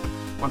episode.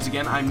 Once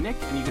again, I'm Nick,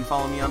 and you can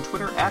follow me on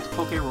Twitter at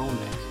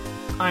PokeRollNick.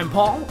 I'm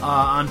Paul.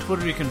 On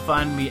Twitter, you can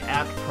find me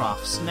at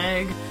Prof.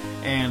 Snag,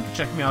 and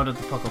check me out at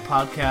the Puckle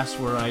Podcast,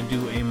 where I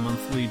do a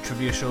monthly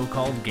trivia show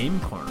called Game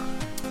Corner.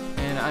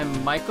 And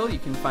I'm Michael. You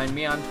can find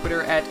me on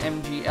Twitter at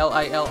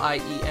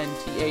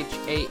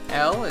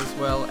MGLILIENTHAL, as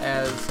well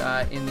as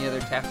in the other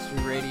Tapestry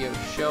Radio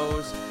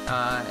shows,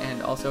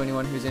 and also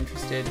anyone who's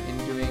interested in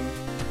doing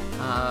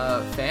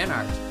fan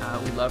art.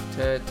 We'd love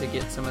to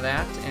get some of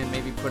that and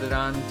maybe put it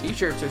on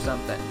t-shirts or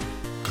something.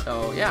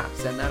 So yeah,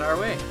 send that our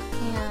way.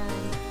 And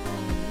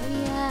I'm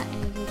Lydia,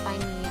 and you can find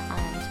me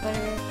on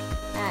Twitter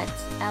at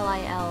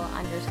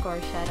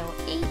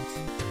LIL_Shadow8.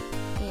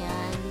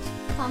 And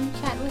come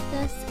chat with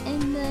us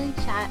in the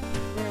chat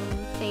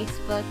room,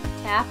 Facebook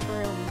tap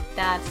room.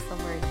 That's the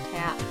word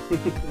tap.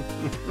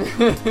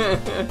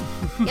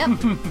 Yep.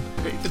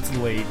 It's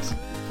late.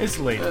 It's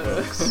late,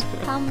 folks.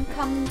 Come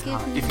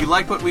give me... If you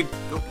like what we...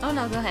 Oh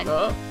no, go ahead.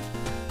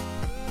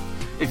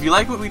 If you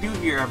like what we do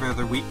here every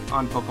other week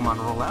on Pokemon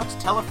Rollouts,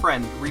 tell a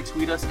friend,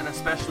 retweet us, and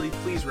especially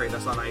please rate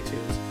us on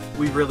iTunes.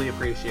 We really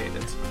appreciate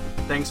it.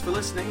 Thanks for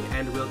listening,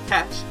 and we'll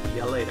catch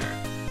ya later.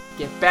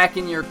 Get back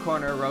in your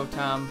corner,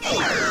 Rotom.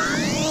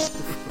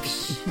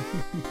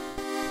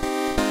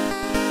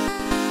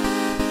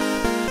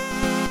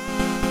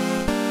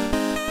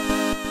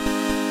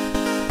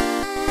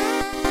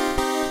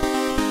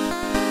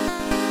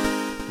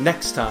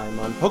 Next time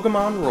on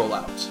Pokemon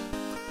Rollout.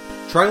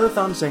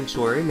 Trilithon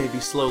Sanctuary may be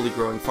slowly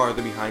growing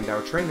farther behind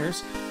our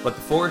trainers, but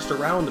the forest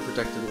around the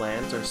protected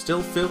lands are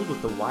still filled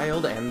with the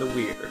wild and the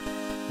weird.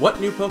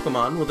 What new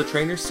Pokemon will the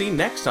trainers see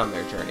next on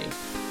their journey?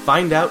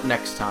 Find out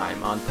next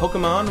time on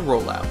Pokemon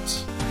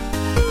Rollout.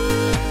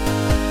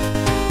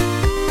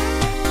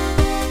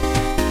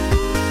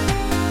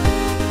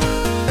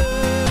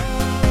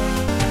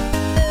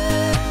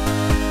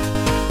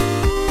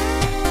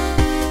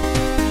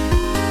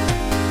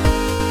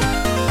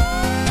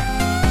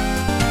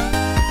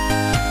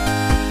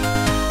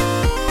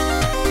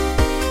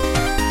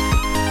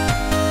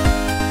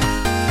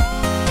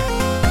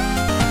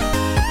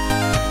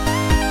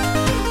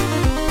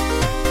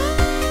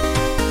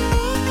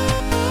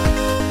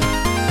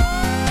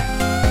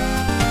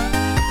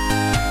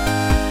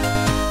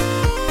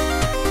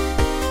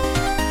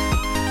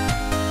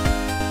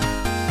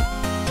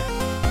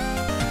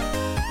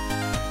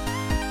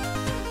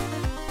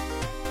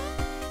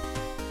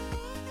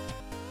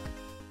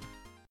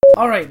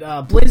 Alright,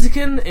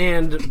 Blaziken,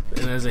 and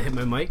as I hit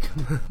my mic...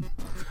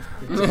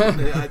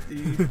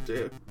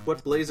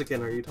 What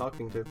Blaziken are you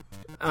talking to?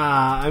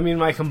 I mean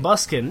my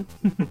Combuskin.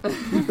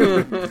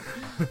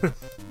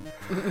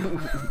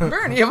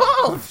 Bernie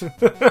evolved!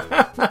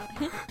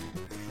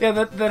 Yeah,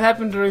 that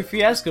happened during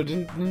Fiasco,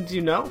 didn't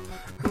you know?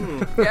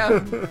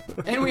 Yeah,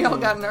 and we all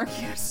got an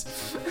Arceus.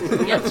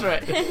 Yeah, that's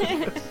right.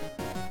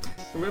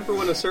 Remember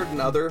when a certain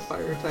other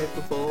fire type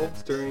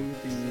evolved during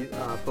the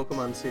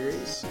Pokemon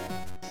series?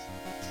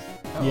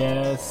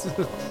 Yes.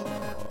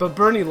 But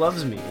Bernie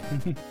loves me.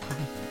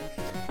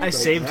 I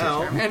saved him.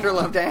 Charmander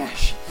loved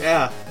Ash.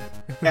 Yeah.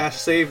 Ash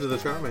saved the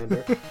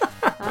Charmander.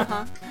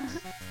 Uh-huh.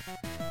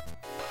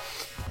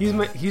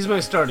 He's my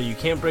starter. You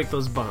can't break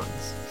those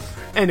bonds.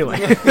 Anyway.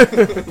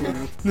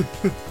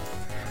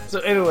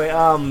 So anyway,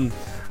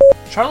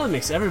 Charlie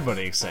makes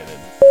everybody excited.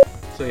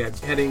 So yeah,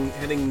 heading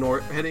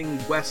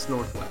west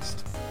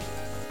northwest.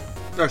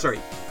 Oh, sorry.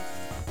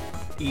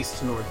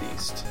 East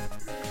northeast.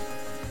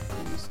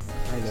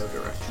 I know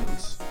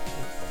directions.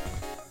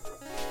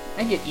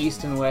 I get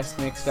east and west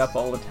mixed up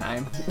all the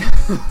time.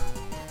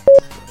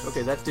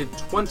 Okay, that did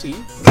 20.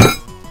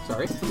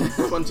 Sorry.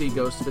 20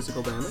 ghost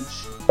physical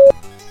damage.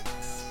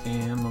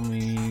 And let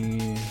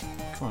me...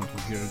 Come on,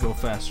 computer, go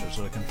faster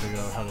so I can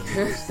figure out how to do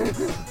this.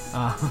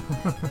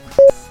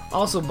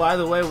 Also, by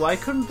the way, why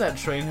couldn't that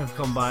train have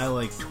come by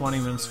like 20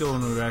 minutes ago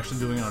when we were actually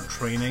doing our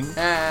training? It's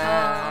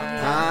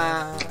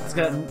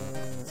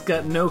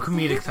got no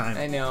comedic time.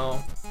 I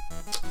know.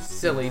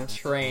 Silly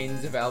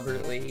trains of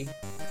Albert Lee.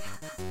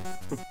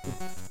 I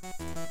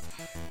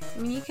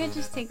mean, you could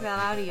just take that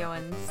audio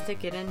and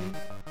stick it in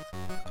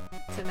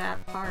to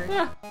that part.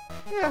 Yeah.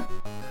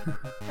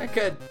 I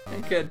could.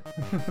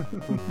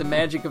 The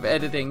magic of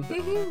editing.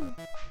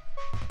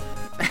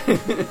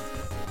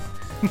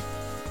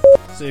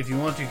 So if you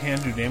want, you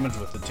can do damage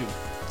with it too.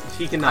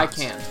 He cannot. I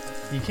can't.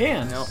 You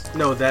can. Nope.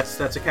 No, that's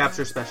a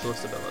capture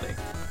specialist ability.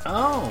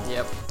 Oh.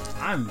 Yep.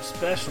 I'm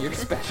special. You're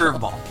special.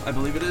 Curveball, I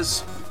believe it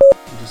is.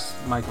 Just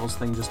Michael's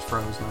thing just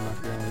froze, and I'm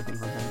not hearing anything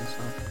from him.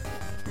 So.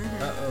 He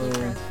Uh-oh.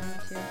 froze for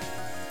me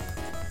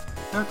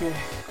too. Okay.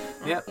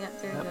 Yep.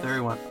 Yep, There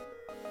he went.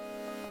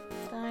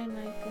 Die,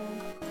 Michael.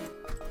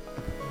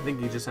 I think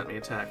he just sent me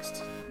a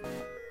text.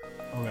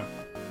 Okay.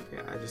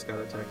 Yeah, I just got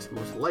a text,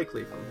 most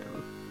likely from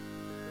him.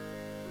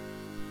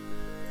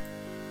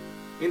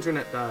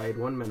 Internet died.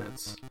 1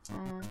 minute.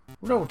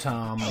 No,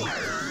 Tom.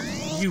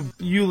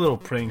 You little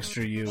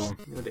prankster, you. Oh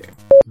dear.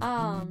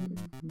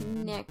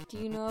 Nick, do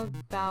you know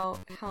about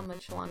how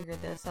much longer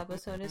this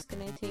episode is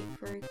gonna take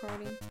for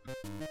recording?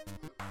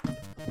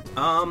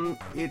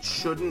 It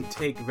shouldn't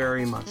take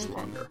very much Okay.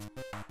 longer.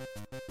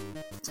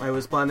 I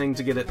was planning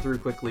to get it through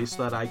quickly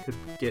so that I could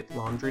get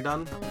laundry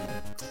done.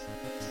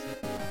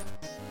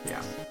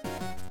 Yeah.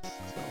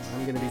 So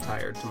I'm gonna be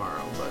tired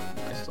tomorrow, but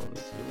I still need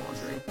to do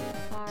laundry.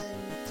 Sorry.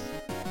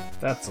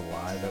 That's a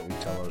lie that we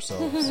tell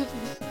ourselves.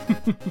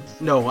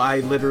 No, I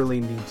literally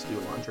need to do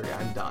laundry.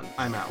 I'm done.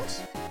 I'm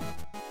out.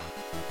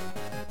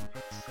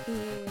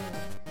 Ew.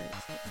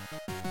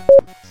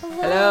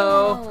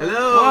 Hello?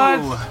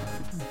 Hello!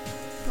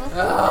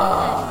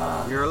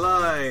 Ah. You're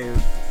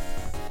alive!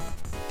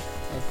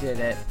 I did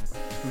it.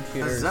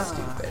 Computer is Huzzah.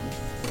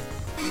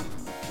 stupid.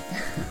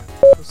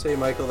 I'll say,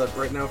 Michael, that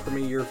right now for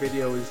me your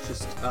video is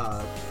just,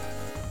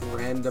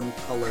 random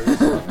colors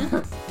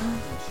and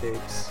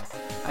shapes.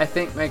 I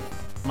think my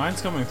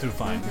Mine's coming through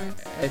fine.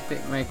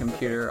 my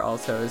computer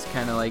also is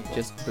kind of like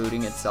just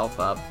booting itself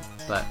up,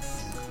 but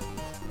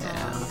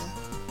yeah.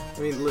 I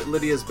mean,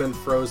 Lydia's been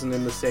frozen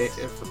with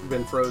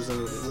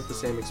the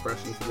same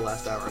expression for the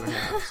last hour and a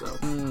half, so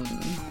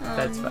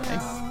That's funny.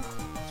 No.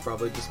 it's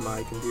probably just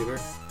my computer.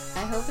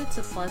 I hope it's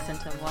a pleasant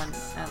one,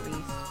 at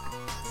least.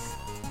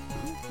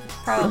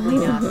 Probably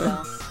not,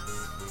 though.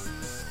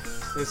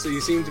 And so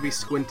you seem to be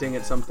squinting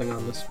at something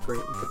on the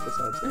screen, but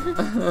besides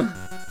that.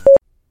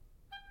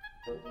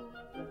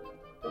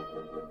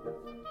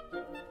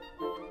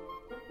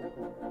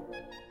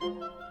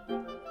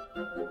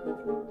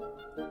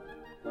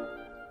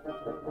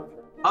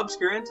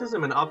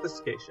 Obscurantism and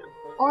obfuscation.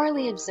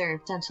 Orally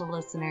observed, gentle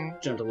listener.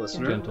 Gentle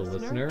listener. Gentle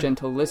listener,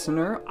 Gentle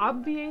listener,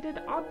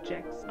 Obviated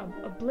objects of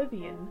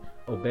oblivion,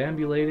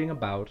 obambulating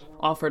about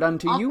offered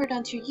unto you. Offered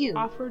unto you.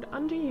 offered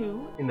unto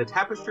you In the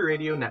Tapestry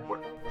Radio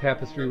Network.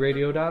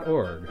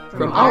 tapestryradio.org.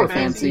 From Our our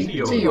fancy fancy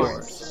to to yours.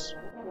 yours.